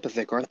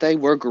allopathic, aren't they?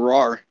 We're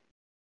Garar.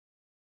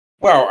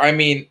 Well, I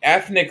mean,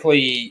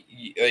 ethnically,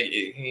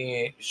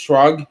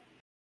 shrug.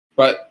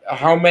 But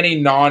how many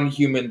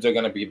non-humans are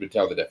going to be able to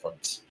tell the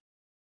difference?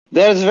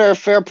 That is a very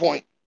fair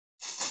point.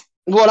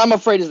 What I'm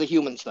afraid is the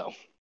humans, though.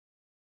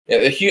 Yeah,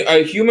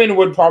 a human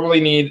would probably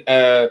need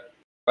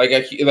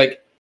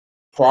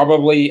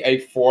probably a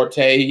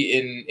forte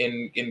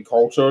in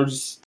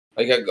cultures,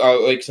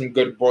 like some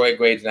good boy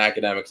grades in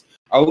academics.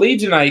 A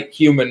Legionite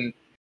human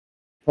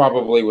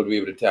probably would be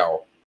able to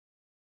tell,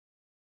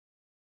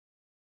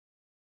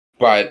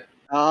 but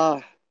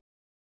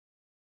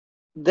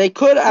they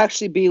could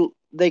actually be.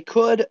 They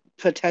could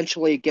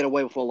potentially get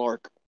away with a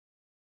lark.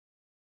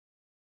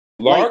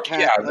 Lark,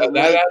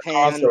 that's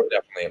also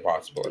definitely a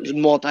possibility.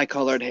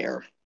 Multicolored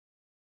hair.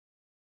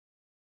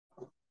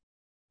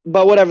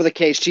 But whatever the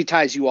case, she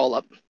ties you all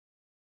up.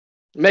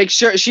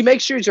 She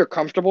makes sure you're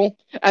comfortable,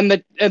 and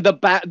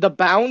the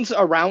bounds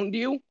around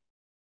you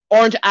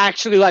aren't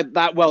actually like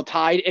that well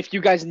tied. If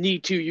you guys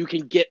need to, you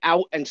can get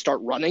out and start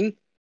running,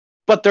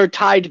 but they're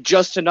tied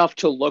just enough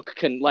to look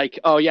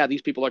oh yeah,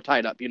 these people are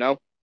tied up, you know?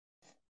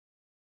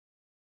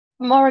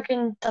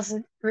 Morrigan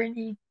doesn't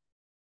really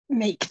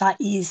make that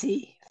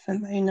easy for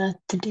Mona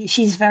to do.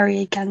 She's very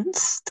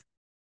against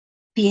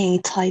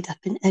being tied up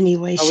in any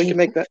way, shape, we can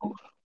make or that. form.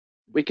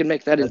 We can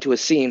make that into a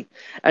scene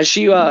as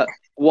she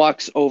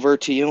walks over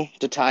to you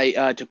to tie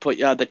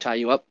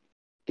you up.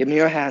 Give me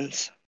your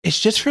hands. It's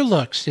just for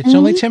looks. It's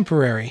only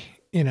temporary.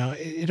 You know,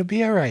 it'll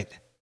be all right.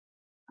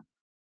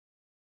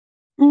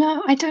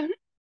 No, I don't.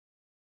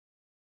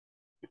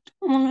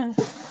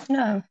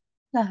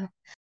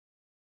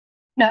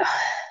 No.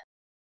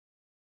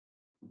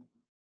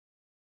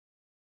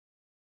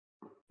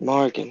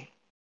 Morrigan.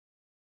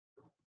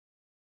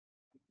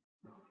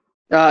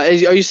 Are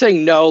you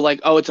saying no, like,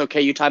 oh, it's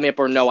okay, you tie me up,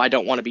 or no, I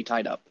don't want to be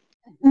tied up?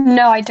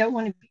 No, I don't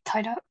want to be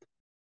tied up.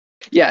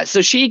 Yeah,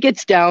 so she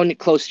gets down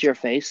close to your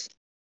face.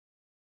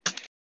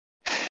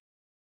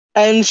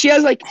 And she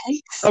has, like,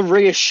 a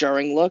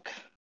reassuring look.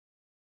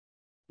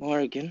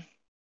 Morrigan,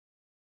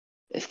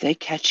 if they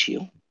catch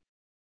you,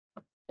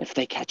 if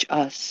they catch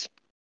us,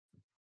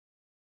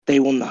 they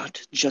will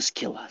not just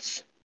kill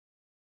us.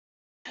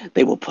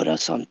 They will put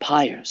us on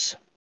pyres.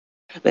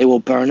 They will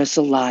burn us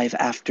alive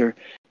after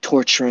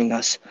torturing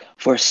us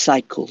for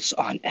cycles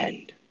on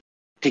end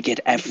to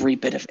get every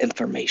bit of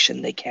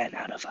information they can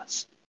out of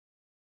us.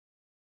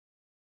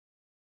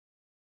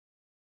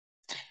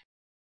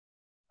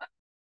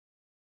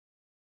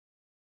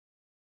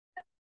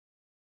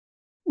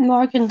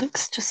 Morrigan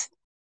looks just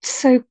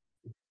so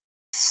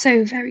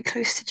very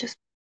close to just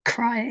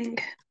crying.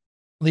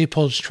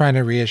 Leopold's trying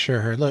to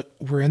reassure her. Look,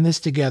 we're in this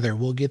together.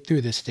 We'll get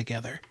through this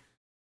together.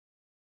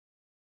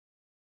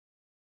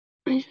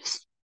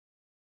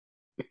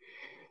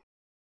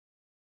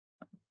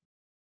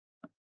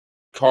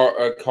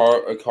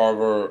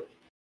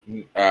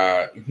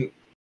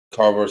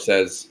 Carver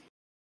says,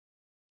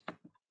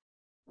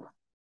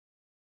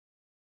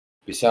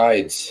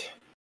 besides,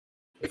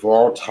 if we're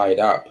all tied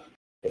up,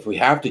 if we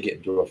have to get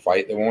into a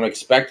fight, they won't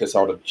expect us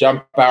all to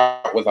jump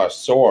out with our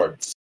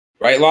swords.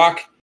 Right,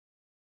 Locke?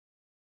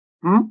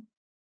 My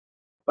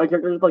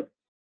character just,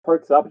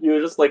 perks up. He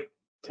was just,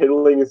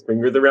 tiddling his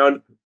fingers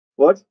around.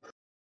 What?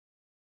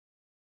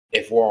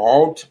 If we're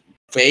all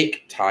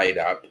fake tied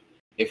up,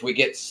 if we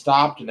get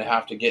stopped and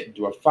have to get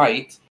into a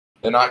fight,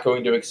 they're not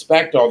going to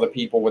expect all the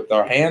people with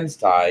their hands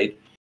tied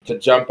to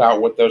jump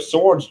out with their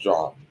swords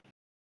drawn.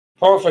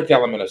 Perfect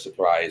element of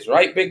surprise,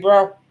 right, big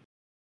bro?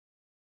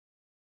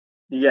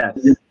 Yes.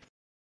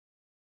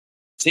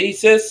 See,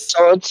 sis?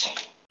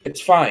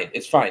 It's fine.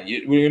 It's fine.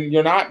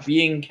 You're not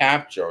being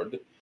captured.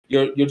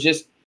 You're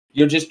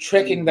just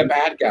tricking the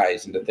bad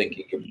guys into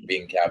thinking you're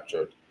being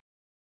captured.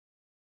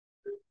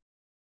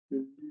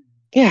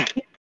 Yeah.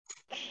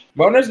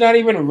 Mona's not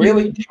even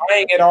really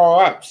tying it all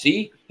up.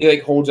 See? He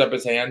holds up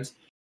his hands.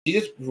 He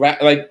just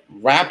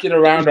wrapped it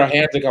around her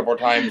hands a couple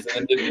times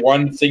and then did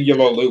one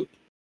singular loop.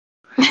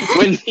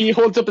 When he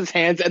holds up his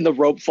hands and the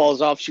rope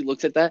falls off, she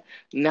looks at that.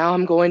 Now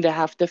I'm going to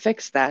have to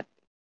fix that.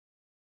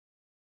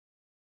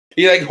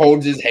 He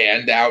holds his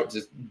hand out,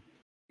 just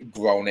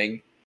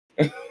groaning.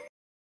 Wait,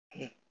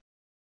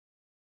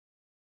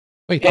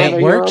 Hey, that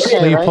you're works? okay,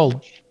 right?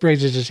 Leopold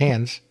raises his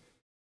hands.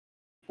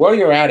 While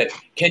you're at it,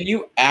 can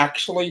you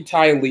actually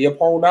tie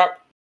Leopold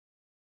up?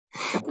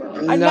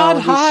 I'm No, not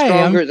he's high.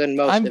 stronger than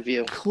most I'm of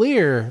you.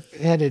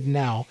 clear-headed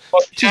now.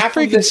 But Which is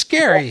freaking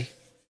scary.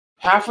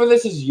 Half of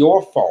this is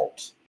your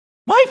fault.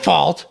 My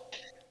fault?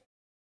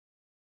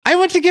 I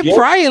went to get Your-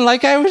 Brian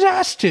like I was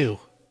asked to.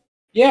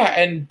 Yeah,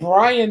 and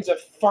Brian's a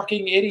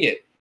fucking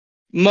idiot.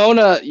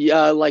 Mona,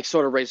 like,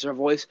 sort of raised her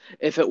voice.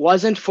 If it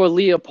wasn't for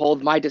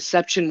Leopold, my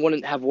deception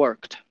wouldn't have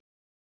worked.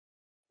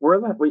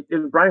 Wait,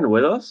 is Brian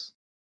with us?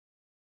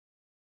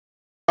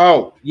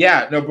 Oh,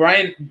 yeah, no,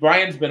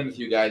 Brian's been with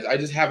you guys. I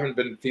just haven't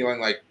been feeling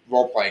like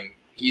role-playing.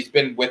 He's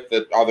been with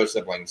the other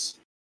siblings.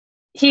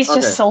 He's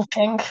Okay. just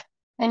sulking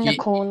in the He-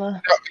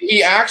 corner. No,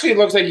 he actually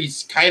looks like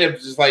he's kind of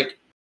just like,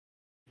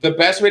 the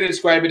best way to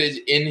describe it is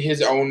in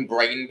his own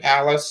brain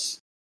palace.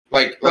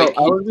 Like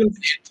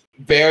he's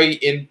very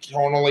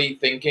internally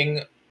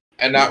thinking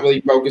and not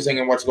really focusing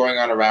on what's going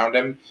on around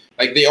him.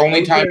 Like the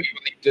only time he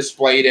really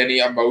displayed any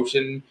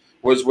emotion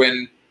was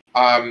when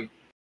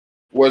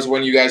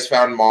you guys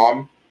found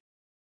Mom.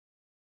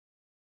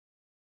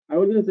 I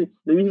was gonna say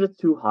maybe he's just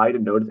too high to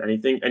notice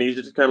anything, and he's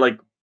just kind of like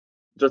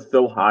just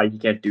so high he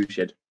can't do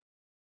shit.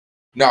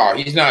 No,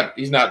 he's not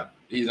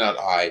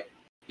high.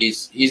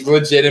 He's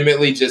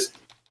legitimately just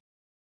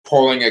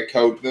pulling a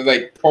coat,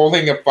 like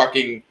pulling a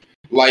fucking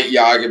light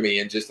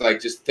Yagami and just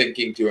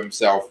thinking to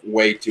himself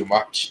way too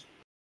much.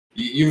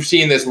 You've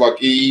seen this look.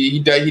 He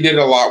did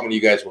a lot when you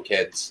guys were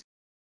kids.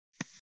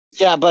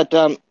 Yeah, but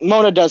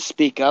Mona does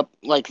speak up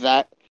like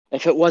that.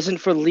 If it wasn't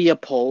for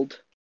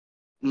Leopold,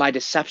 my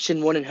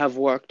deception wouldn't have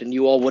worked and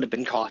you all would have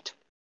been caught.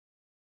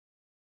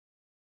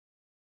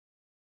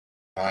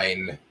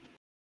 Fine.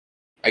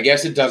 I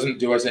guess it doesn't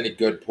do us any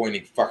good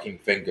pointing fucking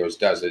fingers,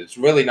 does it? It's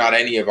really not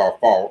any of our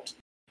fault.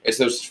 It's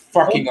those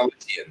fucking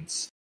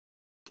Elysians.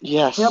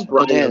 Yes, Yeah,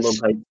 Brian it a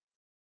is. little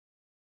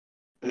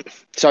tight.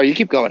 Sorry, you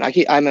keep going.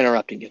 I'm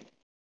interrupting you.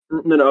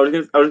 No,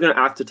 I was gonna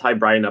ask to tie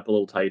Brian up a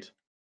little tight.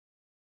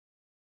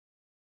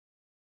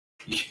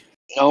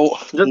 No,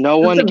 no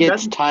just one to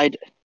gets mess- tied.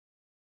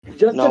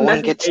 Just No to one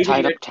mess gets with AJ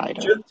tied up next-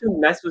 tighter. Just to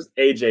mess with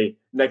AJ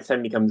next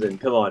time he comes in.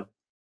 Come on.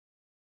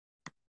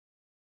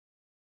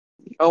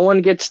 No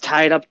one gets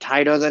tied up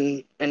tighter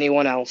than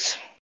anyone else.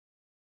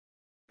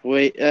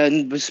 Wait,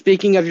 and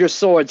speaking of your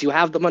swords, you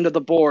have them under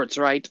the boards,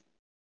 right?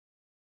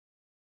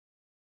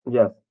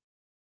 Yes.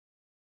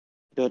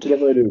 Good.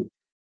 Yes, I do.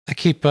 I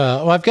keep,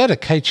 I've got a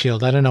kite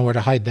shield. I don't know where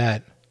to hide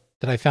that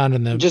I found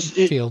in the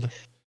field.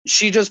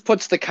 She just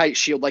puts the kite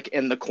shield like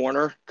in the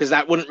corner because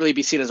that wouldn't really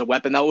be seen as a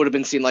weapon. That would have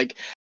been seen like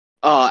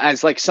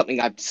as like something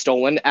I've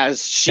stolen.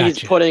 As she's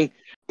Gotcha. putting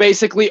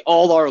basically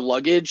all our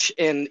luggage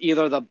in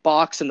either the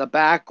box in the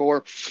back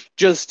or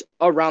just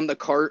around the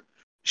cart.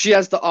 She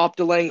has the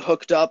Optilang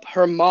hooked up.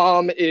 Her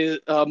mom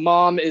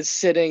is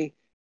sitting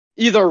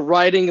either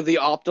riding the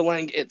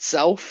Optilang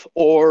itself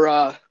or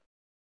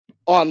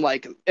on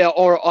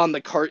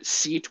the cart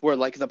seat where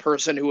like the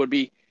person who would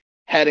be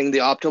heading the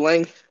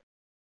Optilang.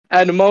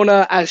 And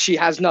Mona, as she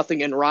has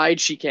nothing in ride,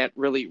 she can't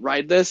really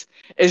ride this,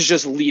 is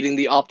just leading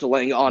the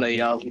Optilang on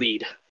a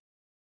lead.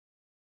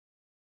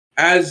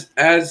 As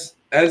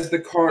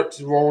the cart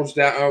rolls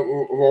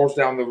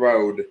down the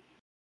road,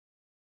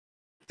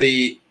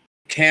 the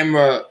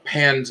camera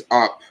pans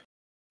up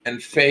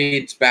and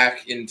fades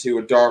back into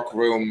a dark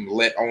room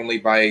lit only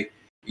by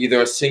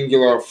either a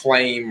singular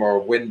flame or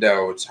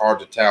window. It's hard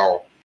to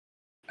tell.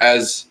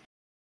 As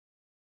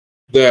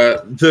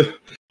the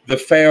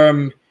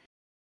Ferrum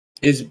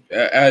is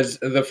as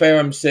the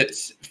Ferrum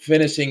sits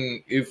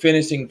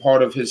finishing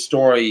part of his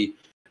story,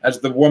 as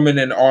the woman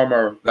in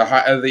armor,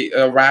 the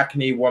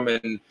Arachne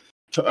woman,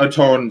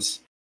 turns.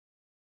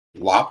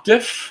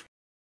 Loptif?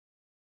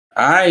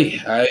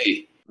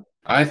 I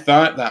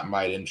thought that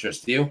might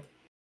interest you.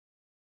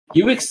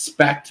 You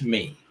expect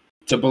me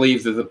to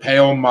believe that the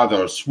Pale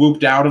Mother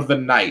swooped out of the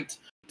night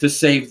to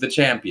save the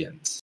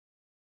champions?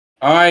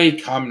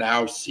 Come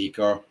now,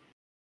 Seeker.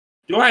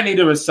 Do I need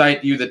to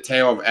recite you the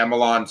tale of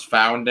Emelon's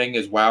founding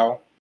as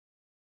well?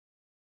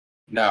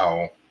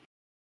 No.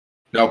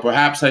 No,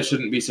 perhaps I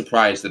shouldn't be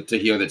surprised to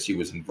hear that she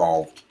was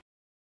involved.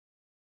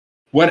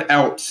 What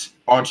else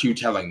aren't you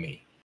telling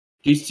me?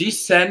 Did she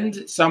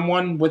send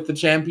someone with the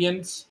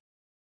champions?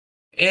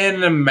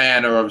 In a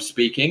manner of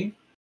speaking.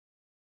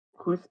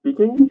 Who's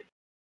speaking?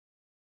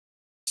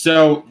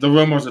 So the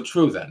rumors are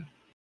true then.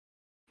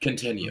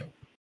 Continue.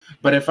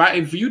 But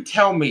if you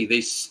tell me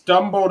they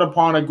stumbled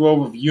upon a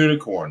grove of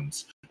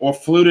unicorns or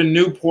flew to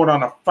Newport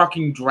on a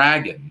fucking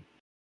dragon,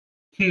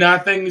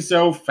 nothing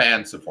so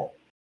fanciful,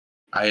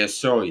 I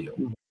assure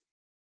you.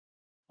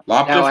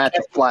 Now I have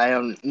to fly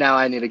on. Now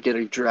I need to get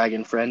a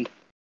dragon friend.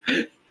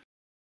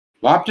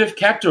 Loptif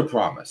kept her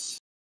promise.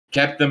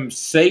 Kept them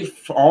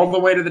safe all the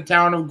way to the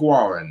town of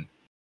Guarin,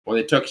 where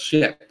they took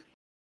ship,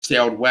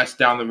 sailed west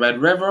down the Red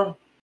River,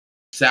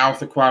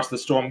 south across the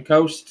Storm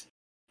Coast,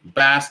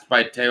 basked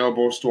by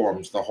terrible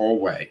storms the whole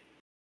way.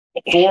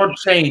 4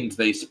 chains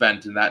they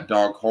spent in that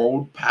dark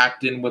hold,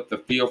 packed in with the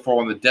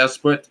fearful and the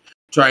desperate,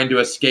 trying to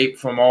escape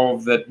from all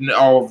of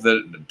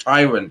the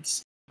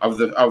tyrants of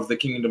the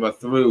kingdom of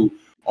Thru,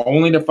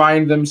 only to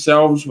find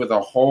themselves with a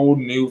whole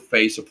new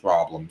face of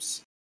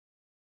problems.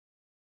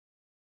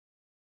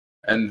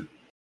 And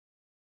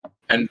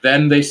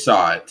then they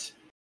saw it.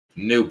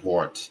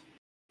 Newport,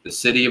 the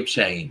city of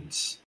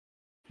chains.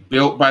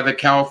 Built by the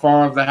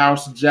Calfar of the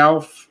House of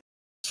Jelf,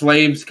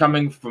 slaves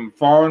coming from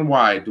far and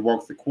wide to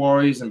work the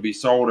quarries and be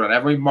sold on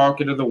every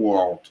market of the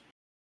world.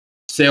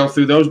 Sail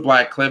through those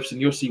black cliffs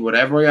and you'll see what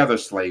every other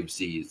slave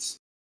sees.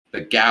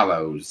 The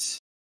gallows,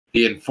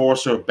 the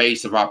enforcer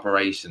base of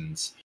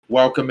operations,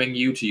 welcoming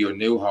you to your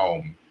new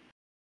home.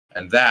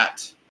 And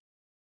that's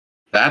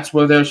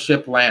where their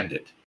ship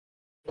landed,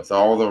 with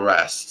all the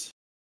rest.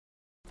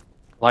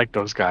 Like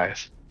those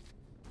guys.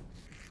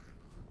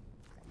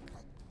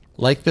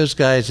 Like those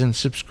guys and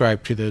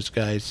subscribe to those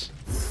guys.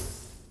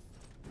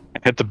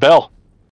 Hit the bell.